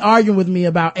shouldn't be arguing with me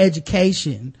about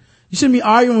education. You shouldn't be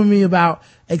arguing with me about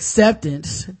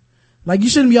acceptance. Like, you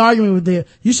shouldn't be arguing with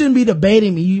you shouldn't be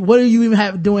debating me. What are you even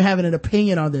having an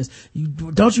opinion on this?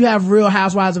 Don't you have Real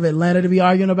Housewives of Atlanta to be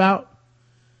arguing about?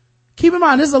 Keep in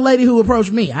mind, this is a lady who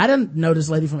approached me. I didn't know this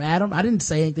lady from Adam. I didn't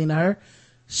say anything to her.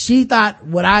 She thought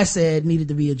what I said needed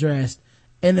to be addressed.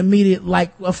 And immediate,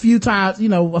 like, a few times,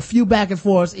 a few back and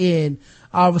forths in,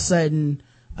 all of a sudden,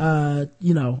 I'm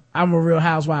a Real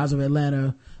Housewives of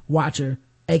Atlanta watcher,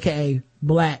 aka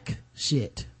black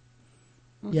shit.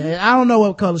 Yeah, I don't know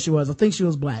what color she was. I think she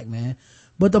was black, man.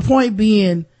 But the point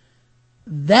being,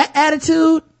 that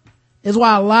attitude is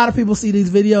why a lot of people see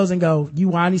these videos and go, you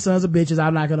whiny sons of bitches,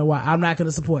 I'm not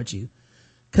gonna support you.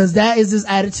 Cause that is this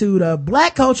attitude of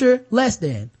black culture, less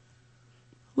than.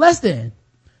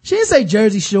 She didn't say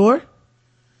Jersey Shore.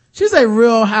 She didn't say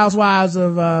Real Housewives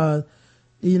of,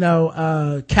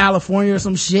 California or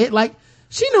some shit. Like,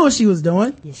 she knew what she was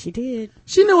doing. Yes, she did.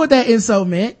 She knew what that insult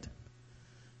meant.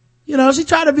 She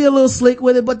tried to be a little slick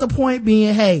with it, but the point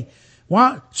being, hey,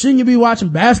 why shouldn't you be watching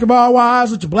Basketball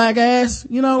Wives with your black ass?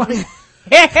 Like,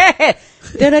 yeah,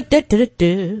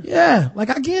 like,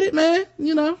 I get it, man.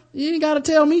 You ain't gotta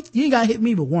tell me, you ain't gotta hit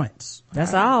me but once.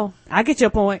 That's all. I get your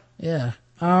point. Yeah.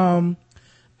 All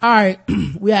right.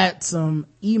 We had some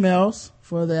emails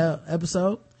for the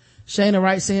episode. Shayna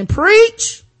writes in,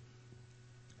 preach!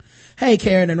 Hey,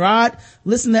 Karen and Rod.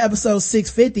 Listen to episode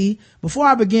 650. Before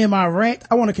I begin my rant,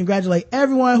 I want to congratulate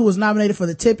everyone who was nominated for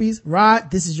the Tippies. Rod,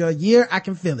 this is your year. I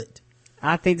can feel it.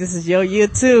 I think this is your year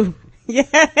too.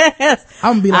 Yes.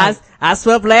 I'm gonna be like, I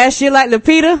swept last year like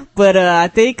Lupita, but I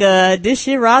think this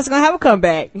year Rod's gonna have a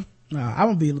comeback. No, I'm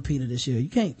gonna be Lupita this year. You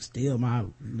can't steal my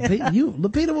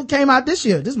Lupita came out this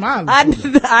year. This is my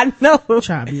Lupita. I know.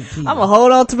 Try to be Lupita. I'm gonna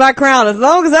hold on to my crown as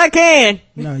long as I can.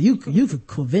 No, you could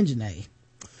Quinventionate.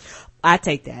 I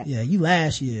take that. Yeah, you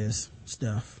last year's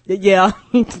stuff. Yeah.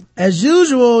 As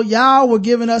usual, y'all were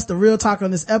giving us the real talk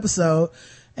on this episode,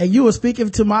 and you were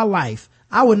speaking to my life.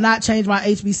 I would not change my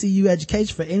HBCU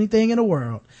education for anything in the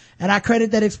world. And I credit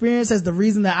that experience as the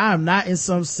reason that I am not in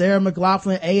some Sarah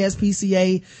McLachlan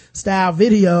ASPCA style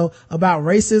video about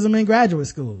racism in graduate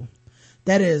school.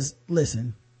 That is,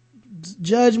 listen,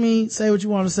 judge me, say what you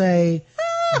want to say,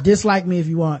 dislike me if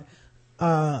you want.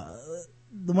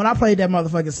 When I played that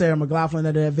motherfucking Sarah McLachlan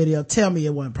in that video, tell me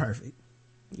it wasn't perfect.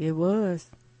 It was.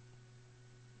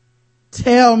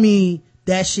 Tell me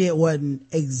that shit wasn't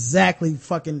exactly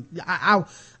fucking, I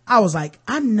was like,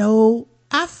 I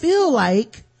feel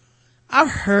like I've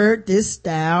heard this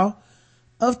style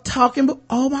of talking, but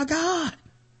oh my God.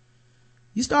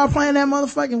 You start playing that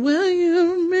motherfucking, will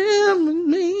you remember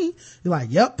me? You're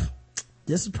like, yep,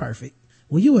 this is perfect.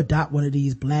 Will you adopt one of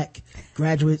these black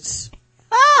graduates?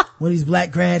 One of these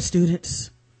black grad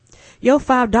students? Your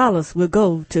 $5 will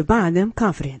go to buying them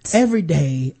confidence. Every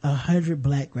day, 100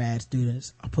 black grad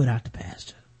students are put out to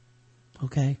pasture.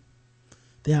 Okay?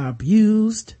 They are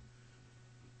abused.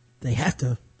 They have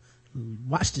to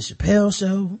watch the Chappelle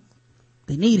show.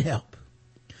 They need help.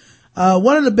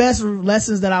 One of the best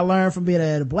lessons that I learned from being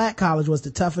at a black college was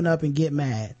to toughen up and get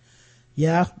mad.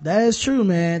 Yeah, that is true,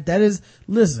 man. That is,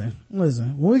 listen.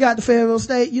 When we got to Fayetteville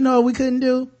State, you know what we couldn't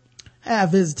do?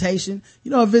 Have visitation. You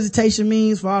know what visitation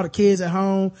means for all the kids at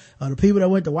home or the people that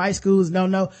went to white schools and don't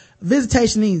know?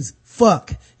 Visitation means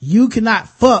fuck. You cannot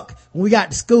fuck when we got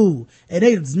to school. And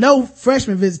there was no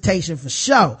freshman visitation for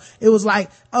sure. It was like,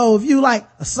 oh, if you like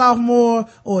a sophomore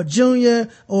or a junior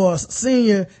or a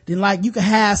senior, then like you could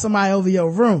have somebody over your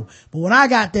room. But when I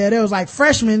got there was like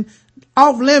freshmen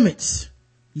off limits.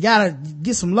 You gotta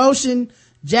get some lotion,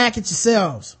 jacket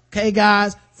yourselves. Okay,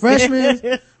 guys?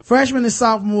 Freshmen and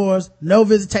sophomores, no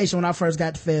visitation when I first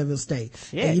got to Fayetteville State.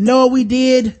 Shit. And you know what we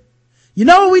did?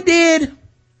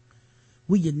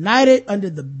 We united under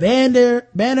the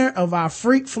banner of our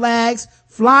freak flags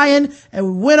flying, and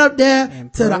we went up there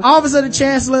to the office of the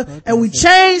chancellor and we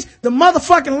changed the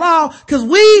motherfucking law because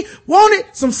we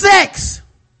wanted some sex.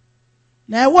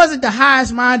 Now, it wasn't the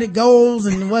highest minded goals,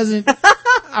 and it wasn't,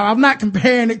 I'm not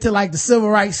comparing it to like the civil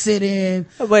rights sit-in.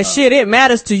 But shit, it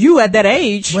matters to you at that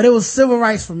age. But it was civil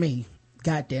rights for me.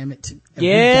 God damn it.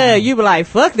 Yeah, you be like,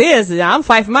 fuck this. I'm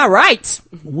fighting for my rights.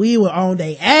 We were on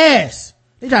their ass.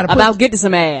 They tried to about getting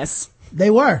some ass. They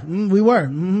were. We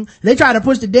were. They tried to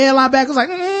push the deadline back. It was like,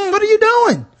 what are you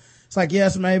doing? It's like,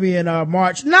 yes, maybe in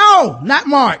March. No, not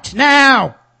March.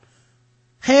 Now.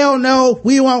 Hell no,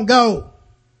 we won't go.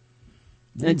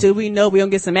 Until we know we don't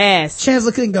get some ass.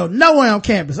 Chancellor couldn't go nowhere on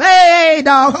campus. Hey,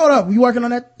 dog, hold up. You working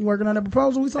on that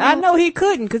proposal? I know he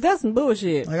couldn't, cause that's some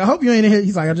bullshit. Like, I hope you ain't in here.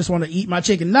 He's like, I just want to eat my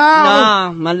chicken.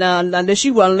 No. Unless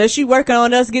you working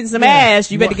on us getting some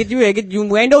ass, you better get you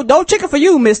ain't no chicken for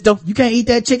you, mister. You can't eat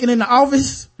that chicken in the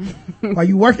office while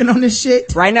you working on this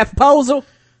shit. Writing that proposal.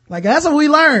 Like, that's what we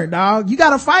learned, dog. You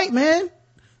gotta fight, man.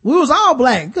 We was all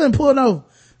black. Couldn't pull no,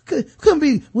 couldn't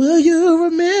be, will you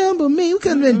remember me? We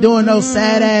couldn't have been doing those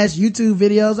sad ass YouTube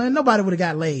videos and nobody would have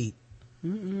got laid.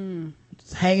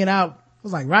 Just hanging out. It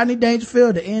was like Rodney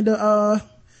Dangerfield, the end of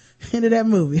that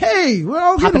movie. Hey, we're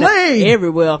all getting laid.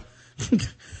 Everywhere.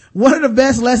 One of the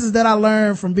best lessons that I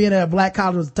learned from being at a black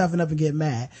college was toughen up and get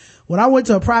mad. When I went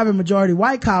to a private majority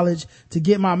white college to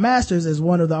get my master's as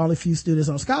one of the only few students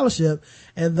on scholarship,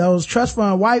 and those trust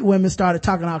fund white women started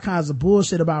talking all kinds of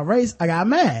bullshit about race, I got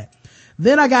mad.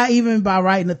 Then I got even by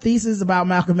writing a thesis about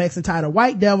Malcolm X entitled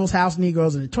White Devils, House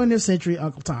Negroes in the 20th Century,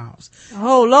 Uncle Toms.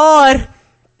 Oh Lord.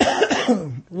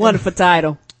 Wonderful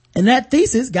title. And that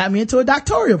thesis got me into a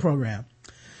doctoral program.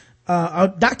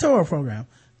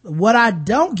 What I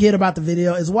don't get about the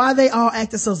video is why they all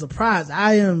acted so surprised.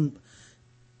 I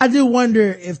do wonder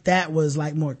if that was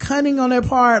like more cunning on their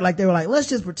part. Like they were like, let's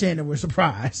just pretend that we're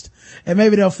surprised and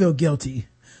maybe they'll feel guilty.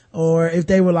 Or if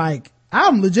they were like,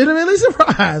 I'm legitimately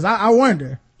surprised. I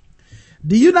wonder.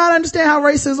 Do you not understand how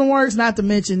racism works? Not to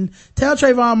mention, tell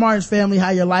Trayvon Martin's family how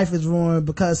your life is ruined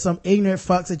because some ignorant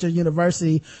fucks at your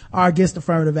university are against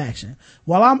affirmative action.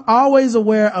 While I'm always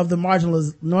aware of the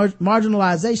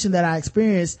marginalization that I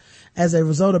experienced as a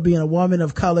result of being a woman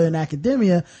of color in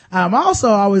academia, I'm also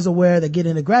always aware that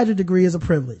getting a graduate degree is a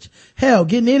privilege. Hell,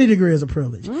 getting any degree is a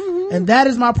privilege. And that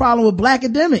is my problem with black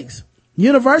academics.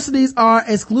 Universities are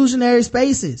exclusionary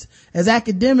spaces. As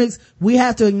academics, we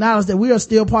have to acknowledge that we are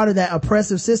still part of that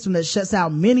oppressive system that shuts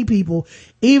out many people,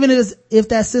 even if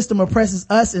that system oppresses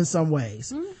us in some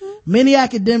ways. Many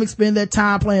academics spend their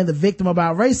time playing the victim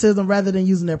about racism rather than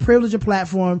using their privilege and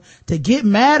platform to get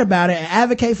mad about it and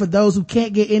advocate for those who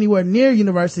can't get anywhere near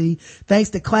university thanks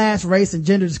to class, race, and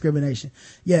gender discrimination.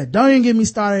 Yeah, don't even get me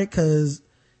started because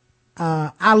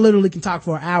I literally can talk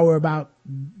for an hour about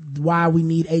why we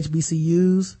need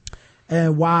HBCUs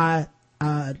and why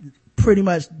pretty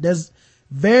much there's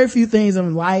very few things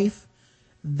in life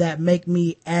that make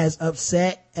me as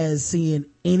upset as seeing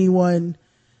anyone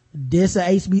diss a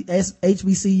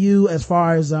HBCU as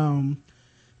far as the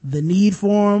need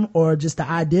for them or just the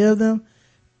idea of them,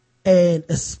 and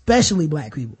especially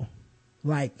black people.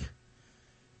 Like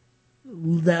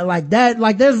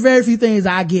there's very few things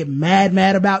I get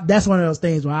mad about. That's one of those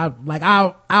things where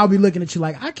I'll be looking at you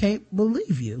like, I can't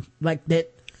believe you. Like that,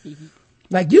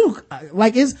 like you,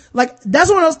 like it's like, that's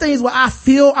one of those things where I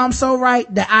feel I'm so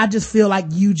right that I just feel like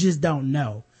you just don't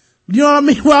know. You know what I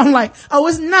mean? Where I'm like, oh,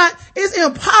 it's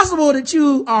impossible that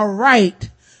you are right.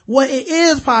 What it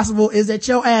is possible is that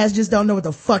your ass just don't know what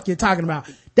the fuck you're talking about.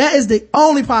 That is the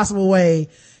only possible way.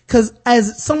 Cause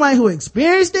as somebody who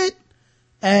experienced it,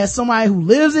 as somebody who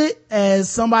lives it, as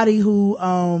somebody who,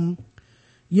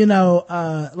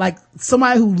 like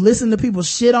somebody who listened to people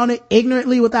shit on it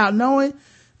ignorantly without knowing,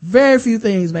 very few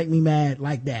things make me mad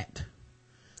like that.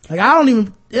 Like I don't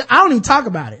even talk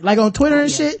about it. Like on Twitter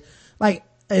and shit. Like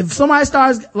if somebody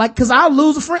starts, like, cause I'll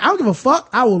lose a friend. I don't give a fuck.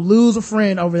 I will lose a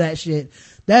friend over that shit.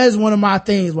 That is one of my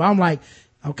things where I'm like,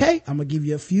 okay, I'm gonna give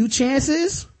you a few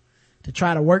chances to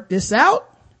try to work this out.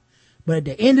 But at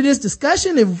the end of this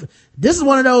discussion, if this is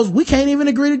one of those, we can't even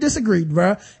agree to disagree,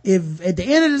 bruh. If at the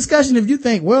end of the discussion, if you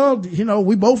think, well,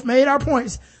 we both made our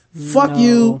points, fuck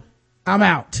you, I'm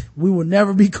out. We will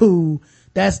never be cool.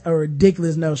 That's a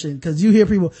ridiculous notion. Cause you hear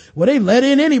people, well, they let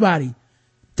in anybody.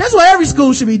 That's what every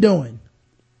school should be doing.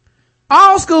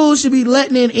 All schools should be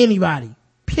letting in anybody.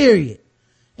 Period.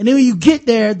 And then when you get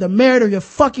there, the merit of your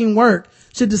fucking work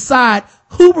should decide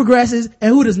who progresses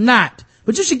and who does not.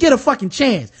 But you should get a fucking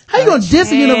chance. How you gonna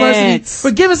diss a university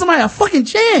for giving somebody a fucking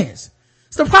chance?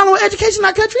 It's the problem with education in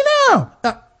our country now.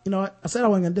 You know what? I said I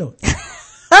wasn't gonna do it.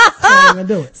 I wasn't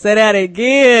gonna do it. Say that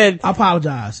again. I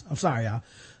apologize. I'm sorry, y'all.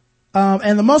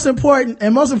 And most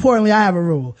importantly, I have a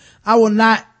rule. I will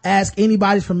not ask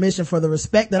anybody's permission for the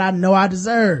respect that I know I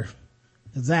deserve.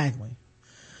 Exactly.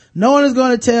 No one is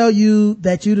going to tell you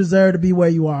that you deserve to be where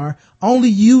you are. Only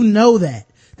you know that.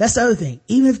 That's the other thing.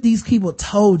 Even if these people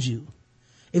told you,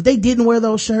 if they didn't wear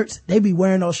those shirts, they'd be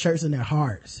wearing those shirts in their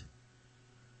hearts.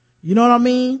 You know what I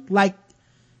mean? Like,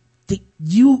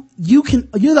 you're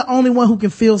the only one who can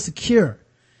feel secure.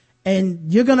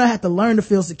 And you're gonna have to learn to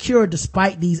feel secure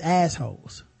despite these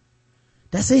assholes.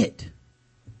 That's it.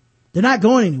 They're not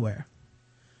going anywhere.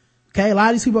 Okay, a lot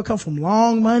of these people come from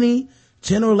long money,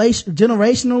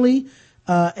 generationally,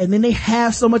 and then they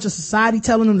have so much of society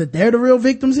telling them that they're the real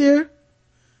victims here.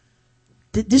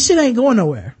 This shit ain't going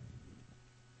nowhere.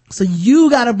 So you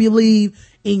gotta believe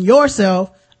in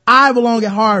yourself. I belong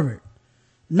at Harvard.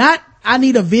 Not, I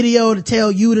need a video to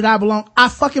tell you that I belong. I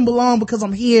fucking belong because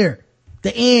I'm here.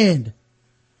 The end.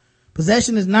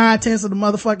 Possession is 9/10 of the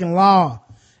motherfucking law.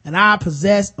 And I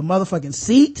possess a motherfucking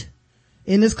seat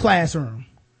in this classroom.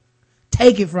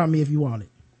 Take it from me if you want it.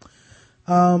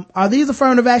 Are these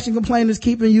affirmative action complainants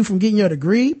keeping you from getting your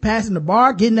degree, passing the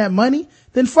bar, getting that money?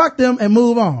 Then fuck them and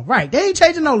move on. Right. They ain't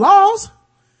changing no laws.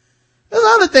 That's the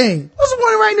other thing. What's the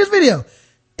point of writing this video?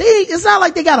 It's not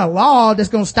like they got a law that's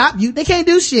gonna stop you. They can't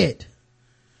do shit.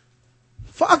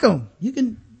 Fuck them. You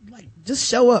can, like, just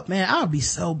show up, man. I would be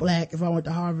so black if I went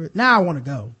to Harvard. Now I want to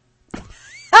go.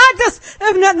 I just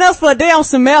have nothing else for a damn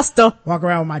semester. Walk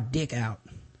around with my dick out.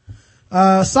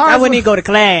 I wouldn't even go to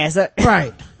class.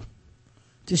 Right.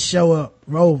 Just show up,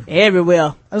 roll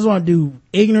everywhere. I just want to do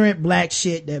ignorant black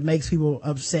shit that makes people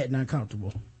upset and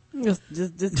uncomfortable. Just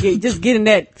getting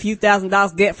that few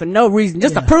 $1,000s debt for no reason,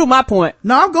 just to prove my point.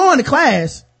 No, I'm going to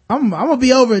class. I'm gonna be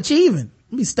overachieving.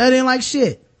 I'm be studying like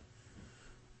shit.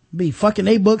 Be fucking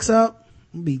they books up.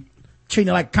 I'm be treating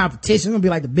it like competition. I'm gonna be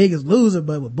like the Biggest Loser,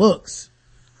 but with books.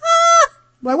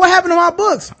 Like, what happened to my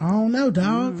books? I don't know,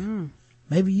 dog. Mm-hmm.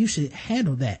 Maybe you should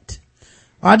handle that.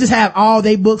 Or I just have all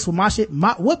they books with my shit.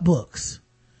 What books?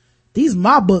 These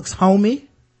my books, homie.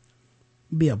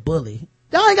 Be a bully.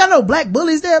 Y'all ain't got no black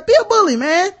bullies there. Be a bully,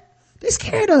 man. They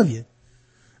scared of you.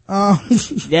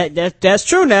 That's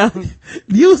true now.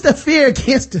 Use the fear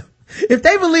against them. If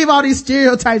they believe all these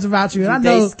stereotypes about you, and I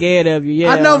know they scared of you, yeah.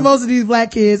 I know most of these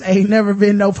black kids ain't never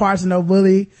been no parts of no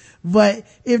bully, but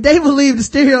if they believe the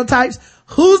stereotypes,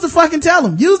 who's to fucking tell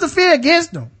them? Use the fear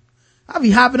against them. I'll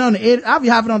be hopping on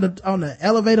the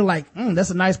elevator like, that's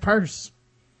a nice purse.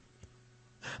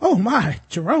 Oh my,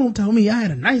 Jerome told me I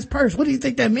had a nice purse. What do you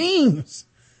think that means?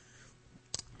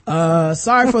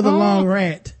 Sorry for the long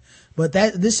rant, but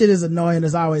this shit is annoying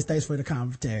as always. Thanks for the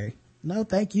commentary. No,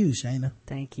 thank you, Shayna.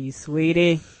 Thank you,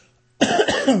 sweetie.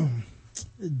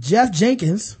 Jeff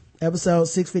Jenkins, episode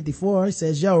 654, he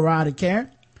says, yo, Rod and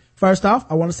Karen. First off,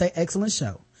 I want to say excellent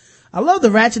show. I love the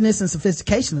ratchetness and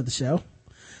sophistication of the show.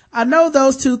 I know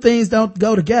those two things don't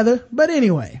go together, but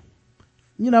anyway,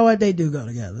 you know what? They do go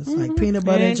together. It's like peanut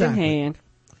butter and chocolate. Hand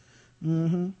in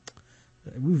hand.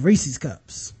 We Reese's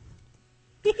cups.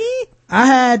 I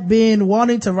had been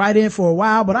wanting to write in for a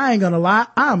while, but I ain't gonna lie,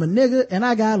 I'm a nigga and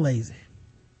I got lazy.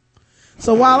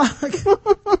 So while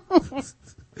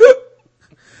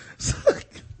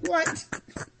what?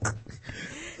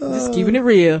 Just keeping it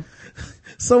real.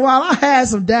 So while I had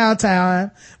some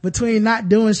downtime between not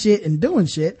doing shit and doing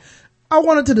shit, I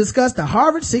wanted to discuss the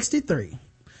Harvard 63.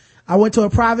 I went to a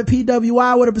private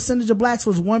PWI where the percentage of blacks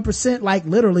was 1%, like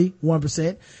literally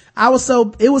 1%.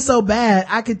 It was so bad,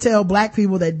 I could tell black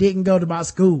people that didn't go to my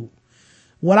school.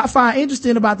 What I find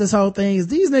interesting about this whole thing is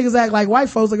these niggas act like white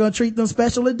folks are gonna treat them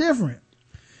special or different.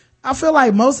 I feel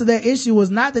like most of their issue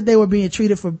was not that they were being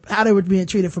treated for how they were being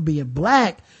treated for being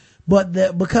black, but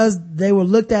because they were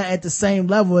looked at the same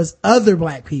level as other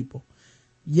black people.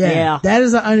 Yeah. That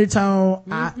is an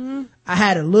undertone. I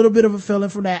had a little bit of a feeling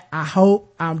from that. I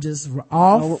hope I'm just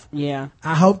off. Yeah.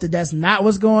 I hope that that's not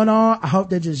what's going on. I hope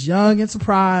they're just young and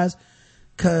surprised,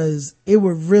 cause it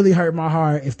would really hurt my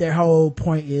heart if their whole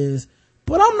point is,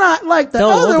 but I'm not like the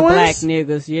other ones. Black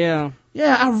niggas, yeah.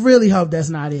 Yeah, I really hope that's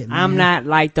not it, man. I'm not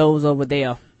like those over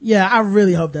there. Yeah, I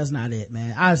really hope that's not it,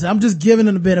 man. Honestly, I'm just giving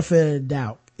them the benefit of the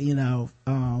doubt, you know.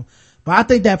 But I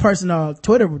think that person on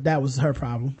Twitter, that was her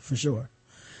problem for sure.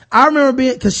 I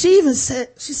remember cause she even said,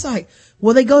 she's like,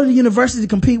 well, they go to the university to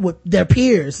compete with their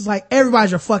peers. It's like,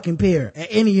 everybody's your fucking peer at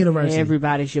any university.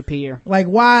 Everybody's your peer. Like,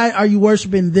 why are you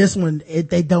worshiping this one if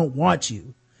they don't want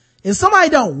you? If somebody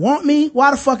don't want me,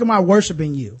 why the fuck am I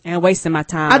worshiping you? And wasting my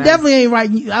time. I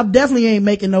definitely ain't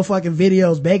making no fucking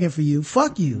videos begging for you.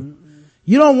 Fuck you. Mm-hmm.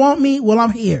 You don't want me? Well,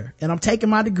 I'm here and I'm taking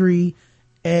my degree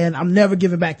and I'm never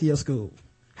giving back to your school.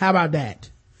 How about that?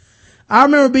 I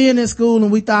remember being in school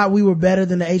and we thought we were better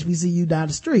than the HBCU down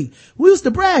the street. We used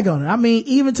to brag on it. I mean,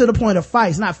 even to the point of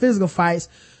fights, not physical fights.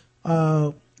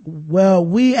 Well,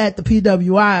 we at the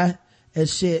PWI and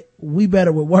shit, we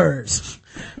better with words.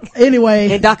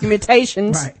 Anyway. And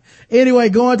documentations. Right. Anyway,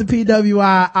 going to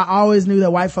PWI, I always knew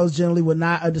that white folks generally would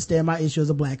not understand my issue as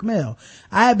a black male.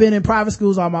 I had been in private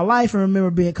schools all my life and remember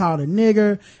being called a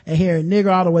nigger and hearing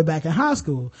nigger all the way back in high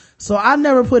school. So I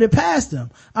never put it past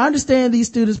them. I understand these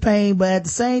students' pain, but at the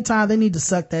same time, they need to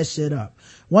suck that shit up.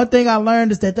 One thing I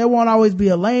learned is that there won't always be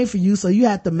a lane for you, so you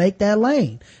have to make that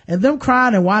lane. And them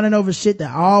crying and whining over shit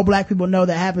that all black people know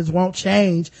that happens won't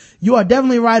change. You are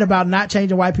definitely right about not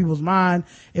changing white people's mind.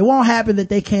 It won't happen that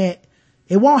they can't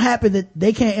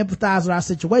empathize with our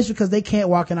situation because they can't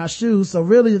walk in our shoes. So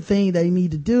really the thing they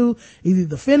need to do is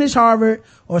either finish Harvard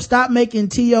or stop making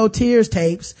T.O. Tears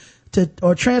tapes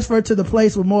or transfer to the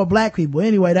place with more black people.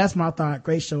 Anyway, that's my thought.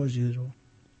 Great show as usual.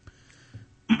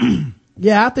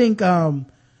 Yeah, I think,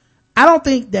 I don't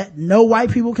think that no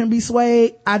white people can be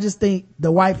swayed. I just think the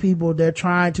white people they're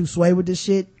trying to sway with this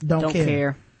shit don't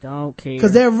care. Don't care.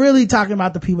 Cause they're really talking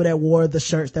about the people that wore the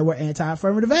shirts that were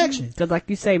anti-affirmative action. Cause like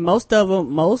you say, most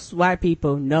white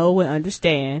people know and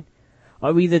understand,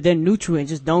 or either they're neutral and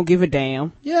just don't give a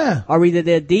damn. Yeah. Or either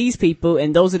they're these people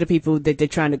and those are the people that they're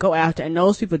trying to go after and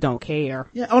those people don't care.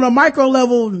 Yeah. On a micro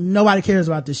level, nobody cares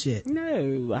about this shit.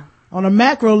 No. On a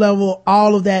macro level,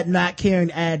 all of that not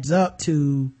caring adds up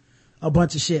to a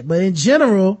bunch of shit. But in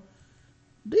general,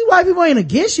 these white people ain't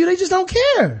against you. They just don't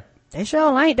care. They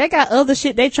sure ain't. They got other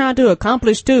shit they trying to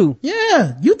accomplish too.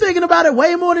 Yeah. You thinking about it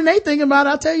way more than they thinking about it.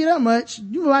 I'll tell you that much.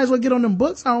 You might as well get on them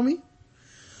books, homie.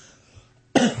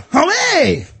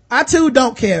 Homie! I too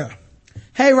don't care.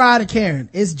 Hey, Rod and Karen.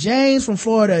 It's James from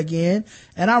Florida again.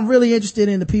 And I'm really interested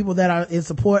in the people that are in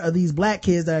support of these black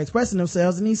kids that are expressing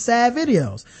themselves in these sad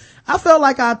videos. I felt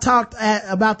like I talked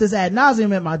about this ad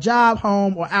nauseum at my job,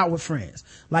 home, or out with friends.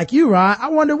 Like you, Rod, I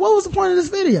wondered what was the point of this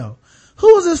video?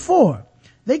 Who was this for?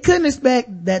 They couldn't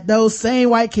expect that those same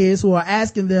white kids who are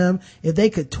asking them if they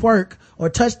could twerk or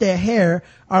touch their hair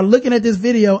are looking at this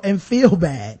video and feel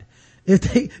bad. If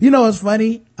they, it's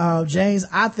funny, James,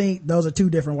 I think those are two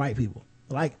different white people.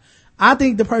 Like, I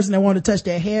think the person that wanted to touch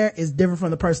their hair is different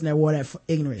from the person that wore that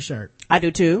ignorant shirt. I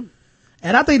do too.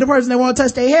 And I think the person that want to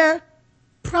touch their hair,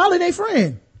 probably their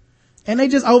friend. And they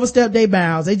just overstepped their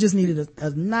bounds. They just needed a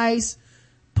nice,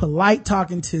 polite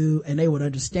talking to, and they would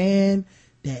understand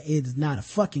that it is not a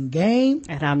fucking game.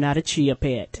 And I'm not a chia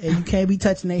pet. And you can't be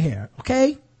touching their hair.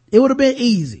 Okay? It would have been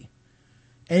easy.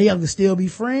 And y'all can still be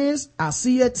friends. I'll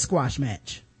see you at the squash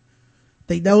match.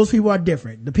 Think those people are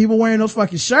different. The people wearing those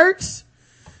fucking shirts,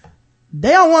 they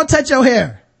don't want to touch your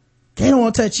hair. They don't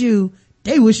want to touch you.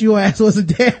 They wish your ass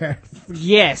wasn't there.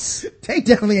 Yes. They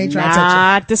definitely ain't trying to touch you.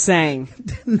 Not the same.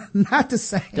 Not the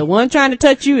same. The one trying to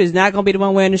touch you is not going to be the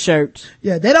one wearing the shirt.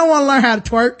 Yeah, they don't want to learn how to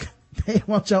twerk. They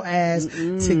want your ass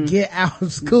to get out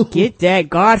of school. Get that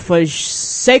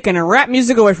godforsaken and rap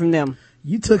music away from them.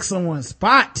 You took someone's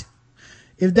spot.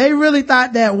 If they really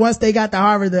thought that once they got to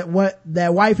Harvard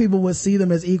that white people would see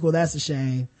them as equal, that's a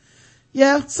shame.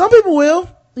 Yeah, some people will.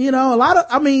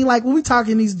 When we talk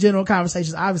in these general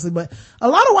conversations, obviously, but a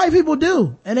lot of white people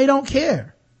do, and they don't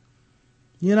care.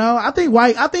 I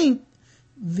think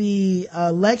the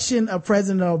election of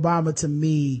President Obama to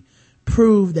me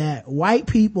proved that white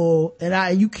people,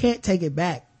 and you can't take it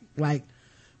back. Like,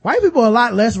 white people are a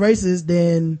lot less racist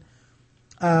than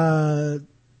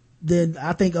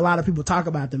I think a lot of people talk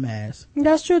about them as.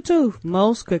 That's true too.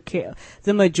 Most could care.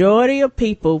 The majority of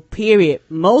people, period.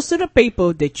 Most of the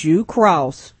people that you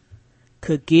cross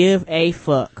could give a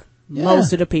fuck. Yeah.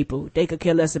 Most of the people. They could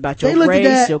care less about your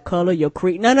race, your color, your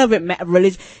creed. None of it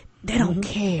religion. They don't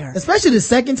care. Especially the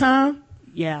second time.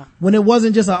 Yeah. When it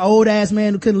wasn't just an old ass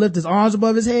man who couldn't lift his arms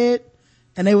above his head.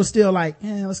 And they were still like,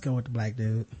 let's go with the black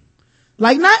dude.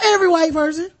 Like, not every white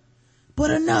person,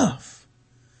 but enough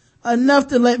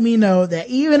to let me know that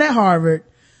even at Harvard,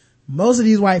 most of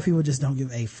these white people just don't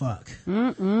give a fuck.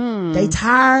 They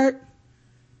tired.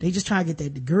 They just trying to get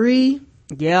that degree.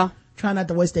 Yeah. Trying not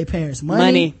to waste their parents'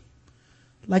 money.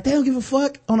 Like, they don't give a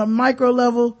fuck. On a micro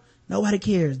level, nobody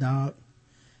cares, dog.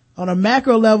 On a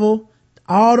macro level,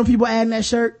 all the people adding that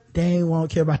shirt, they ain't won't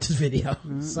care about this video.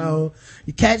 So,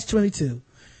 you catch 22.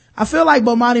 I feel like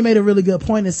Bomani made a really good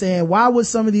point in saying, why would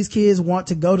some of these kids want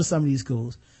to go to some of these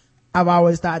schools? I've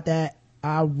always thought that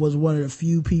I was one of the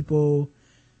few people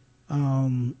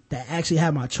that actually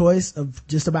had my choice of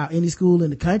just about any school in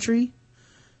the country,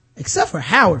 except for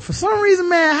Howard. For some reason,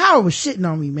 man, Howard was shitting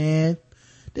on me, man.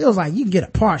 They was like, you can get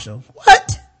a partial.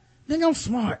 What? Think I'm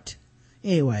smart.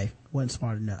 Anyway, wasn't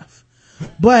smart enough.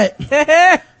 But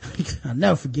I'll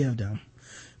never forgive them.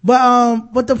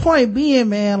 But the point being,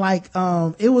 man, like,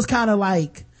 it was kind of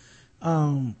like,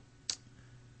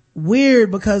 weird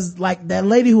because like that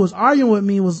lady who was arguing with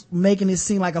me was making it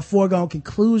seem like a foregone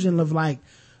conclusion of like,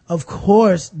 of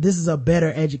course this is a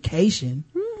better education.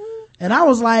 And I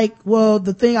was like, well,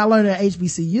 the thing I learned at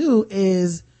HBCU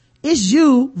is it's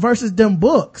you versus them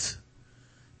books.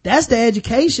 That's the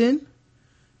education.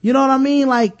 You know what I mean?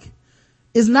 Like,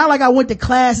 it's not like I went to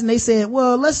class and they said,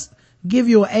 well, let's give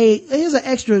you here's an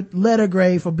extra letter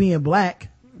grade for being black.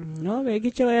 No, man,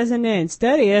 get your ass in there and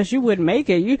study, else you wouldn't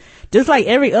make it. You just like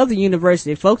every other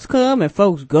university, folks come and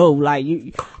folks go. Like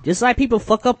you, just like people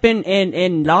fuck up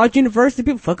in large universities,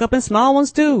 people fuck up in small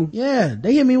ones too. Yeah,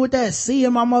 they hit me with that C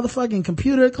in my motherfucking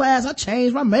computer class. I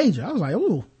changed my major. I was like,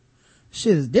 ooh,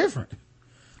 shit is different.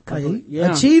 Like,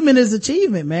 achievement is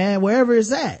achievement, man, wherever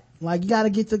it's at. Like, you gotta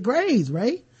get the grades,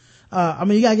 right?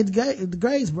 You gotta get the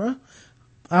grades, bro.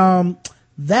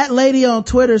 That lady on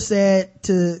Twitter said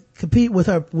to compete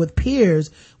with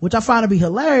peers, which I find to be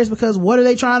hilarious because what are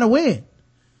they trying to win?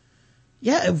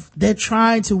 Yeah, they're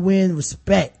trying to win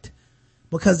respect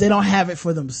because they don't have it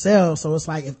for themselves. So it's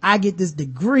like, if I get this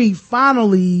degree,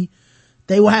 finally,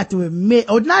 they will have to admit,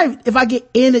 or not even, if I get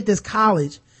in at this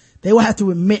college, they will have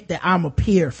to admit that I'm a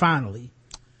peer finally.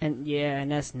 And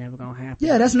that's never gonna happen.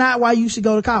 Yeah, that's not why you should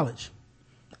go to college.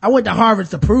 I went to Harvard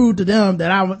to prove to them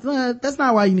that that's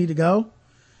not why you need to go.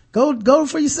 Go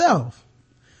for yourself.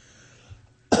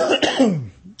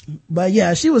 But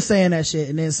yeah, she was saying that shit,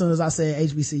 and then as soon as I said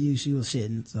HBCU, she was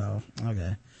shitting. So,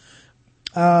 okay.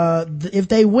 If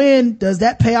they win, does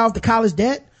that pay off the college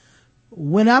debt?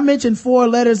 When I mentioned 4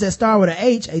 letters that start with an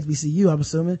H, HBCU, I'm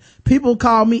assuming, people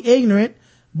call me ignorant,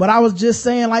 but I was just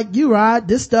saying, like you, Rod,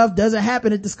 this stuff doesn't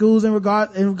happen at the schools in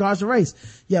regards to race.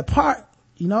 Yeah,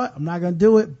 you know what? I'm not gonna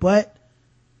do it, but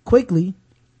quickly,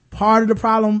 part of the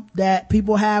problem that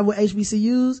people have with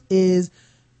HBCUs is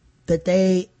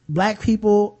that black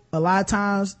people a lot of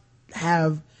times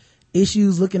have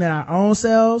issues looking at our own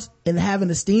selves and having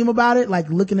esteem about it, like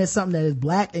looking at something that is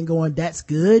black and going, that's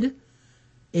good.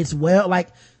 It's like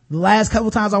the last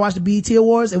couple times I watched the BET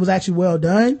Awards, it was actually well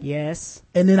done. Yes.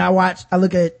 And then I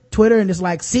look at Twitter and it's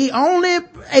like, I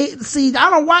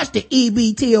don't watch the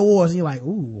EBT Awards. And you're like,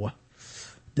 ooh,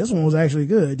 this one was actually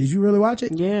good. Did you really watch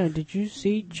it? Yeah. Did you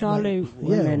see Charlie?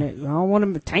 Wait a minute. I don't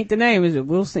want to taint the name. Is it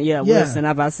Wilson? Yeah, Wilson.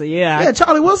 I'm about to say, yeah.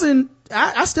 Charlie Wilson.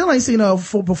 I still ain't seen a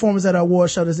full performance at an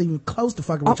award show that's even close to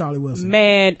fucking with Charlie Wilson.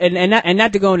 Man, and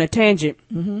not to go on a tangent.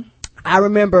 Mm-hmm. I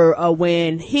remember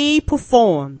when he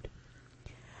performed,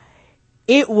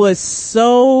 it was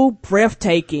so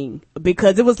breathtaking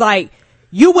because it was like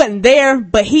you wasn't there,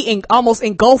 but he almost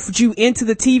engulfed you into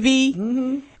the TV.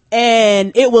 Mm-hmm.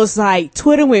 And it was like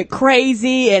Twitter went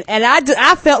crazy, and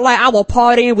I felt like I was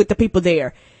partying with the people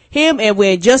there. Him, and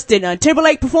when Justin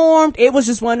Timberlake performed, it was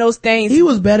just one of those things. He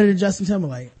was better than Justin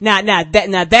Timberlake. Now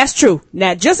that's true.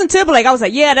 Now Justin Timberlake, I was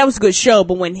like, yeah, that was a good show.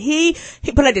 But when he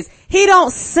put like this, he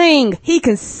don't sing, he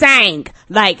can sing.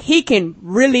 Like he can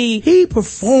really. He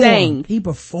performed. Sing. He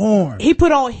performed. He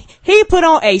put on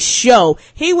a show.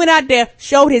 He went out there,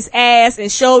 showed his ass, and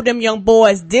showed them young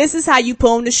boys, this is how you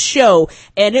put on the show.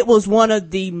 And it was one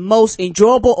of the most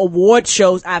enjoyable award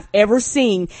shows I've ever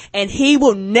seen. And he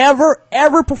will never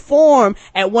ever perform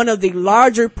at one of the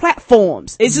larger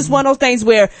platforms. It's just one of those things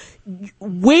where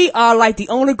we are like the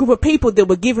only group of people that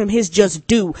would give him his just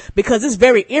due, because it's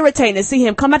very irritating to see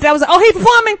him come out there. I was like, oh, he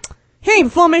performing? He ain't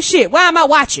performing shit. Why am I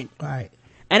watching? Right.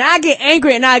 And I get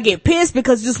angry and I get pissed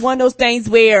because it's just one of those things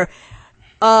where,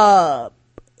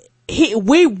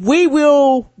 we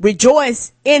will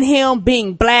rejoice in him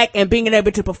being black and being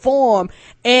able to perform,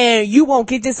 and you won't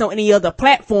get this on any other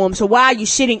platform. So why are you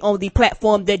shitting on the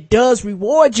platform that does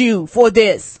reward you for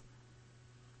this?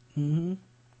 Mm-hmm.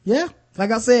 Yeah.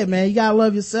 Like I said, man, you gotta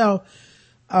love yourself.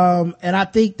 And I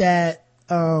think that,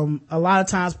 a lot of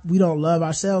times we don't love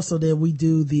ourselves, so then we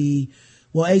do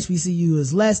HBCU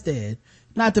is less than,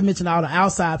 not to mention all the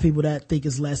outside people that think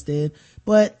it's less than.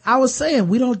 But I was saying,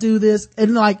 we don't do this,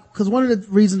 and cause one of the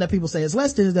reasons that people say it's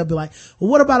less than is they'll be like,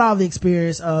 well, what about all the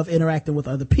experience of interacting with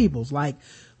other peoples? Like,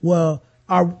 well,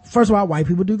 first of all, white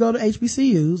people do go to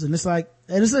HBCUs, and it's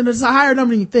a higher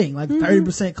number than you think, like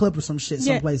 30% clip or some shit,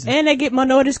 some places. And they get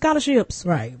minority scholarships.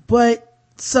 Right. But,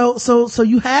 so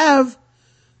you have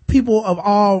people of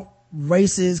all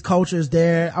races, cultures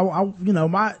there.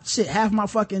 Half my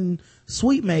fucking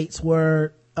suite mates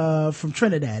were, from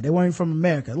Trinidad. They weren't even from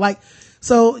America.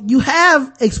 So you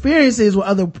have experiences with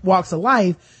other walks of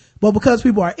life, but because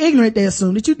people are ignorant, they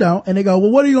assume that you don't, and they go, well,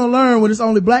 what are you gonna learn when it's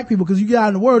only black people? Cause you get out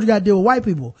in the world, you gotta deal with white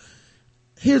people.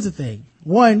 Here's the thing.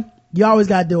 One, you always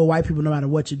gotta deal with white people no matter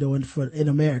what you're doing in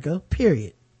America,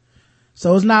 period.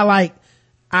 So it's not like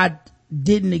I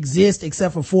didn't exist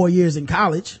except for 4 years in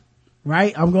college,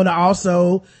 right? I'm gonna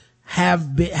also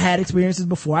had experiences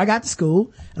before I got to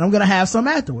school, and I'm gonna have some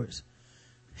afterwards.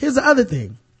 here's the other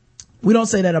thing. We don't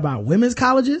say that about women's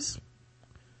colleges.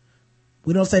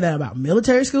 We don't say that about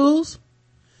military schools.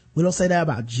 We don't say that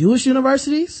about Jewish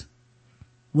universities.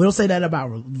 We don't say that about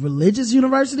religious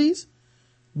universities.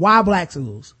 Why black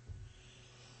schools?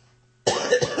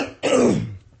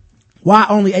 Why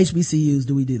only HBCUs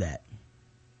do we do that?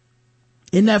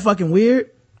 Isn't that fucking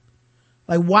weird?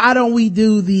 Like, why don't we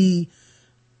do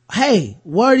hey,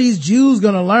 what are these Jews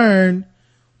gonna learn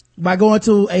by going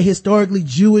to a historically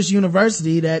Jewish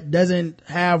university that doesn't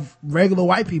have regular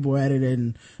white people at it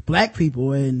and black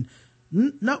people? And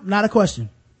nope, not a question,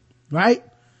 right?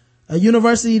 A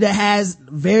university that has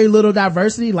very little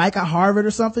diversity, like a Harvard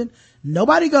or something,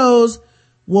 nobody goes,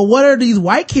 well, what are these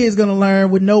white kids gonna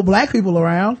learn with no black people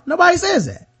around? Nobody says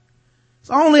that. It's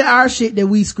only our shit that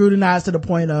we scrutinize to the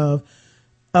point of,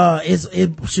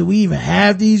 should we even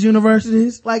have these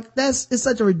universities? Like, it's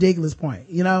such a ridiculous point,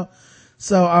 you know?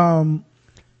 So,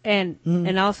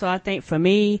 and also I think for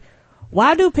me,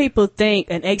 why do people think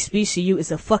an HBCU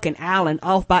is a fucking island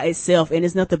off by itself and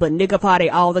it's nothing but nigga party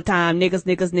all the time?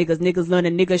 Niggas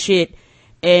learning nigga shit,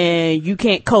 and you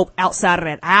can't cope outside of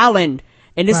that island.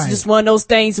 And this is just one of those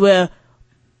things where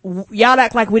y'all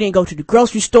act like we didn't go to the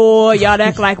grocery store. Y'all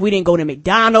act like we didn't go to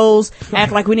McDonald's.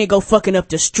 Act like we didn't go fucking up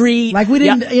the street. Like we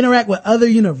didn't interact with other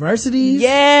universities.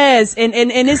 Yes. And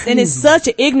it's such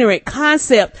an ignorant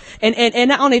concept. And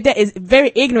not only that, it's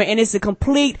very ignorant, and it's a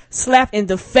complete slap in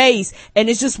the face. And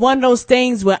it's just one of those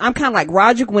things where I'm kind of like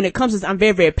Roger when it comes to this. I'm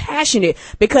very, very passionate,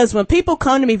 because when people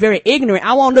come to me very ignorant,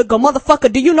 I want to go,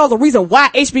 motherfucker, do you know the reason why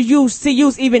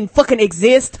HBCUs even fucking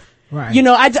exist? Right. You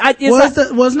know,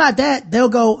 it's not that. They'll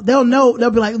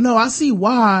be like, no, I see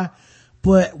why,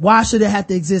 but why should it have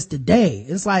to exist today?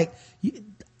 It's like,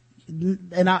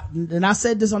 and I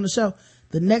said this on the show,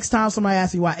 the next time somebody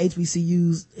asks me why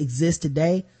HBCUs exist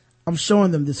today, I'm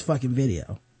showing them this fucking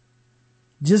video.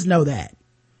 Just know that.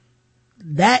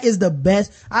 That is the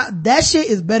best. That shit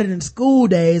is better than school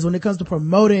days when it comes to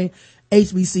promoting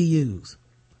HBCUs.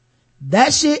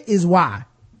 That shit is why.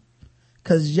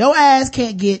 Cause your ass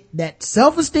can't get that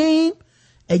self-esteem,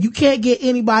 and you can't get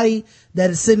anybody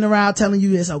that is sitting around telling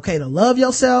you it's okay to love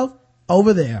yourself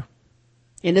over there.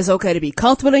 And it's okay to be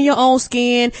comfortable in your own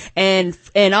skin. And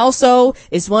also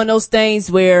it's one of those things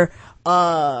where,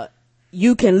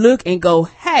 you can look and go,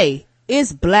 hey,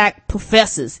 it's black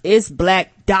professors, it's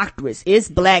black doctorates, it's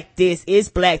black this, it's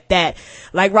black that.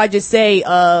 Like Roger say,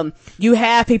 you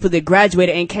have people that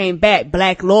graduated and came back,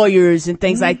 black lawyers and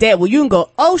things like that. Well, you can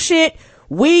go, oh shit,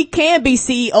 we can be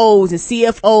CEOs and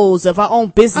CFOs of our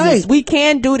own business. Right. We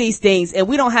can do these things, and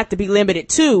we don't have to be limited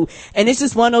to. And it's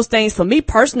just one of those things for me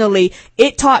personally.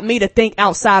 It taught me to think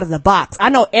outside of the box.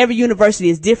 I know every university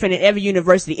is different and every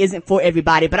university isn't for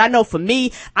everybody, but I know for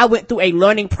me, I went through a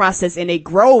learning process and a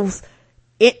growth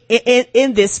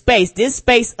in this space. This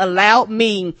space allowed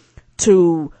me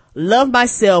to love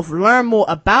myself, learn more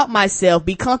about myself,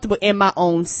 be comfortable in my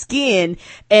own skin,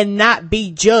 and not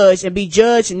be judged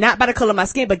not by the color of my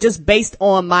skin, but just based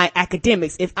on my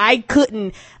academics. If I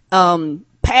couldn't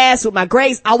pass with my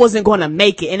grades, I wasn't going to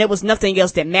make it, and it was nothing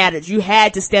else that mattered. You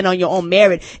had to stand on your own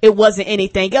merit. It wasn't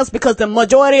anything else, because the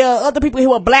majority of other people here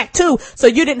were black too, so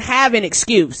you didn't have an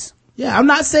excuse. Yeah, I'm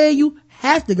not saying you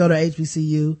have to go to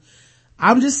HBCU.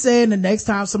 I'm just saying the next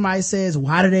time somebody says,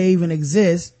 why do they even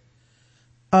exist?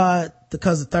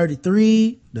 Because of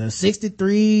 33, the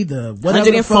 63, the whatever,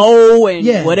 104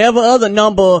 and whatever other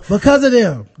number. Because of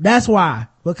them. That's why.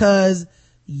 Because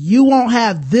you won't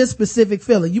have this specific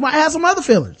feeling. You might have some other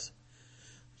feelings.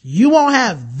 You won't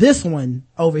have this one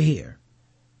over here.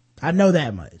 I know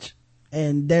that much.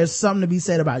 And there's something to be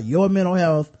said about your mental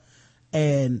health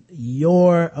and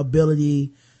your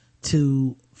ability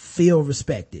to feel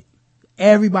respected.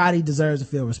 Everybody deserves to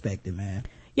feel respected, man.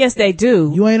 Yes, they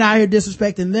do. You ain't out here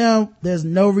disrespecting them. There's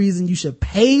no reason you should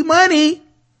pay money,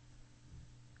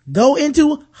 go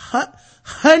into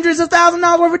hundreds of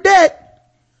 $1,000s worth of debt,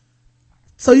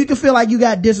 so you can feel like you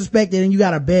got disrespected and you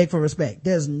gotta beg for respect.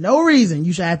 There's no reason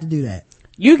you should have to do that.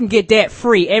 You can get that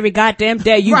free every goddamn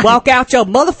day you walk out your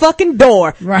motherfucking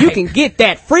door. Right. You can get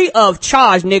that free of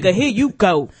charge, nigga. Here you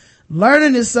go.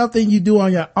 Learning is something you do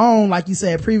on your own. Like you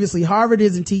said previously, Harvard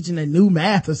isn't teaching a new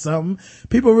math or something.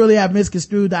 People really have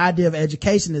misconstrued the idea of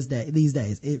education these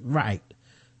days. Right.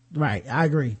 I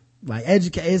agree. Like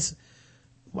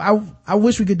I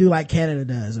wish we could do like Canada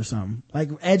does or something. Like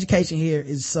education here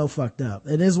is so fucked up.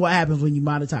 And this is what happens when you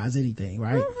monetize anything,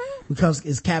 right? Because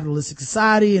it's capitalistic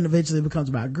society, and eventually it becomes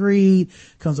about greed,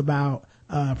 becomes about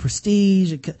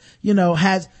prestige,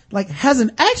 has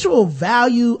an actual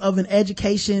value of an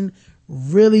education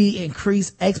really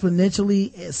increased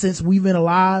exponentially since we've been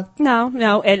alive?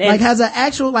 No. And like, has an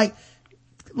actual, like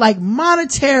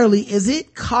monetarily, is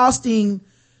it costing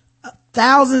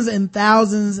thousands and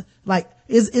thousands? Like,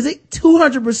 is it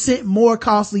 200% more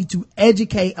costly to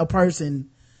educate a person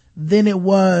than it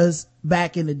was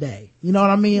back in the day? You know what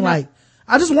I mean? No. Like,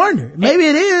 I just wonder. Maybe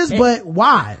it is, but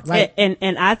why? Like,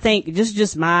 and I think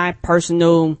just my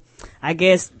personal, I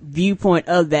guess, viewpoint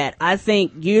of that. I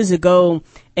think years ago,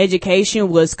 education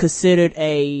was considered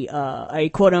a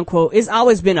quote unquote, it's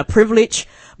always been a privilege,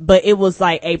 but it was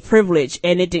like a privilege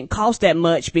and it didn't cost that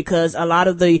much because a lot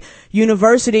of the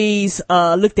universities,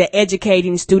 looked at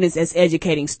educating students as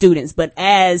educating students. But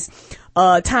as,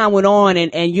 time went on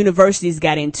and universities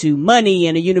got into money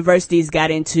and the universities got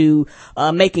into,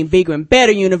 making bigger and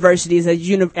better universities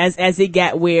as it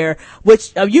got where,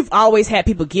 which, you've always had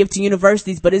people give to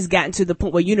universities, but it's gotten to the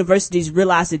point where universities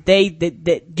realize that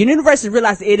the university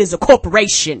realize that it is a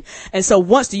corporation. And so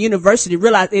once the university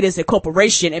realized it is a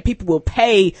corporation and people will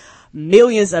pay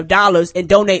millions of dollars and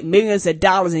donate millions of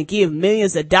dollars and give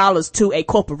millions of dollars to a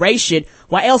corporation,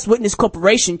 why else wouldn't this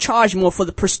corporation charge more for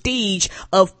the prestige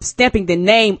of stamping the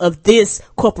name of this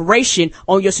corporation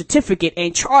on your certificate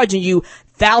and charging you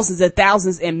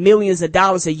thousands and millions of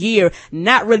dollars a year,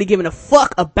 not really giving a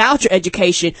fuck about your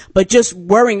education, but just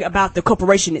worrying about the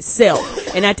corporation itself.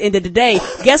 And at the end of the day,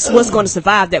 guess what's going to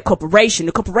survive that corporation?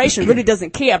 The corporation really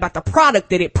doesn't care about the product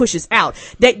that it pushes out.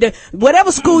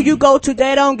 Whatever school you go to,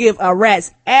 they don't give a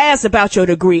rat's ass about your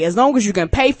degree. As long as you can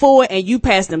pay for it and you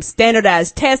pass them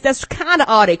standardized tests, that's kind of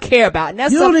all they care about. And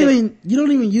that's you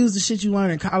don't even use the shit you learn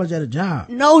in college at a job.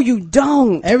 No, you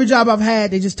don't. Every job I've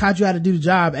had, they just taught you how to do the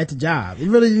job at the job.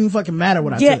 It really didn't fucking matter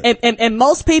what I took. And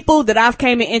most people that I've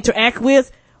came to interact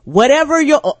with, whatever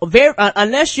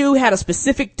unless you had a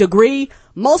specific degree,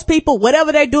 most people,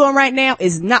 whatever they're doing right now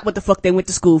is not what the fuck they went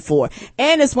to school for.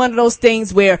 And it's one of those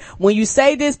things where when you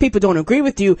say this, people don't agree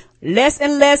with you. Less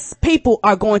and less people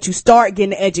are going to start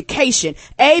getting an education.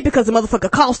 A, because the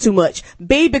motherfucker costs too much.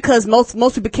 B, because most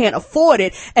people can't afford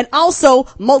it. And also,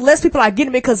 less people are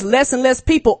getting it because less and less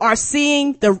people are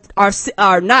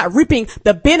are not reaping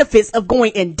the benefits of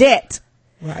going in debt.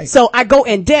 Right. So I go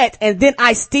in debt and then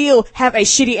I still have a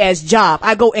shitty ass job.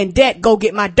 I go in debt, go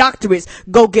get my doctorates,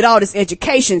 go get all this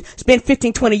education, spend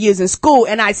 15, 20 years in school,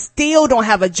 and I still don't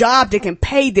have a job that can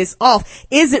pay this off.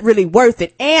 Is it really worth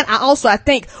it? And I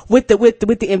think with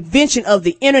the invention of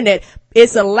the internet,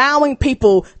 it's allowing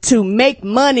people to make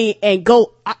money and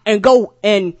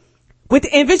with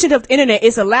the invention of the internet,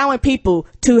 it's allowing people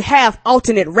to have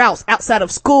alternate routes outside of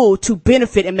school to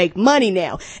benefit and make money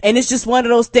now. And it's just one of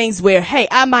those things where, hey,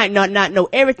 I might not know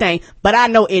everything, but I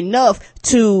know enough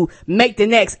to make the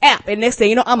next app. And next thing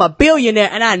you know, I'm a billionaire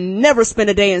and I never spent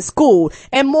a day in school.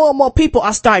 And more people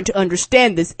are starting to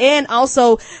understand this. And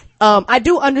also, I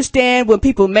do understand when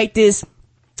people make this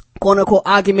quote unquote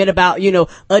argument about,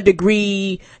 a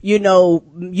degree, you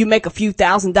make a few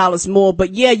 $1,000s more,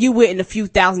 but yeah, you went in a few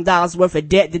 $1,000s worth of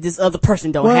debt that this other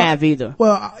person don't have either.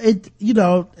 Well,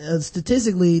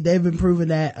 statistically, they've been proven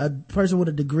that a person with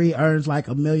a degree earns like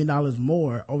 $1 million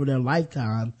more over their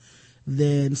lifetime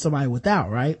than somebody without,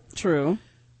 right? True.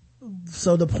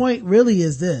 So the point really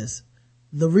is this.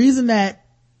 The reason that,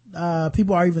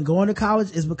 people are even going to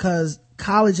college is because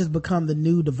college has become the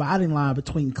new dividing line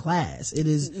between class. It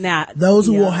is those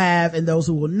who will have and those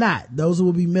who will not. Those who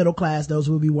will be middle class, those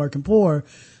who will be working poor.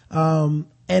 And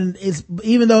it's,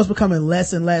 even though it's becoming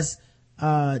less and less,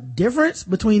 difference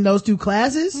between those two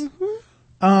classes,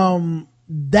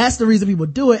 that's the reason people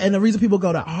do it. And the reason people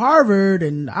go to Harvard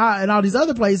and all these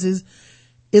other places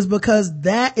is because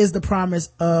that is the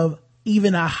promise of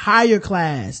even a higher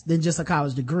class than just a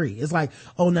college degree. It's like,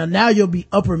 oh, now you'll be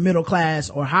upper middle class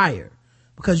or higher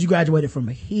because you graduated from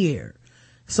here.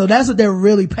 So that's what they're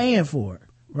really paying for,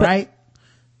 right?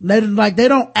 They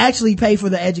don't actually pay for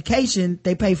the education.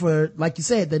 They pay for, like you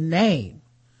said, the name.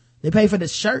 They pay for the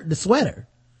shirt, the sweater.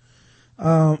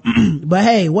 But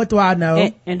hey, what do I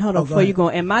know? And hold on, before you go,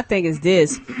 and my thing is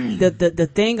this, the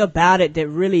thing about it that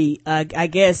really, I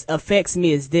guess affects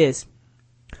me is this.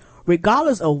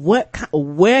 Regardless of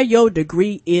where your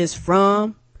degree is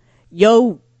from,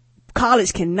 your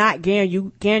college cannot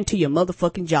guarantee your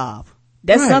motherfucking job.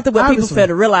 That's something where people fail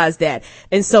to realize that.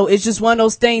 And so it's just one of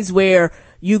those things where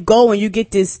you go and you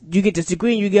get this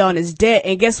degree and you get on this debt,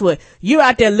 and guess what? You're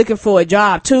out there looking for a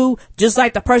job too, just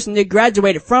like the person that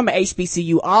graduated from a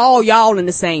HBCU. All y'all in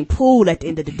the same pool at the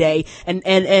end of the day, and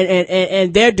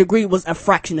their degree was a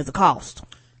fraction of the cost.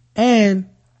 And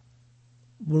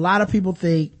a lot of people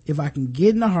think if I can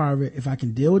get into Harvard, if I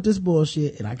can deal with this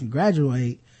bullshit and I can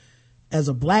graduate as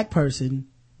a black person,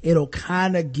 it'll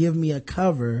kind of give me a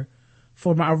cover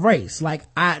for my race. Like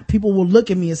people will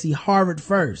look at me and see Harvard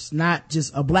first, not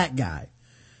just a black guy.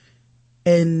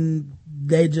 And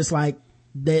they just like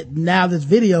that. Now this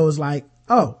video is like,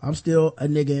 oh, I'm still a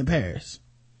nigga in Paris.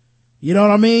 You know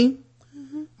what I mean?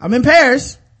 Mm-hmm. I'm in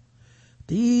Paris.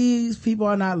 These people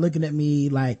are not looking at me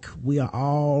like we are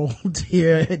all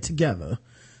here together.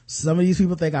 Some of these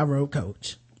people think I wrote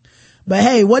Coach. But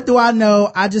hey, what do I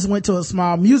know? I just went to a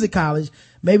small music college.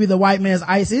 Maybe the white man's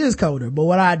ice is colder. But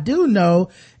what I do know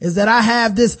is that I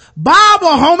have this Bible,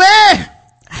 homie.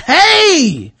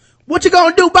 Hey, what you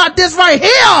gonna do about this right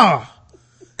here?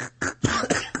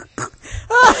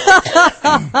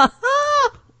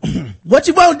 What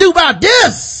you gonna do about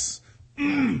this?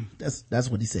 That's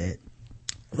what he said.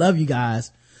 Love you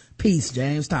guys. Peace.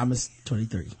 James Thomas,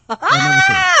 23.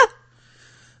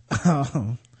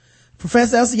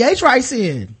 Professor LCH writes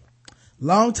in,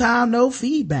 long time no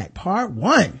feedback, part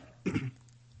 1.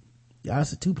 Y'all,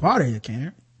 it's a 2-parter here,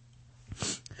 Karen.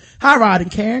 Hi, Rod and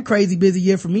Karen. Crazy busy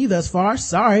year for me thus far.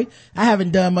 Sorry, I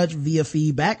haven't done much via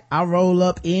feedback. I roll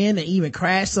up in and even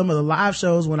crash some of the live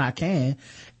shows when I can.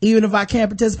 Even if I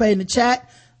can't participate in the chat,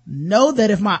 know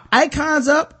that if my icon's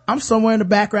up, I'm somewhere in the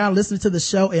background listening to the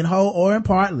show in whole or in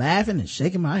part, laughing and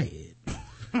shaking my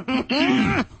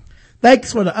head.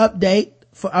 Thanks for the update.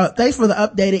 Thanks for the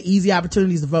updated easy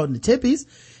opportunities to vote in the Tippies.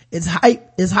 It's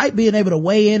hype being able to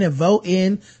weigh in and vote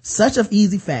in such an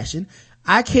easy fashion.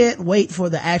 I can't wait for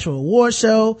the actual award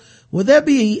show. Will there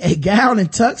be a gown and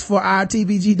tux for our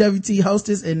TBGWT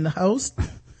hostess and host?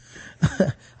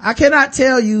 I cannot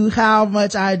tell you how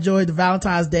much I enjoyed the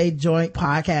Valentine's Day joint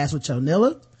podcast with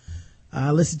Chonilla.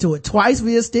 I listened to it twice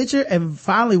via Stitcher and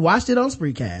finally watched it on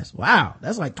Spreecast. Wow,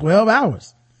 that's like 12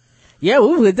 hours. Yeah,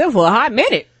 we were there for a hot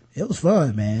minute. It was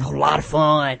fun, man. A lot of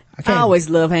fun. I always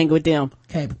love hanging with them.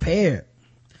 Came prepared.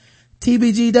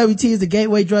 TBGWT is the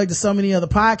gateway drug to so many other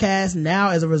podcasts. Now,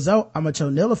 as a result, I'm a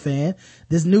Chonilla fan.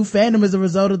 This new fandom is a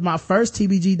result of my first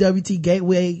TBGWT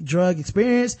gateway drug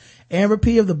experience. Amber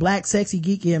P of the Black Sexy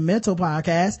Geeky and Mental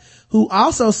podcast, who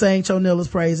also sang Chonilla's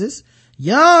praises.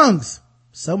 Youngs,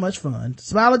 so much fun.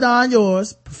 Smilodon,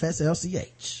 yours, Professor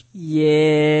LCH.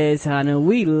 Yes, honey,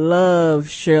 we love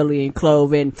Shirley and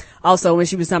Clove. And also when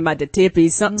she was talking about the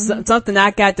Tippies, something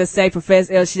I got to say,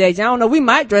 Professor LCH, I don't know, we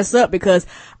might dress up because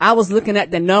I was looking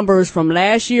at the numbers from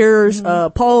last year's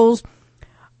polls.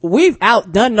 We've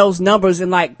outdone those numbers in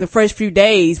like the first few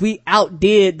days. We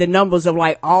outdid the numbers of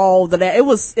like all the, it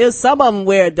was some of them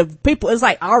where the people, it's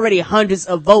like already hundreds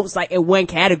of votes like in one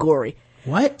category.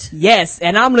 What? Yes.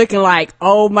 And I'm looking like,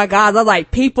 oh my God. I'm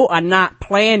like, people are not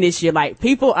playing this year. Like,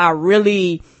 people are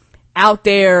really out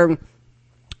there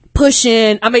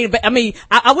pushing. I mean,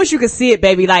 I wish you could see it,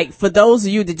 baby. Like, for those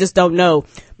of you that just don't know,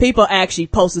 people actually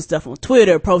posting stuff on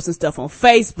Twitter, posting stuff on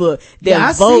Facebook.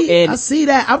 They're voting. I see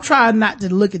that. I'm trying not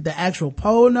to look at the actual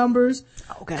poll numbers.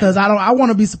 Okay. Cause I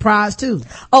want to be surprised too.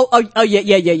 Oh,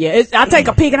 yeah. I take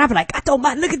a peek and I be like, I don't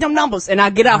mind, look at them numbers. And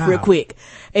I get off real quick.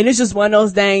 And it's just one of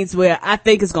those things where I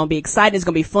think it's going to be exciting. It's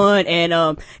going to be fun.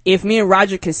 And, if me and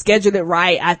Roger can schedule it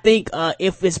right, I think,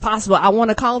 if it's possible, I want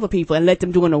to call the people and let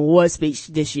them do an award speech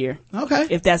this year. Okay.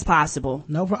 If that's possible.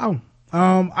 No problem.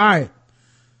 All right.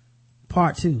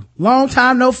 Part 2. Long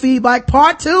time no feedback.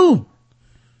 Part 2.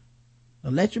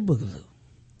 Electric Boogaloo.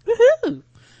 Woohoo.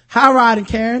 Hi, Rod and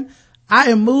Karen.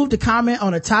 I am moved to comment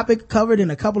on a topic covered in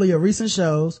a couple of your recent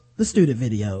shows, the student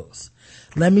videos.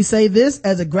 Let me say this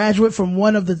as a graduate from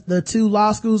one of the 2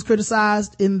 law schools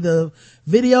criticized in the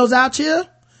videos out here.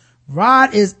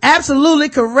 Rod is absolutely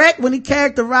correct when he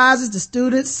characterizes the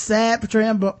students' sad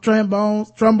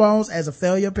trombones as a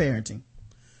failure of parenting.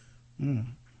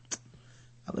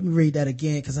 Let me read that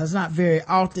again because it's not very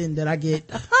often that I get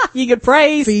you get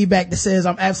praise feedback that says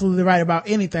I'm absolutely right about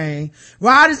anything.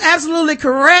 Rod is absolutely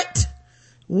correct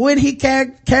when he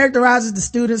characterizes the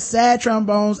students' sad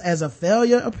trombones as a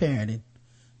failure of parenting.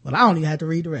 Well, I don't even have to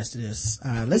read the rest of this.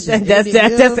 Let's just that's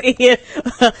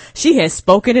it. She has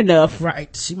spoken enough.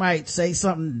 Right. She might say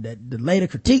something that later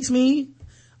critiques me.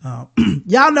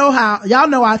 Y'all know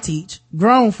I teach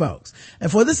grown folks.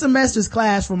 And for this semester's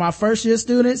class for my first year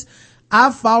students,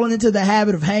 I've fallen into the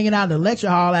habit of hanging out in the lecture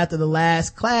hall after the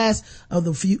last class of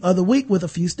the week with a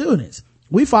few students.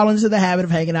 We've fallen into the habit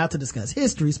of hanging out to discuss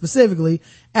history, specifically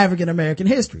African American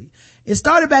history. It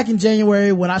started back in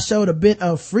January when I showed a bit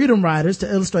of Freedom Riders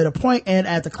to illustrate a point, and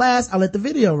at the class I let the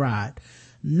video ride.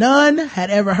 None had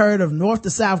ever heard of North to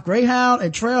South Greyhound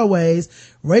and Trailways,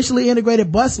 racially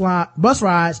integrated bus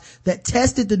rides that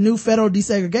tested the new federal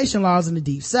desegregation laws in the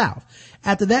Deep South.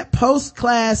 After that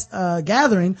post-class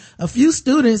gathering, a few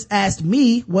students asked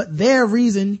me what their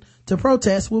reason to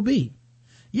protest will be.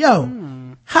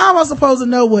 how am I supposed to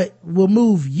know what will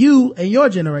move you and your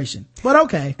generation? But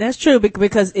okay. That's true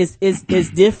because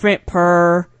it's different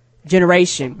per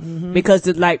generation. Because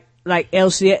like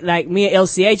LCH, like me and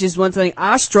LCH is one thing.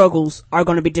 Our struggles are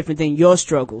going to be different than your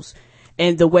struggles.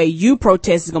 And the way you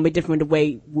protest is going to be different than the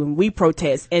way when we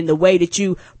protest. And the way that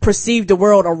you perceive the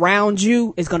world around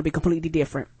you is going to be completely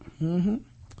different.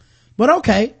 But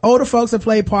okay, older folks have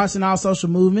played parts in all social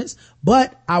movements,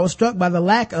 but I was struck by the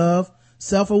lack of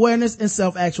self-awareness and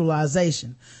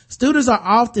self-actualization. Students are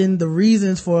often the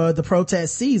reasons for the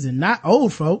protest season, not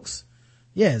old folks.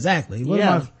 Yeah, exactly. What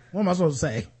am I supposed to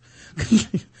say?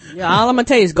 Yeah, all I'm gonna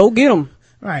tell you is go get them.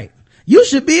 Right. You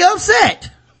should be upset.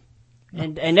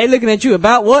 And they looking at you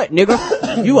about what,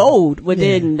 nigga? You old. But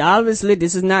then obviously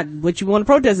this is not what you want to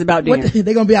protest about then.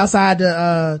 They're gonna be outside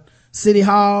the city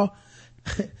hall.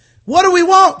 What do we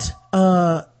want?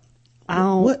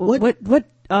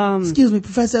 Excuse me,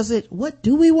 Professor said, what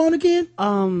do we want again?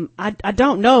 I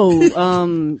don't know.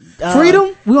 Freedom?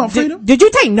 We want freedom? Did you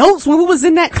take notes when we was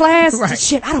in that class? Right.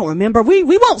 Shit, I don't remember. We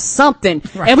want something.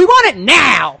 Right. And we want it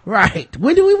now. Right.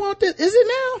 When do we want this? Is it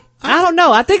now? I don't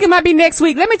know. I think it might be next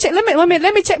week. Let me check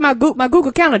my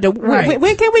Google calendar. Right.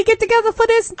 When can we get together for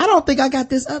this? I don't think I got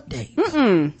this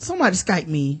update. Somebody Skype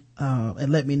me,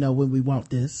 and let me know when we want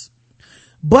this.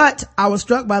 But I was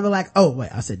struck by the I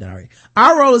said that already.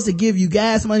 Our role is to give you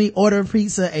gas money, order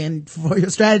pizza, and for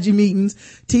your strategy meetings,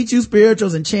 teach you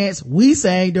spirituals and chants we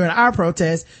sang during our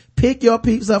protest, pick your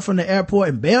peeps up from the airport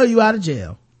and bail you out of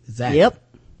jail. Exactly. Yep.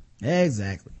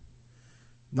 Exactly.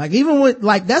 Even with,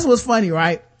 that's what's funny,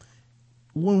 right?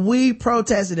 When we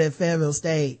protested at Fayetteville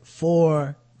State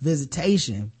for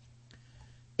visitation,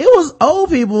 it was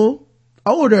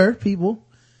older people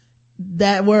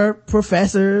that were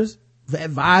professors,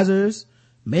 advisors,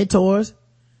 mentors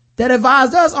that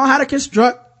advised us on how to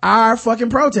construct our fucking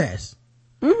protest.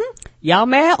 Y'all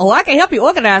mad? Oh, I can help you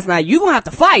organize now. You gonna have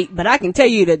to fight, but I can tell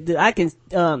you that I can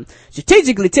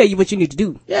strategically tell you what you need to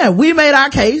do. Yeah, we made our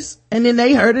case, and then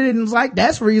they heard it and was like,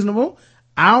 that's reasonable.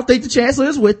 I don't think the chancellor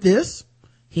is with this.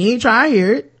 He ain't trying to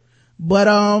hear it. But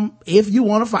if you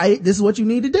want to fight it, this is what you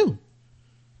need to do.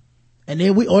 And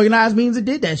then we organized meetings and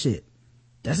did that shit.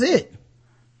 That's it.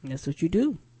 That's what you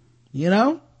do.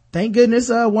 Thank goodness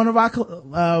one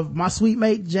of my sweet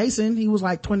mate Jason, he was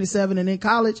like 27 and in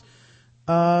college,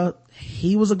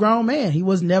 he was a grown man. He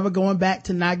was never going back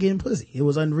to not getting pussy. It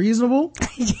was unreasonable.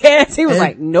 Yes, he was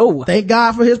like, no. Thank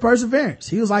God for his perseverance.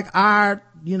 He was like our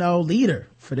leader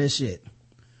for this shit.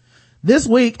 This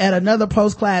week at another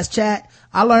post-class chat,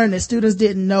 I learned that students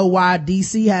didn't know why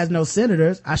DC has no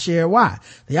senators. I shared why.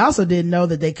 They also didn't know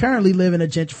that they currently live in a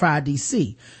gentrified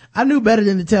DC. I knew better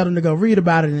than to tell them to go read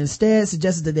about it, and instead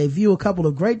suggested that they view a couple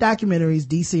of great documentaries,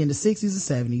 DC in the 60s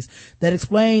and 70s, that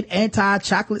explained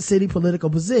anti-chocolate city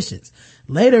political positions.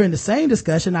 Later in the same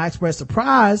discussion, I expressed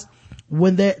surprise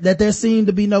that there seemed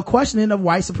to be no questioning of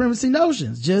white supremacy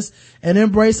notions, just an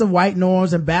embrace of white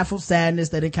norms and baffled sadness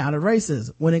that encountering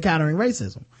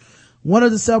racism. One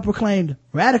of the self-proclaimed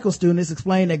radical students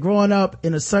explained that growing up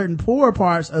in a certain poorer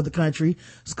parts of the country,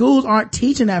 schools aren't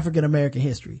teaching African American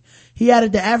history. He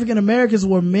added that African Americans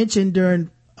were mentioned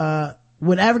during Black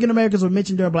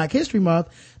History Month,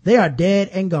 they are dead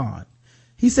and gone.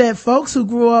 He said folks who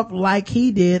grew up like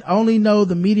he did only know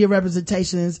the media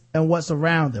representations and what's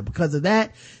around them. Because of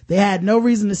that, they had no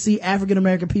reason to see African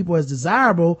American people as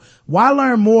desirable. Why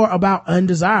learn more about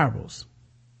undesirables?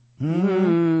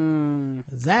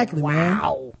 Exactly,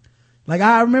 wow. Man.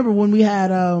 I remember when we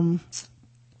had, I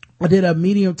did a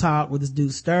Medium talk with this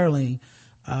dude Sterling,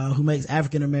 who makes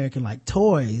African American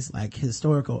toys,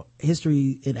 historical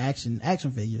history in action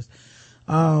figures.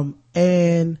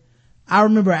 And I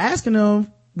remember asking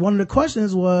him, one of the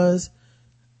questions was,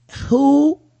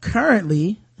 who's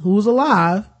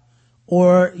alive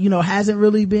or, hasn't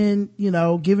really been,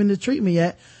 given the treatment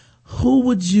yet, who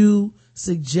would you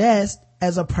suggest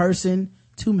as a person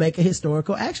to make a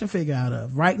historical action figure out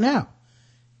of right now?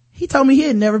 He told me he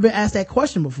had never been asked that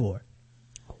question before.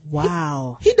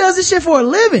 Wow. He does this shit for a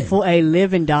living. For a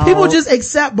living, dog. People just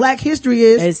accept Black history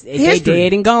as history. They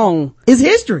dead and gone. It's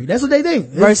history. That's what they think.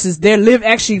 Versus they're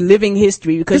actually living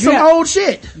history. Because it's some old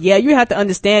shit. Yeah, you have to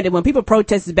understand that when people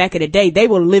protested back in the day, they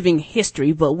were living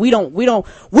history, but we're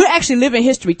actually living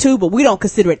history too, but we don't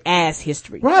consider it as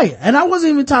history. Right. And I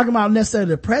wasn't even talking about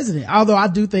necessarily the president, although I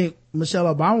do think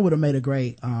Michelle Obama would have made a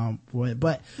great,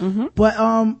 but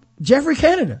Jeffrey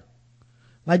Kennedy.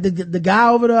 The guy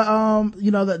over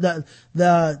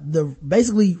the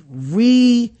basically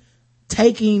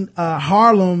retaking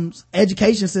Harlem's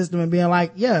education system and being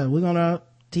like, yeah, we're gonna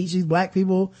teach these Black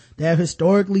people that have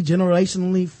historically,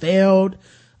 generationally failed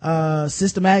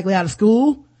systematically out of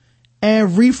school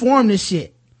and reform this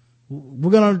shit.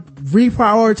 We're gonna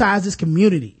reprioritize this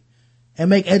community and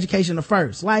make education the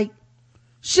first. Like,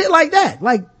 shit like that.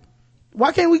 Like,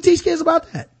 why can't we teach kids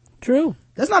about that? True.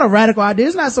 That's not a radical idea.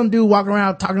 It's not some dude walking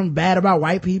around talking bad about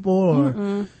white people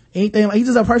or anything. He's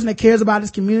just a person that cares about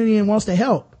his community and wants to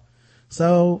help.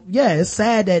 So yeah, it's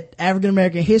sad that African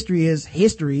American history is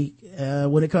history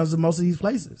when it comes to most of these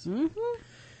places.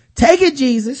 Take it,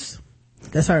 Jesus.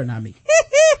 That's her, not me.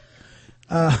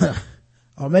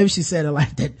 Or maybe she said it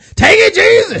like that. Take it,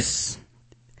 Jesus.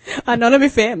 I know, let me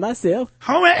fan myself.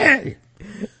 Homie.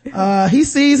 He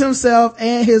sees himself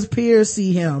and his peers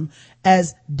see him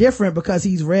as different because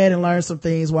he's read and learned some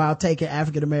things while taking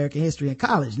African American history in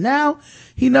college. Now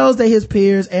he knows that his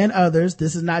peers and others,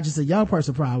 this is not just a young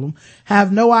person problem,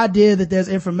 have no idea that there's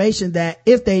information that,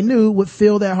 if they knew, would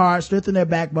fill their hearts, strengthen their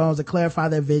backbones, and clarify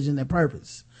their vision and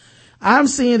purpose. I'm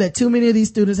seeing that too many of these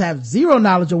students have zero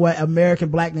knowledge of what American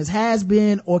blackness has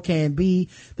been or can be.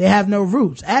 They have no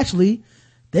roots. Actually,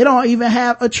 they don't even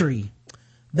have a tree.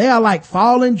 They are like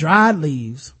fallen, dried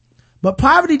leaves. But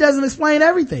poverty doesn't explain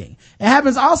everything. It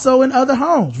happens also in other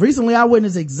homes. Recently, I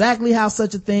witnessed exactly how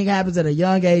such a thing happens at a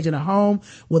young age in a home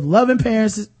with loving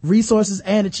parents, resources,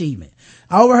 and achievement.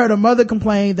 I overheard a mother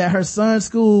complain that her son's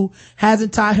school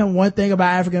hasn't taught him one thing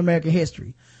about African American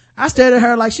history. I stared at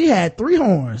her like she had 3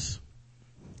 horns.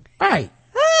 Right.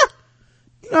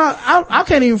 You know, I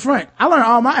can't even front. I learned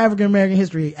all my African American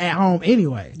history at home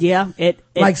anyway. Yeah.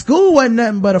 Like, school wasn't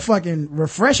nothing but a fucking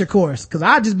refresher course, cause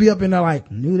I'd just be up in there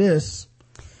like, knew this.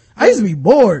 I used to be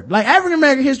bored. Like, African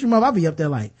American history month, I'd be up there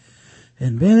like,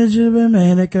 and Benjamin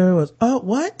Maneker was, oh,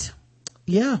 what?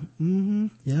 Yeah.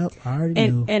 Yep. I already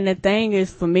knew. And the thing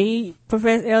is, for me,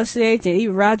 Professor LCH and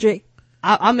even Roderick,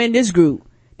 I'm in this group.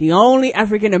 The only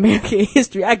African American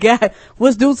history I got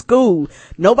was through school.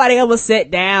 Nobody ever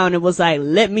sat down and was like,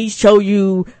 let me show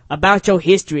you about your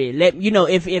history. Let, you know,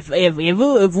 if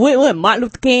we went Martin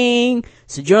Luther King,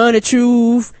 Sojourner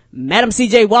Truth, Madam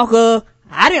C.J. Walker,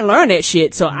 I didn't learn that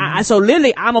shit. So so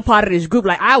literally I'm a part of this group.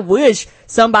 Like, I wish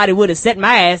somebody would have set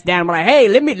my ass down and be like, hey,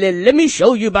 let me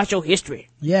show you about your history.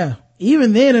 Yeah.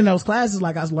 Even then in those classes,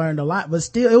 like, I learned a lot, but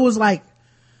still it was like,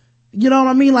 you know what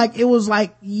I mean? Like, it was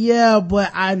like, yeah,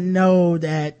 but I know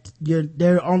that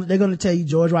they're going to tell you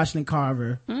George Washington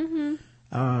Carver,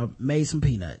 made some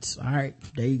peanuts. All right.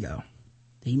 There you go.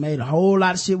 He made a whole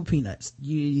lot of shit with peanuts.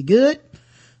 You good?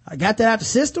 I got that out the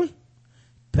system.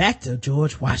 Back to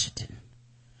George Washington.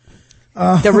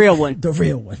 The real one. The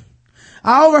real one.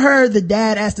 I overheard the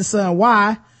dad ask the son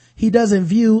why he doesn't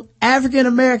view African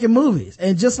American movies.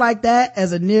 And just like that,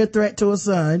 as a near threat to a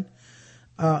son,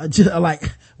 like,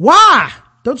 why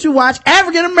don't you watch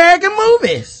African American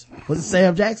movies? Was it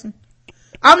Sam Jackson?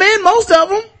 I'm in most of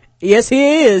them. Yes,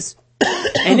 he is.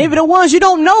 And even the ones you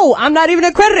don't know, I'm not even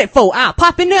accredited for. I'll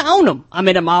pop in there on them. I'm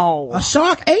in them all. A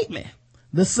shark ate me.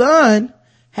 The son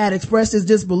had expressed his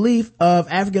disbelief of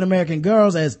African American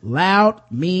girls as loud,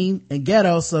 mean, and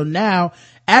ghetto. So now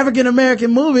African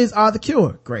American movies are the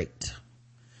cure. Great.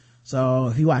 So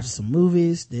if he watches some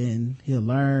movies, then he'll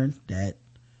learn that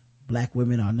black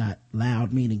women are not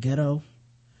loud, mean, and ghetto.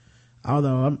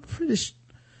 Although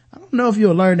I don't know if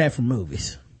you'll learn that from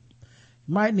movies.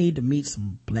 You might need to meet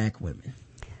some black women.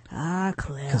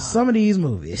 Clever. Cause some of these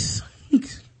movies,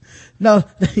 no,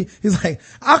 he's like,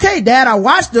 okay, Dad, I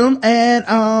watched them,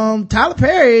 and Tyler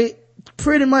Perry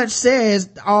pretty much says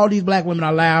all these black women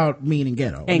are loud, mean, and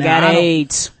ghetto. And got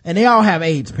AIDS. And they all have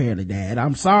AIDS, apparently, Dad.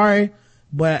 I'm sorry.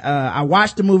 But, I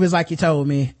watched the movies like you told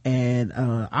me, and,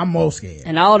 I'm more scared.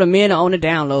 And all the men are on the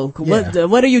download. Yeah.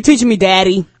 What are you teaching me,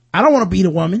 Daddy? I don't want to beat a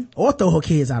woman or throw her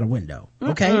kids out a window.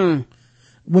 Okay?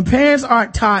 When parents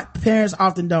aren't taught, parents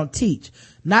often don't teach.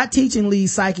 Not teaching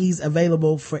leaves psyches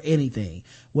available for anything.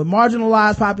 When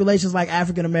marginalized populations like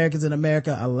African Americans in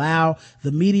America allow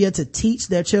the media to teach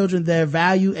their children their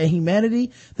value and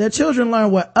humanity, their children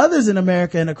learn what others in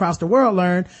America and across the world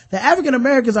learn, that African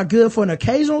Americans are good for an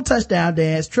occasional touchdown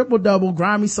dance, triple-double,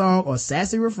 grimy song, or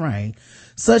sassy refrain.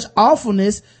 Such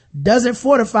awfulness doesn't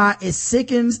fortify, it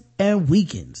sickens and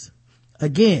weakens.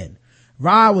 Again,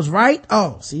 Rod was right.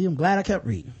 Oh, see, I'm glad I kept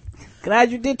reading.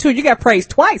 Glad you did too. You got praised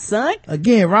twice, son.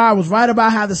 Again, Rod was right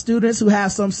about how the students who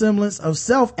have some semblance of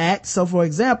self act. So for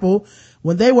example,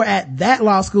 when they were at that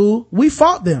law school, we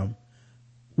fought them.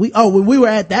 When we were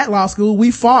at that law school,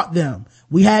 we fought them.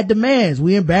 We had demands.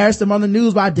 We embarrassed them on the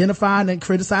news by identifying and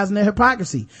criticizing their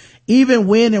hypocrisy. Even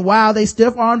when and while they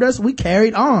stiff armed us, we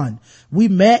carried on. We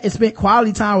met and spent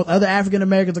quality time with other African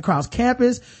Americans across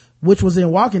campus. which was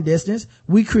in walking distance.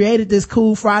 We created this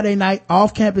cool Friday night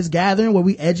off-campus gathering where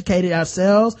we educated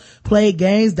ourselves, played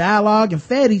games, dialogue, and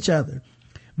fed each other.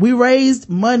 We raised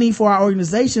money for our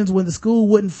organizations when the school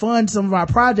wouldn't fund some of our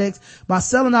projects by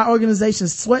selling our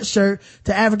organization's sweatshirt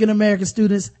to African American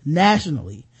students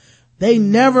nationally. They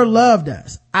never loved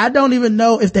us. I don't even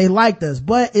know if they liked us,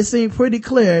 but it seemed pretty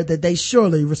clear that they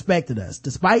surely respected us.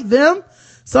 Despite them,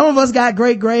 some of us got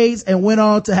great grades and went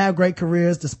on to have great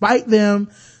careers. Despite them,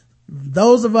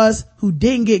 those of us who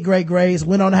didn't get great grades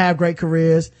went on to have great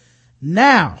careers.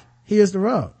 Now, here's the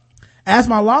rub. Ask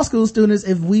my law school students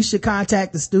if we should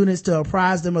contact the students to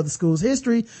apprise them of the school's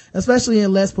history, especially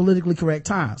in less politically correct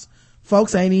times.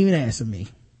 Folks ain't even answering me.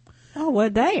 Oh, well,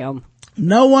 damn.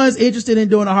 No one's interested in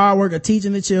doing the hard work of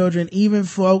teaching the children, even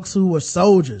folks who were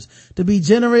soldiers. To be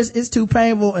generous, it's too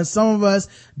painful, and some of us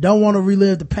don't want to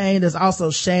relive the pain. There's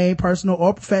also shame, personal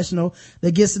or professional,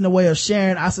 that gets in the way of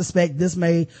sharing. I suspect this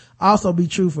may also be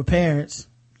true for parents.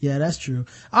 Yeah, that's true.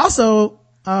 Also,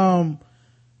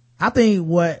 I think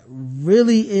what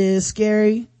really is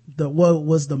scary, what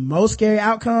was the most scary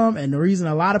outcome, and the reason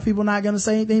a lot of people are not going to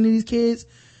say anything to these kids,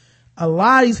 a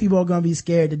lot of these people are going to be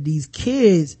scared that these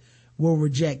kids will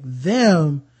reject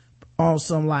them on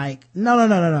some like, no.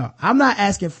 I'm not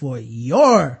asking for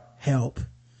your help.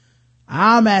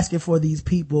 I'm asking for these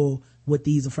people with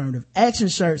these affirmative action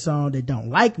shirts on that don't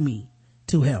like me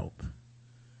to help.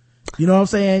 You know what I'm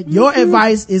saying? Your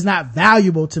advice is not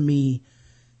valuable to me.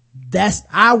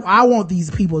 I want these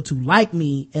people to like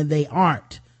me, and they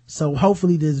aren't. So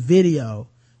hopefully this video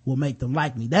will make them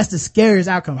like me. That's the scariest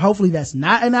outcome. Hopefully that's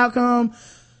not an outcome.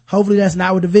 Hopefully that's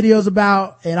not what the video's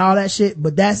about and all that shit.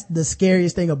 But that's the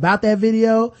scariest thing about that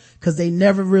video, because they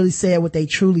never really said what they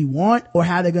truly want or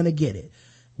how they're going to get it.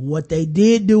 What they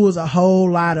did do was a whole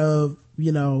lot of,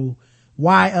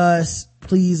 why us?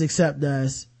 Please accept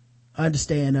us.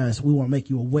 Understand us. We want to make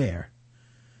you aware.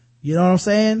 You know what I'm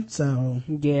saying? So.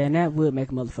 Yeah, and that would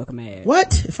make a motherfucker mad.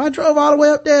 What? If I drove all the way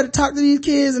up there to talk to these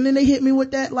kids and then they hit me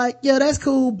with that, like, yeah, that's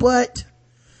cool, but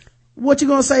what you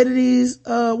gonna say to these,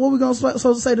 what we gonna supposed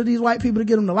to say to these white people to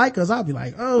get them to like us? I'll be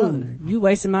like, oh. You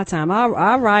wasting my time.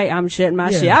 All right, I'm shutting my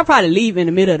shit. Yeah. I'll probably leave in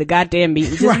the middle of the goddamn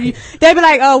meeting. Just, Right. They be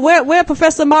like, where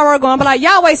Professor Morrow going? But like,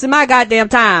 y'all wasting my goddamn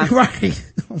time. Right.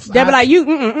 They be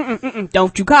like,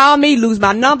 don't you call me, lose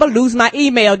my number, lose my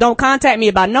email, don't contact me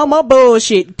about no more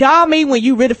bullshit. Call me when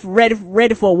you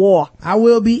ready for war. I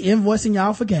will be invoicing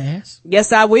y'all for gas.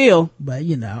 Yes, I will. But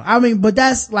but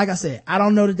that's, like I said, I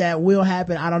don't know that will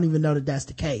happen. I don't even know that that's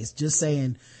the case. Just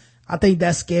saying, I think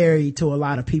that's scary to a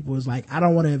lot of people. It's like, I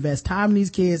don't want to invest time in these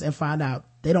kids and find out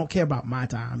they don't care about my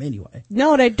time anyway.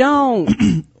 No, they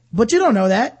don't. But you don't know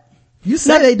that. You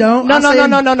say they don't. No.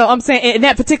 I'm saying in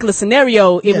that particular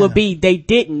scenario, it would be they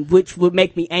didn't, which would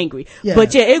make me angry. Yeah.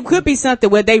 But yeah, it could be something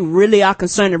where they really are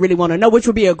concerned and really want to know, which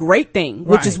would be a great thing,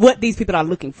 which is what these people are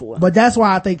looking for. But that's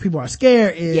why I think people are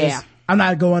scared I'm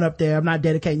not going up there. I'm not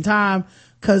dedicating time,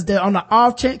 because they're on the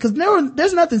off chance, because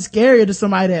there's nothing scarier to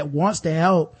somebody that wants to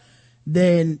help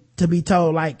than to be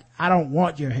told, like, I don't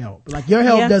want your help. Like, your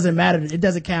help doesn't matter. It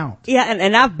doesn't count. Yeah.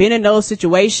 And I've been in those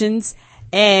situations.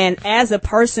 And as a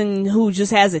person who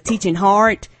just has a teaching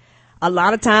heart, a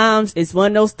lot of times it's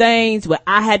one of those things where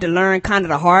I had to learn kind of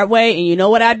the hard way. And you know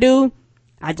what I do?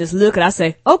 I just look and I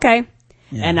say, okay.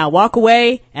 Yeah. And I walk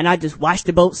away and I just watch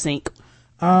the boat sink.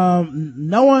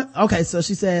 Okay, so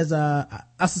she says,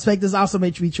 I suspect this also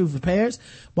may be true for parents,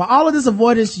 but all of this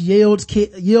avoidance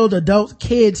yield adult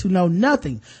kids who know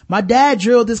nothing. My dad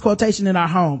drilled this quotation in our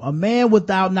home: a man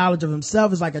without knowledge of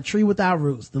himself is like a tree without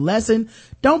roots. The lesson: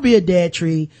 don't be a dead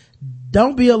tree.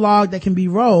 Don't be a log that can be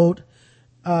rolled.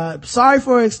 Sorry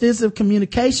for extensive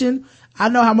communication. I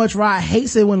know how much Rod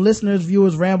hates it when listeners,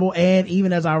 viewers ramble, and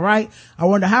even as I write, I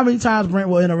wonder how many times Brent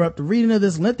will interrupt the reading of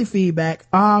this lengthy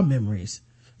feedback. Memories.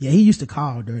 Yeah, he used to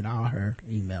call during all her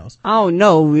emails. Oh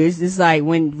no, it's like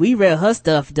when we read her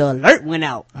stuff, the alert went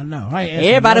out. I know.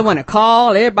 Everybody want to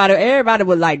call. Everybody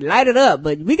would like light it up,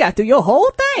 but we got through your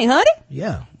whole thing, honey.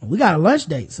 Yeah, we got a lunch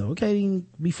date, so we can't even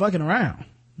be fucking around.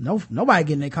 Nobody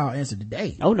getting their call answered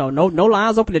today. Oh no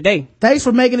lines open today. Thanks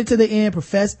for making it to the end,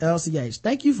 Professor LCH.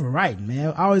 Thank you for writing,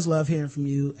 man. I always love hearing from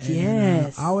you. And,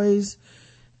 yes.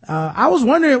 I was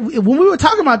wondering, when we were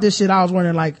talking about this shit, I was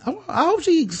wondering, like, I hope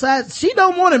she decides she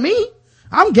don't want me.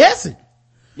 I'm guessing.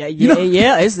 Yeah.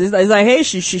 It's like, hey,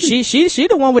 she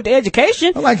the one with the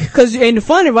education. Like, cause in the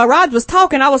funny, while Rod was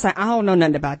talking, I was like, I don't know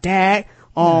nothing about that.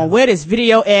 Where this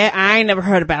video at? I ain't never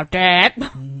heard about that.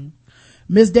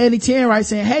 Miss Danny 10 writes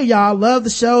saying, hey y'all, love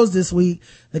the shows this week.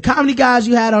 The comedy guys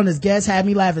you had on as guests had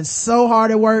me laughing so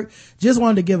hard at work. Just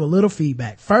wanted to give a little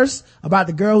feedback. First, about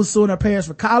the girl who's suing her parents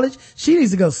for college. She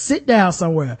needs to go sit down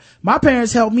somewhere. My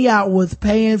parents helped me out with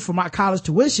paying for my college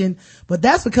tuition, but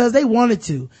that's because they wanted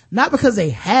to, not because they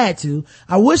had to.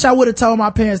 I wish I would have told my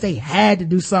parents they had to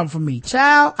do something for me.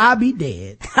 Child, I'd be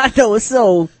dead. I know it's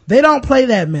so. They don't play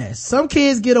that mess. Some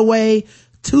kids get way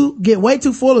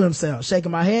too full of themselves.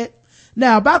 Shaking my head.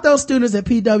 Now, about those students at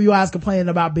PWIs complaining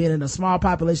about being in a small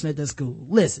population at their school.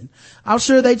 Listen, I'm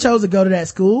sure they chose to go to that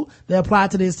school. They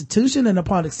applied to the institution, and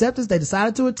upon acceptance, they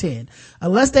decided to attend.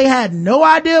 Unless they had no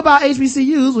idea about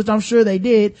HBCUs, which I'm sure they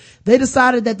did, they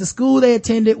decided that the school they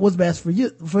attended was best for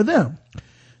them.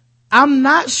 I'm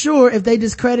not sure if they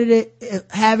discredited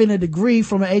having a degree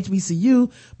from an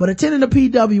HBCU, but attending a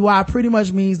PWI pretty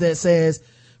much means that it says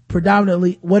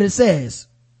predominantly what it says.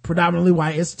 Predominantly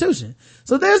white institution.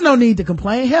 So there's no need to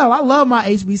complain. Hell, I love my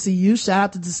HBCU. Shout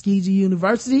out to Tuskegee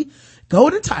University.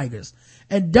 Golden Tigers.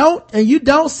 And you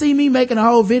don't see me making a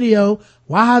whole video.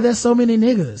 Wow, there's so many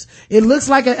niggas. It looks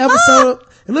like an episode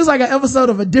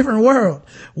of A Different World.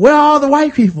 Where are all the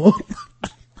white people?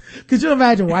 Could you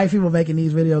imagine white people making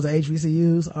these videos of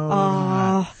HBCUs? Oh my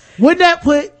God. Wouldn't that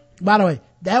by the way,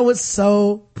 that would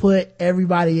so put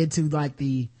everybody into like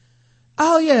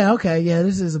oh yeah, okay, yeah,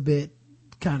 this is a bit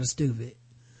kind of stupid.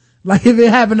 Like if it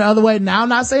happened the other way. Now I'm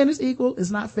not saying it's equal,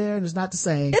 it's not fair, and it's not the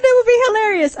same. And it would be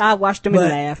hilarious. I watched them and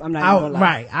laugh. I'm not even gonna lie.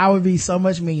 Right, I would be so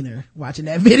much meaner watching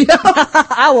that video.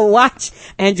 I would watch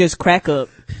and just crack up.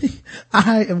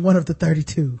 I am one of the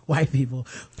 32 white people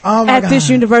at this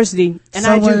university,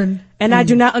 and I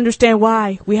do not understand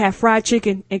why we have fried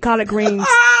chicken and collard greens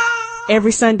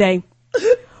every Sunday.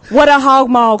 What a hog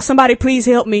mog! Somebody please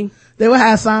help me. They would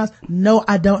have signs. No,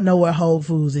 I don't know where Whole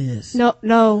Foods is.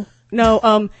 No.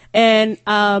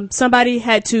 Somebody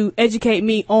had to educate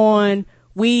me on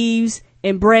weaves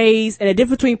and braids and the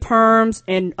difference between perms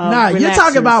and relaxers. You're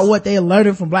talking about what they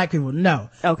learning from black people. No.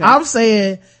 Okay. I'm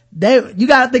saying you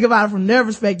gotta think about it from their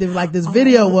perspective, like this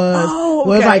video was. Okay.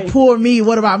 Where it's like, poor me,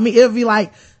 what about me? It'll be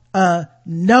like,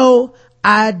 no,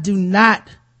 I do not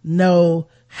know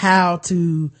how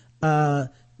to,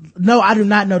 no, I do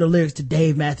not know the lyrics to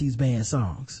Dave Matthews Band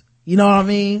songs. You know what I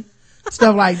mean?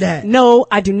 Stuff like that. No,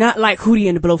 I do not like Hootie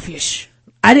and the Blowfish.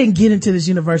 I didn't get into this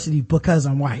university because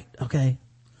I'm white, okay?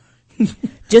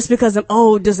 Just because I'm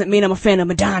old doesn't mean I'm a fan of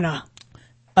Madonna.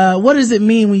 What does it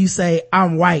mean when you say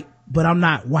I'm white, but I'm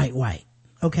not white,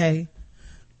 okay?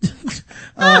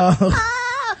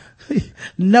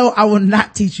 No, I will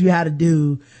not teach you how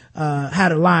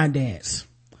to line dance.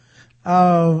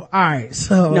 All right,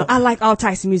 so. No, I like all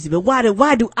types of music, but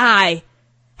why do I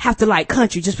have to like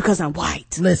country just because I'm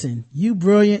white? Listen, you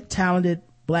brilliant, talented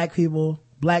black people,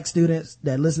 black students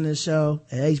that listen to this show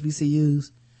at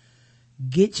HBCUs,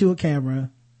 get you a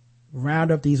camera,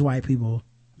 round up these white people,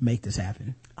 make this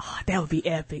happen. Oh, that would be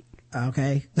epic.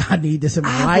 Okay. I need this in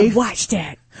my life. Watch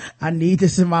that. I need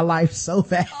this in my life so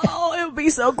bad. Oh, it would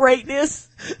be so greatness.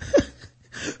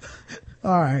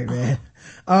 All right, man.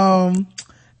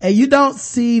 And you don't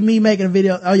see me making a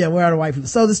video. Oh yeah, where are the white people?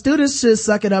 So the students should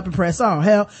suck it up and press on.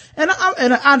 Hell, and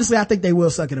honestly, I think they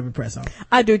will suck it up and press on.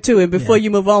 I do too. And before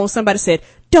you move on, somebody said,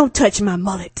 "Don't touch my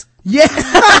mullet." Yeah.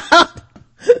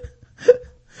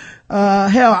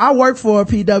 Hell, I work for a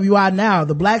PWI now.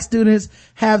 The black students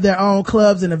have their own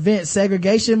clubs and events.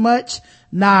 Segregation much?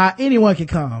 Nah, anyone can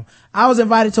come. I was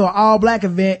invited to an all black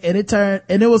event and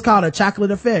it was called a chocolate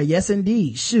affair. Yes,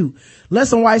 indeed. Shoot. Let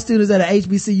some white students at a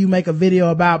HBCU make a video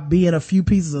about being a few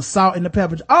pieces of salt in the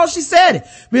pepper jar. Oh, she said it.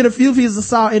 Being a few pieces of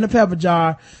salt in the pepper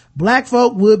jar. Black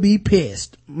folk would be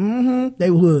pissed. They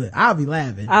would. I'll be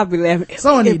laughing.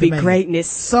 Someone need to make greatness.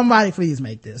 Somebody please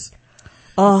make this.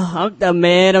 Oh,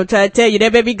 man, I'm trying to tell you, they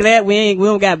better be glad we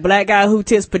don't got Black Guy Who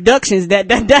Tips Productions. That'd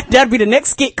be the next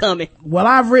skit coming. Well,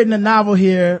 I've written a novel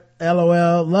here.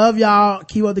 LOL. Love y'all.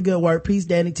 Keep up the good work. Peace,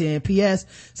 Danny 10. P.S.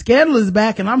 Scandal is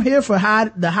back and I'm here for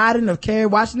the hiding of Kerry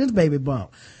Washington's baby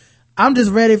bump. I'm just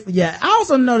ready I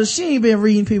also noticed she ain't been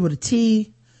reading people the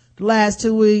tea the last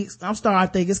 2 weeks. I'm starting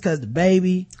to think it's cause the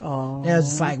baby. Oh. It's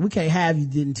just like, we can't have you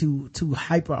getting too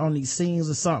hyper on these scenes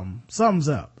or something. Something's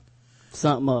up.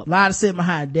 Something up. A lot of sitting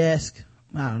behind a desk.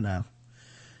 I don't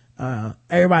know.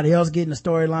 Everybody else getting the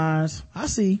storylines. I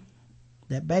see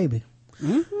that baby.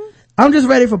 I'm just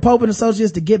ready for Pope and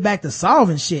Associates to get back to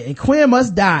solving shit. And Quinn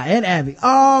must die. And Abby.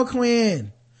 Oh,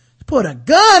 Quinn. Put a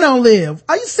gun on Liv.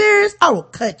 Are you serious? I will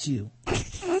cut you.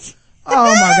 Oh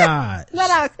my God.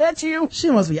 I'll cut you.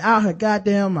 She must be out her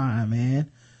goddamn mind,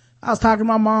 man. I was talking to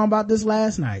my mom about this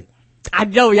last night. I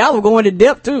know. Y'all were going to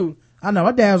depth too. I know.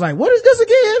 My dad was like, what is this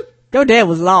again? Your dad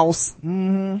was lost.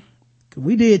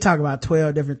 We did talk about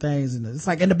 12 different things, and it's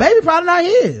like, and the baby probably not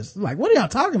his. Like, what are y'all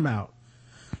talking about?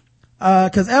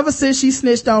 Cause ever since she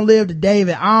snitched on Liv to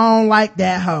David, I don't like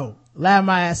that hoe. Laugh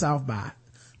my ass off. Bye.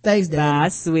 Thanks, David. Bye,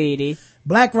 sweetie.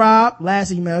 Black Rob,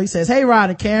 last email, he says, hey Rod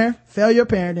and Karen, failure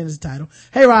parent in his title.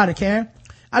 Hey Rod and Karen,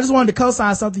 I just wanted to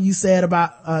co-sign something you said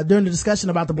about, during the discussion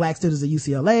about the black students at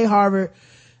UCLA, Harvard,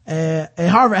 and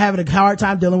Harvard having a hard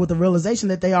time dealing with the realization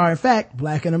that they are in fact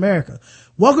black in America.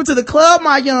 Welcome to the club,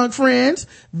 my young friends.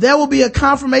 There will be a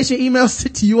confirmation email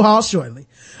sent to you all shortly.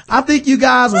 I think you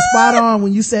guys were spot on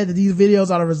when you said that these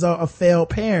videos are the result of failed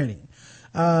parenting.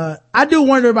 I do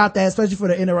wonder about that, especially for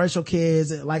the interracial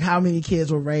kids, like how many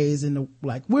kids were raised in the,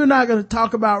 like, we're not going to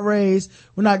talk about race.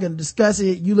 We're not going to discuss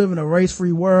it. You live in a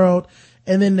race-free world.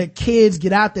 And then the kids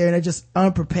get out there and they're just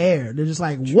unprepared. They're just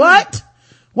like, what?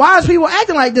 Why is people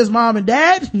acting like this, mom and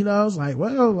dad? You know, it's like,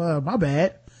 well, my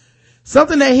bad.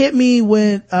 Something that hit me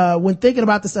when thinking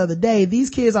about this the other day, these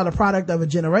kids are the product of a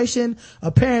generation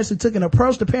of parents who took an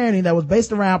approach to parenting that was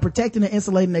based around protecting and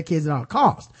insulating their kids at all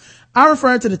costs. I'm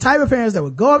referring to the type of parents that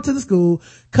would go up to the school,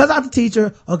 cuss out the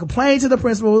teacher, or complain to the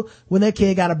principal when their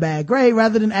kid got a bad grade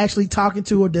rather than actually talking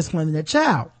to or disciplining their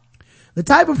child. The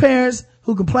type of parents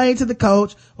who complain to the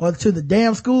coach or to the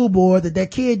damn school board that their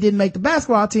kid didn't make the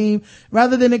basketball team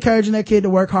rather than encouraging their kid to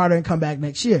work harder and come back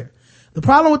next year. The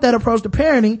problem with that approach to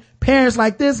parenting, parents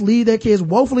like this leave their kids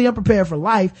woefully unprepared for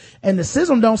life, and the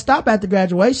system don't stop after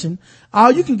graduation.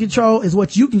 All you can control is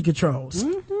what you can control.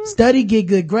 Study, get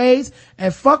good grades,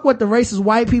 and fuck what the racist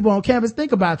white people on campus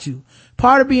think about you.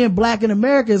 Part of being black in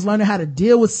America is learning how to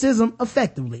deal with schism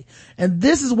effectively. And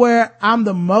this is where I'm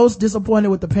the most disappointed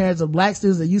with the parents of black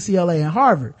students at UCLA and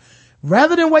Harvard.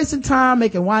 Rather than wasting time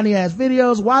making whiny ass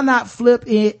videos, why not flip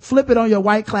it on your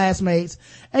white classmates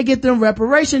and get them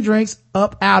reparation drinks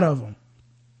up out of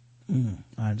them?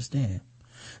 I understand.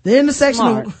 The intersection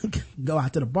of, go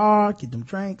out to the bar, get them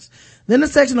drinks. The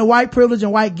intersection of white privilege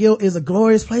and white guilt is a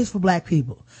glorious place for black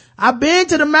people. I've been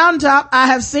to the mountaintop. I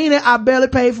have seen it. I barely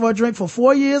paid for a drink for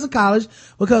 4 years of college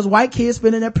because white kids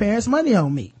spending their parents' money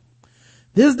on me.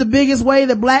 This is the biggest way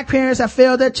that black parents have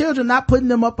failed their children, not putting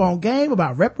them up on game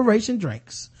about reparation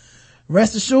drinks.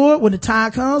 Rest assured, when the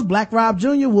time comes, Black Rob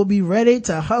Jr. will be ready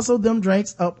to hustle them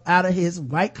drinks up out of his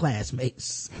white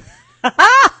classmates.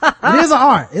 It is an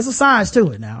art. It's a science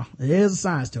to it now. It is a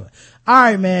science to it. All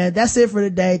right, man. That's it for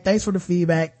today. Thanks for the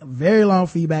feedback. A very long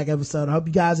feedback episode. I hope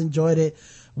you guys enjoyed it.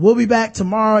 We'll be back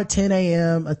tomorrow at 10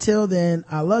 a.m. Until then,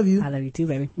 I love you. I love you too,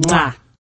 baby. Mwah.